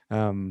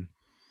 And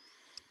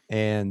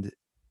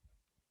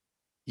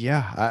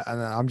yeah,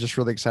 I'm just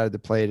really excited to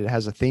play it. It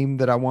has a theme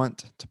that I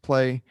want to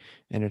play,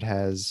 and it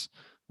has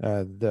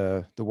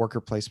the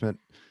worker placement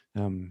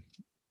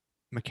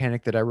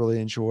mechanic that I really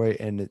enjoy.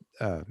 And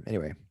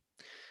anyway,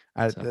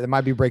 it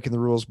might be breaking the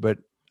rules, but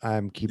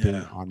I'm keeping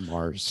On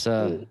Mars.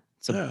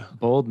 It's a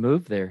bold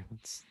move there.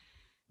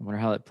 I wonder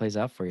how that plays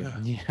out for you.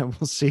 Yeah,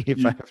 we'll see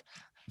if I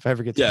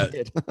ever get to play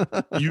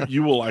it.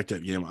 you will like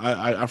that game.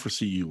 I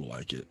foresee you will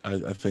like it.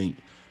 I think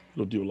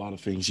it'll do a lot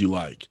of things you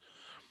like.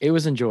 It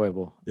was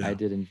enjoyable. Yeah.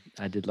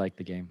 I did like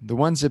the game. The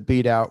ones that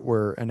beat out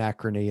were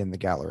Anachrony and the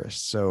Gallerist.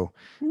 So,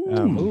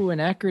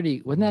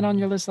 Anachrony, wasn't that on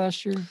your list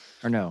last year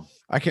or no?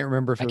 I can't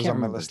remember if I it was can't on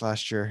my remember. list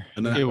last year.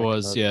 And It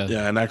was, yeah.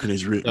 Yeah,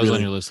 Anachrony's That was on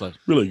really, your list last.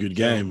 really good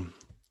game.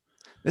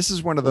 This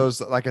is one of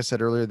those, like I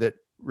said earlier, that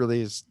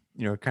really is,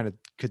 kind of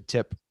could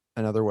tip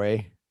another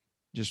way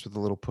just with a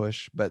little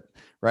push. But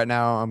right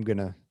now I'm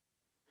gonna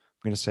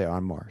say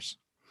On Mars.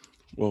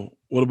 Well,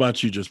 what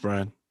about you, Just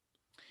Brian?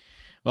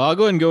 Well, I'll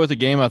go ahead and go with a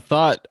game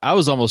I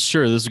was almost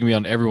sure this was going to be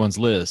on everyone's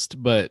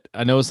list, but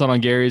I know it's not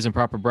on Gary's and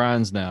Proper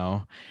Brian's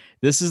now.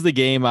 This is the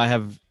game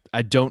I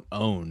don't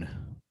own.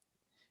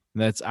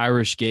 And that's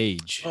Irish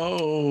Gauge.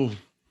 Oh.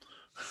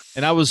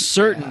 And I was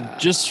certain,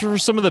 just for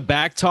some of the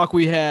back talk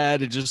we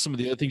had and just some of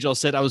the other things y'all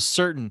said, I was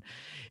certain,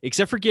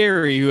 except for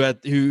Gary,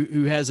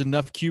 who has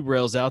enough cube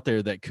rails out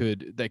there that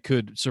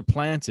could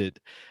supplant it.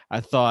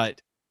 I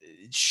thought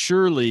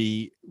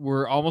surely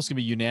we're almost going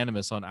to be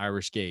unanimous on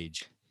Irish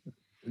Gauge.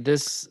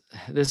 This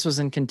was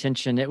in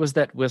contention. It was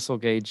that whistle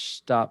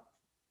stop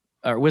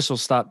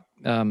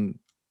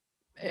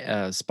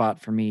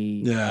spot for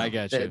me. Yeah, I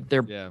got you.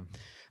 They're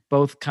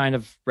both kind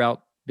of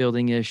route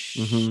building ish,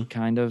 Mhm.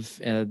 kind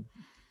of.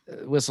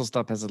 Whistle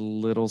Stop has a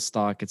little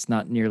stock. It's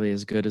not nearly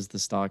as good as the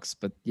stocks,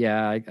 but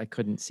yeah, I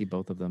couldn't see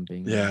both of them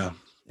being. Yeah.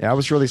 Yeah, I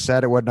was really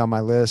sad it wasn't on my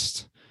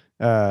list.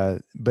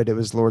 But it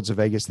was Lords of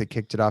Vegas that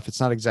kicked it off. It's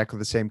not exactly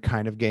the same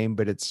kind of game,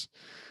 but it's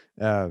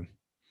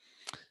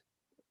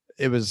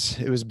it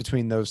was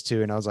between those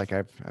two, and I was like,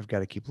 I've got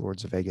to keep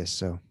Lords of Vegas.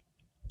 So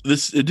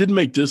it didn't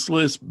make this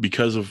list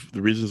because of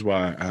the reasons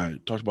why I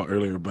talked about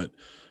earlier, but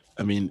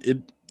I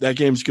mean that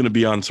game's going to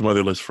be on some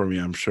other list for me,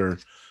 I'm sure.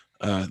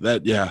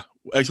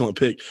 Excellent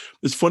pick.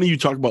 It's funny you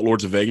talk about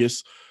Lords of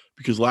Vegas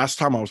because last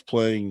time I was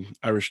playing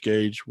Irish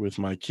Gauge with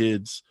my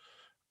kids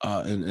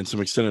and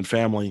some extended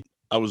family,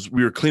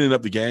 we were cleaning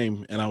up the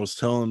game, and I was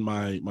telling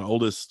my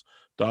oldest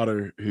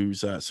daughter,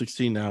 who's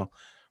 16 now,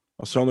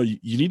 I was telling her,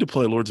 you need to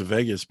play Lords of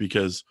Vegas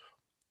because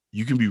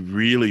you can be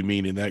really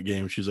mean in that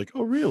game. She's like,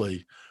 oh,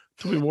 really?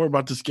 Tell me more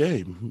about this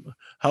game.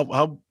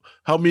 How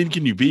mean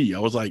can you be? I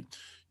was like,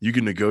 you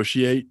can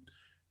negotiate,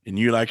 and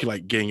you and I could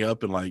like gang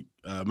up and like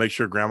make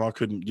sure grandma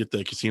couldn't get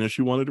the casino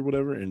she wanted or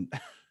whatever.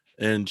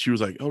 And she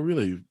was like, oh,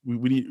 really?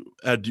 We need,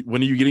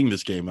 when are you getting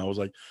this game? I was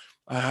like,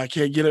 I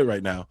can't get it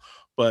right now.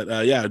 But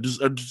I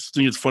just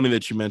think it's funny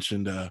that you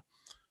mentioned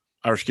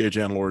Irish Gauge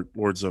and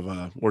Lords of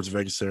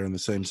Vegas there in the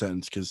same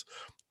sentence, because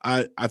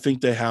I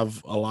think they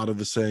have a lot of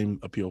the same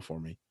appeal for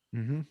me.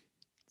 mm-hmm.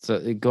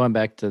 So going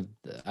back to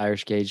the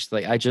Irish Gauge,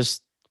 like I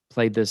just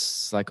played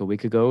this like a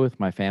week ago with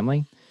my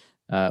family.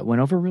 Went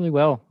over really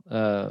well.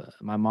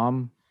 My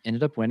mom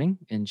ended up winning,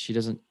 and she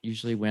doesn't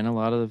usually win a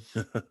lot of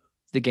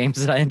the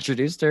games that I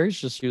introduced her.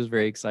 She was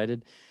very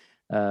excited.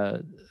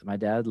 My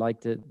dad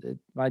liked it.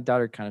 My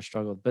daughter kind of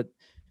struggled, but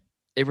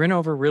it ran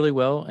over really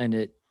well, and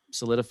it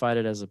solidified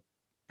it as a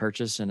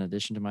purchase in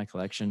addition to my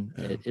collection.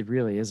 Yeah. It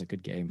really is a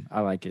good game.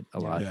 I like it a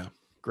lot. Yeah,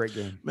 Great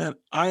game, man.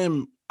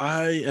 I'm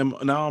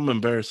now I'm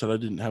embarrassed that I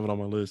didn't have it on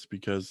my list,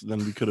 because then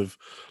we could have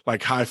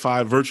like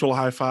virtual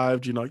high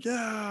fived,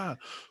 yeah.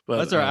 But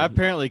that's all right. I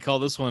apparently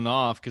called this one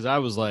off because I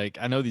was like,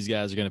 I know these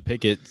guys are going to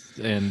pick it,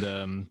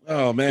 and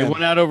oh man, it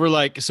went out over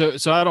like so.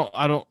 I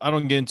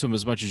don't get into them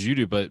as much as you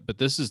do, but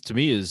this is, to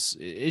me, it's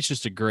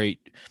just a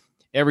great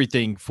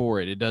everything for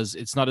it.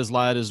 It's not as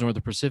light as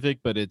Northern Pacific,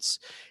 but it's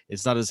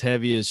not as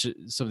heavy as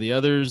some of the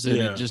others, and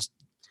it just,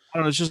 I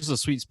don't know, it's just a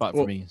sweet spot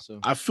for me. So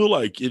I feel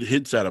like it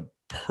hits at a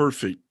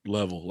perfect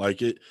level.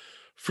 Like it,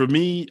 for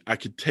me, I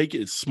could take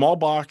it. It's small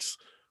box,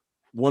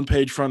 1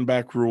 page front and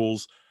back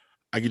rules.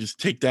 I could just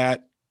take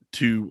that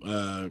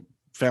to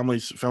family.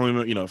 If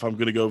I'm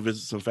going to go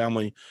visit some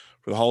family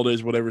for the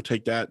holidays, whatever,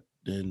 take that,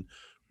 and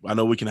I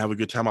know we can have a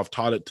good time. I've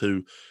taught it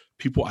to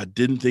people I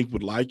didn't think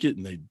would like it,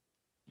 and they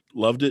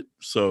loved it.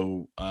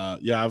 So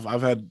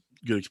I've had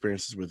good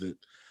experiences with it.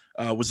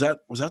 Was that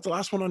the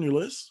last one on your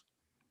list?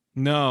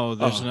 No,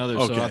 there's another.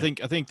 Okay. So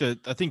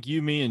I think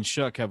you, me, and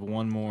Shuck have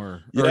one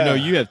more. Or no,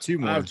 you have two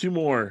more. I have two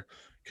more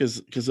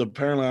because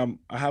apparently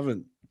I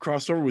haven't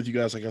crossed over with you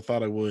guys like I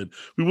thought I would.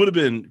 We would have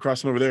been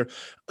crossing over there.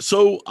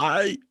 So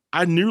I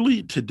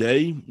nearly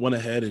today went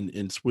ahead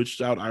and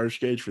switched out Irish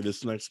Gauge for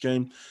this next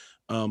game,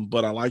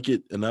 but I like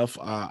it enough.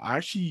 I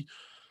actually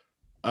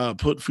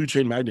put Food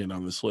Chain Magnate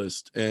on this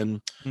list,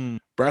 and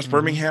Brass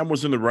Birmingham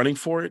was in the running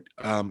for it.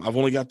 I've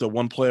only got the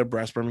one play of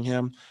Brass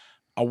Birmingham.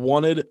 I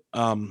wanted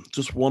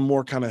just one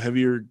more kind of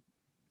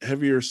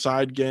heavier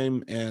side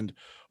game, and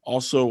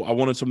also I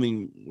wanted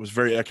something that was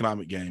very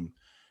economic game,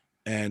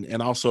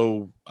 and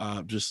also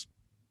just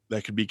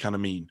that could be kind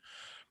of mean.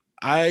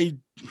 I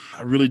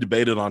really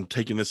debated on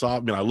taking this off.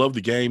 I mean, I love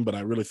the game, but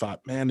I really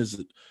thought, man, does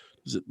it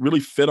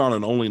really fit on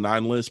an only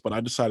 9 list? But I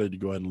decided to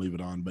go ahead and leave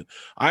it on. But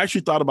I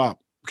actually thought about,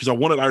 because I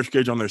wanted Irish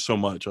Gauge on there so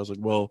much, I was like,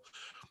 well,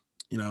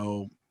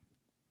 to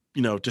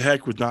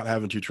heck with not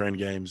having 2 train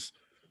games.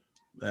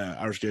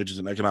 Irish Gauge is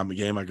an economic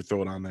game. I could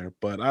throw it on there,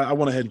 but I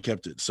went ahead and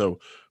kept it. So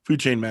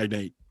Food Chain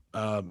Magnate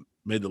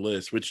made the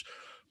list, which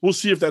we'll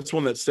see if that's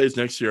one that stays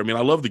next year. I mean,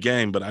 I love the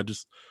game, but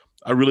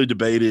I really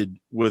debated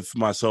with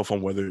myself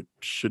on whether it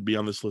should be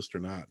on this list or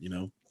not,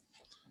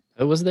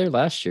 It was there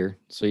last year,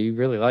 so you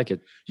really like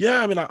it.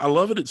 Yeah, I mean, I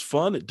love it. It's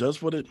fun. It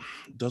does what it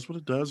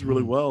does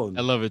really well. I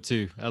And love it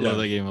too. I love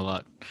that game a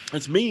lot.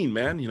 it's mean,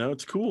 man.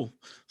 It's cool.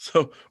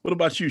 So, what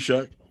about you,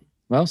 Chuck?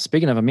 Well,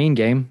 speaking of a mean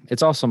game,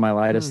 it's also my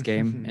lightest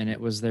game, and it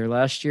was there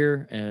last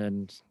year.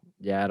 And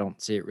yeah, I don't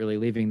see it really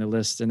leaving the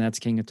list, and that's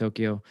King of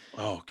Tokyo.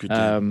 Oh, good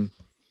game.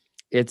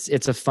 It's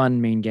a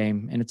fun mean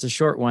game, and it's a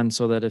short one,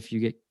 so that if you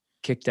get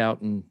kicked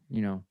out, and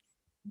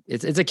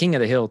it's a King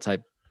of the Hill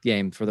type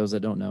game. For those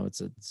that don't know,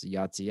 it's a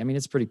Yahtzee. I mean,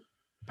 it's pretty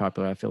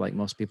popular. I feel like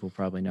most people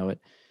probably know it,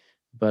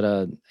 but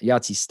a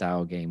Yahtzee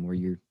style game where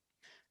you're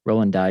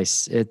rolling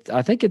dice.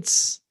 I think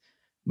it's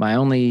my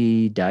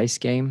only dice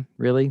game,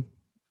 really.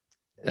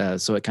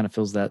 So it kind of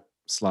fills that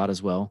slot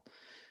as well.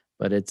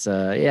 But it's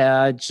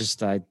I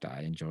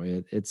enjoy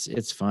it.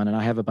 It's fun, and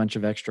I have a bunch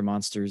of extra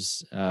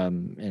monsters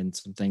and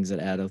some things that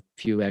add a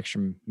few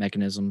extra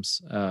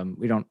mechanisms.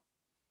 We don't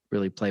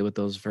really play with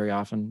those very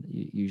often.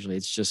 Usually,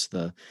 it's just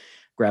the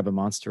grab a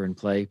monster and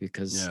play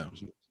because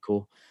he's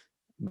cool.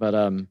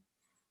 But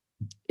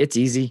it's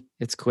easy.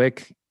 It's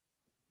quick.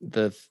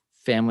 The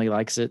family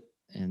likes it,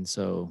 and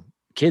so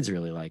kids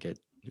really like it.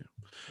 Yeah.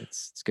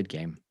 It's a good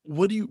game.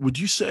 Would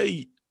you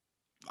say?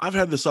 I've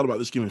had this thought about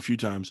this game a few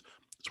times.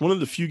 It's one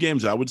of the few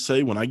games I would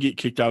say when I get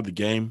kicked out of the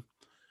game,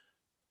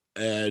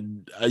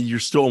 and you're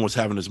still almost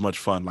having as much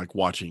fun like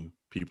watching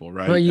people,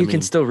 right? Well, you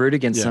can still root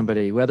against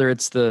somebody, whether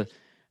it's the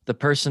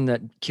person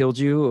that killed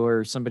you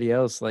or somebody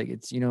else. Like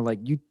it's like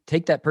you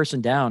take that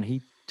person down.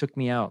 He took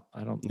me out.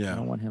 I don't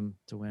want him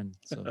to win.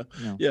 So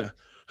yeah,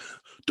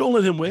 don't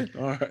let him win.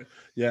 All right,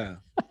 yeah.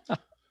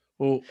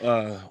 Well,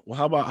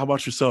 how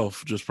about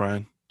yourself, just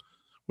Brian?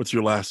 What's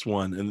your last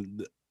one?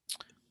 And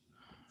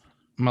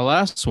my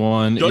last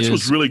one Dutch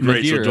was really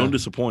great, Madeira. so don't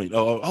disappoint.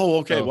 Oh,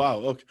 okay, wow,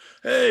 okay.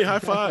 Hey, high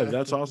five.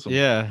 That's awesome.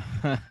 Yeah,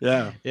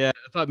 yeah. I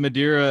thought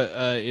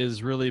Madeira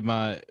is really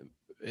my.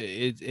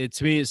 It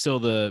to me, it's still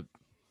the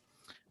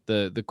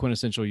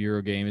quintessential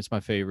Euro game. It's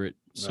my favorite.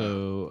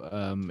 So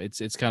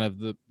it's kind of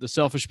the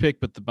selfish pick,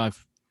 but I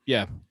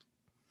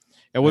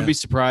wouldn't be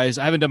surprised.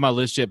 I haven't done my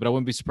list yet, but I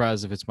wouldn't be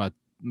surprised if it's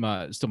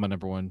still my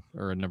number one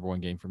or a number one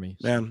game for me.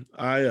 Man,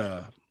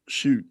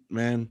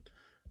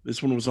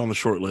 this one was on the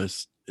short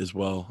list as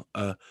well.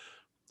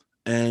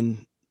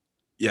 And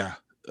yeah,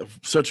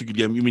 such a good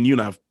game. I mean, you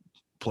and I've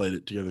played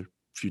it together a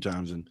few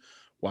times, and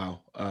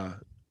wow,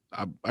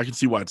 I can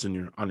see why it's on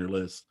your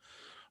list.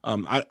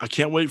 I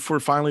can't wait for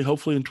finally,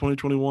 hopefully in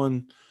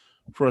 2021,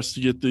 for us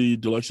to get the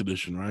deluxe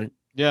edition, right?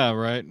 Yeah,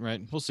 right.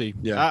 We'll see.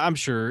 Yeah, I'm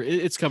sure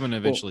it's coming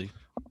eventually.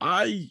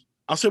 Well,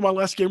 I'll say my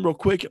last game real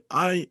quick.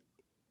 I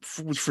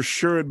was for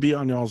sure it'd be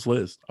on y'all's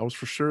list. I was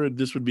for sure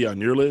this would be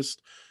on your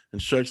list and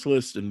Chuck's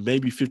list, and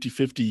maybe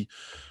 50-50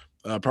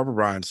 Proper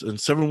Brian's and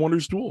Seven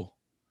Wonders Duel.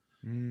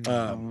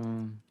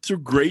 It's a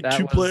great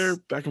two-player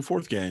back and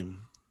forth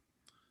game.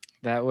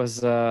 That was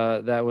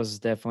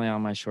definitely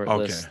on my short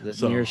list.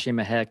 So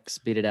Hiroshima Hex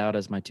beat it out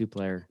as my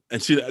 2-player.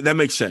 And see, that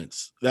makes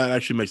sense. That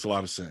actually makes a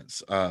lot of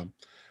sense.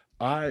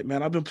 I've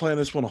been playing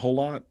this one a whole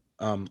lot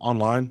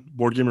online.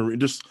 Board Game Arena,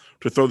 just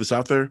to throw this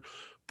out there,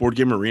 Board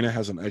Game Arena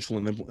has an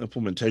excellent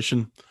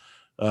implementation.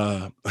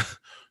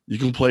 You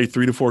can play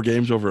 3 to 4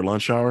 games over a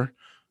lunch hour,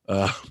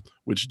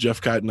 which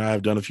Jeff Kite and I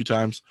have done a few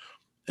times.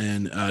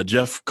 And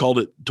Jeff called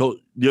it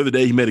the other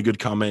day. He made a good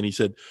comment. He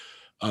said,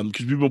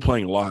 because we've been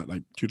playing a lot,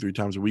 like 2-3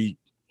 times a week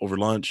over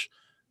lunch.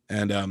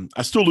 And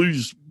I still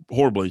lose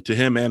horribly to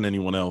him and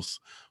anyone else.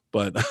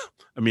 But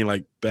I mean,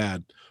 like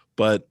bad.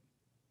 But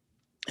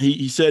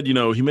he said,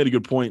 he made a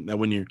good point that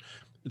when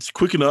it's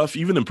quick enough,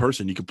 even in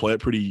person, you can play it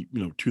pretty,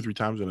 2-3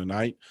 times in a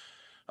night.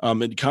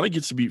 It kind of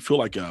gets to feel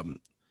like a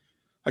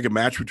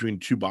match between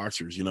two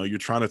boxers. You're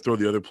trying to throw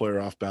the other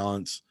player off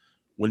balance.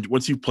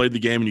 Once you've played the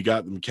game and you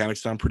got the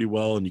mechanics down pretty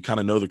well, and you kind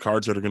of know the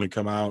cards that are going to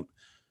come out,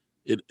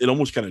 it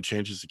almost kind of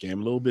changes the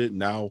game a little bit.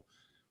 Now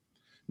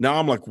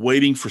I'm like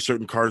waiting for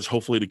certain cards,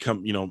 hopefully to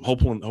come.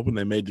 Hoping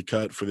they made the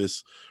cut for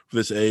this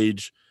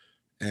age,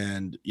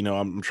 and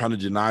I'm trying to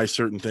deny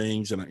certain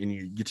things, and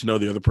you get to know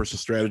the other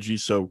person's strategy.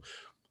 So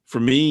for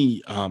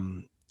me, I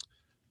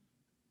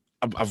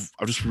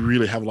just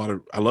really have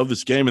I love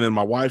this game. And then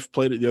my wife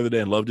played it the other day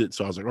and loved it.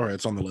 So I was like, all right,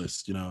 it's on the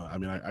list. I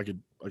mean, I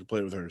could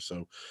play it with her.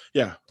 So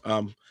yeah.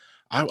 I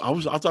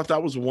thought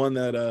that was one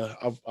that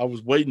I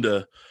was waiting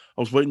to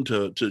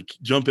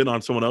jump in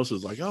on someone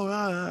else's, like, oh,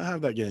 I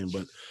have that game.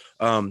 But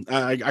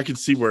I can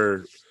see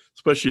where,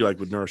 especially like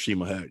with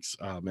Hiroshima Hex,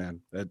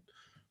 man, I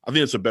think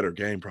it's a better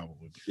game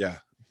probably. But yeah,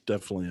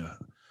 definitely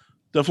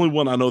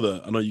one I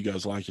know you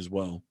guys like as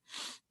well.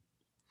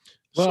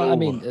 Well, so, I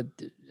mean,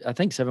 I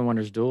think Seven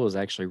Wonders Duel is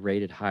actually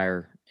rated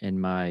higher in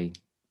my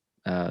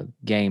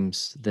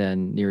games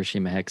than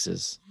Hiroshima Hex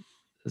is.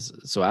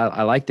 So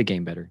I like the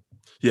game better.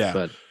 Yeah.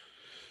 But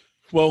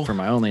for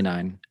my only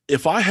 9.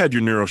 If I had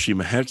your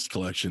Hiroshima Hex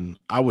collection,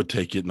 I would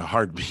take it in a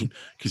heartbeat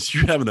because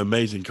you have an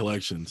amazing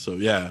collection. So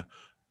yeah.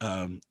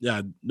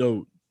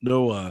 No,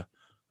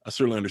 I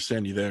certainly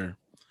understand you there.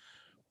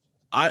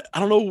 I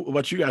don't know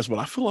about you guys, but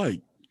I feel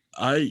like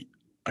I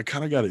I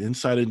kind of got an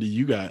insight into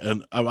you guys,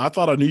 and I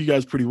thought I knew you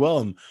guys pretty well,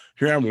 and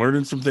here I'm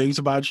learning some things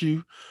about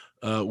you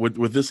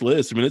with this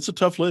list. I mean, it's a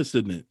tough list,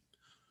 isn't it?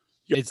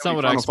 It's not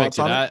what I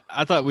expected.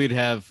 I thought we'd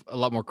have a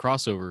lot more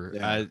crossover.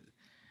 Yeah.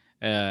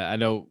 I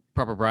know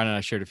Proper Brian and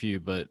I shared a few,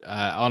 but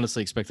I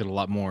honestly expected a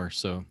lot more.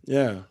 So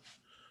yeah.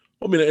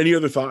 Well, I mean, any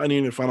other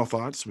final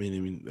thoughts? I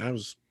mean, that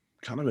was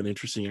kind of an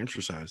interesting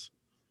exercise.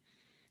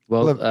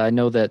 Well, I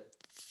know that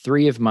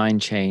 3 of mine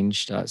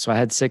changed. So I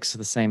had 6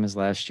 the same as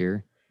last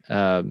year.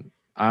 I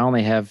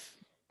only have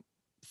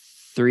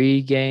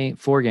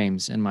 4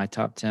 games in my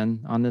top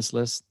 10 on this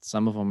list.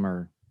 Some of them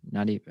are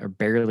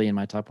barely in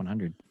my top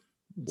 100.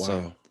 Wow.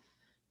 So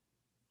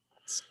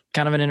it's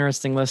kind of an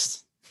interesting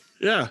list.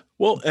 Yeah.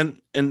 Well, and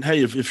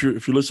hey, if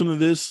you're listening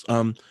to this,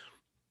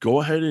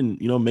 go ahead and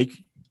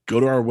go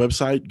to our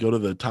website, go to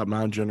the top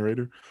 9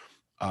 generator,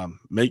 do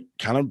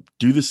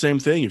the same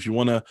thing. If you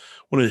want to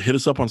hit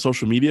us up on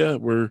social media,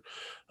 we're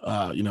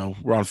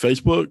on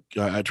Facebook,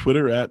 at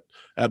Twitter at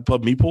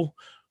Pub Meeple.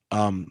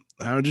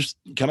 Just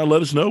kind of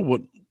let us know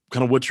what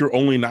your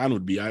only 9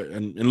 would be.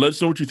 And let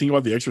us know what you think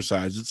about the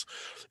exercise.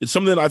 It's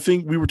something that I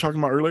think we were talking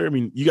about earlier. I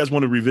mean, you guys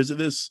want to revisit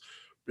this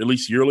at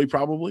least yearly,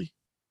 probably.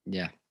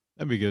 Yeah.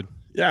 That'd be good.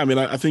 Yeah, I mean,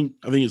 I think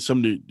it's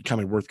something kind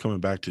of worth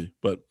coming back to.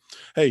 But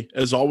hey,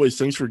 as always,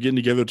 thanks for getting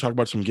together to talk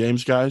about some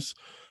games, guys.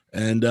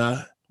 And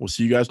we'll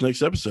see you guys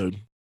next episode.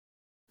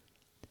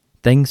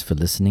 Thanks for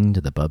listening to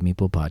the Pub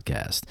Meeple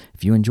podcast.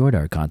 If you enjoyed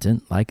our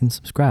content, like and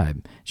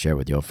subscribe. Share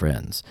with your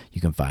friends.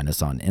 You can find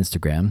us on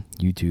Instagram,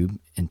 YouTube,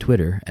 and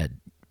Twitter at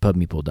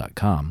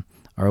pubmeeple.com.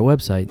 Our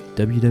website,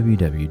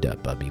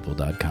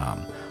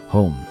 www.pubmeeple.com,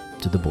 home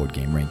to the board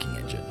game ranking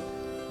engine.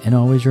 And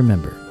always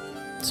remember,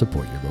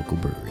 support your local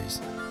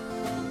breweries.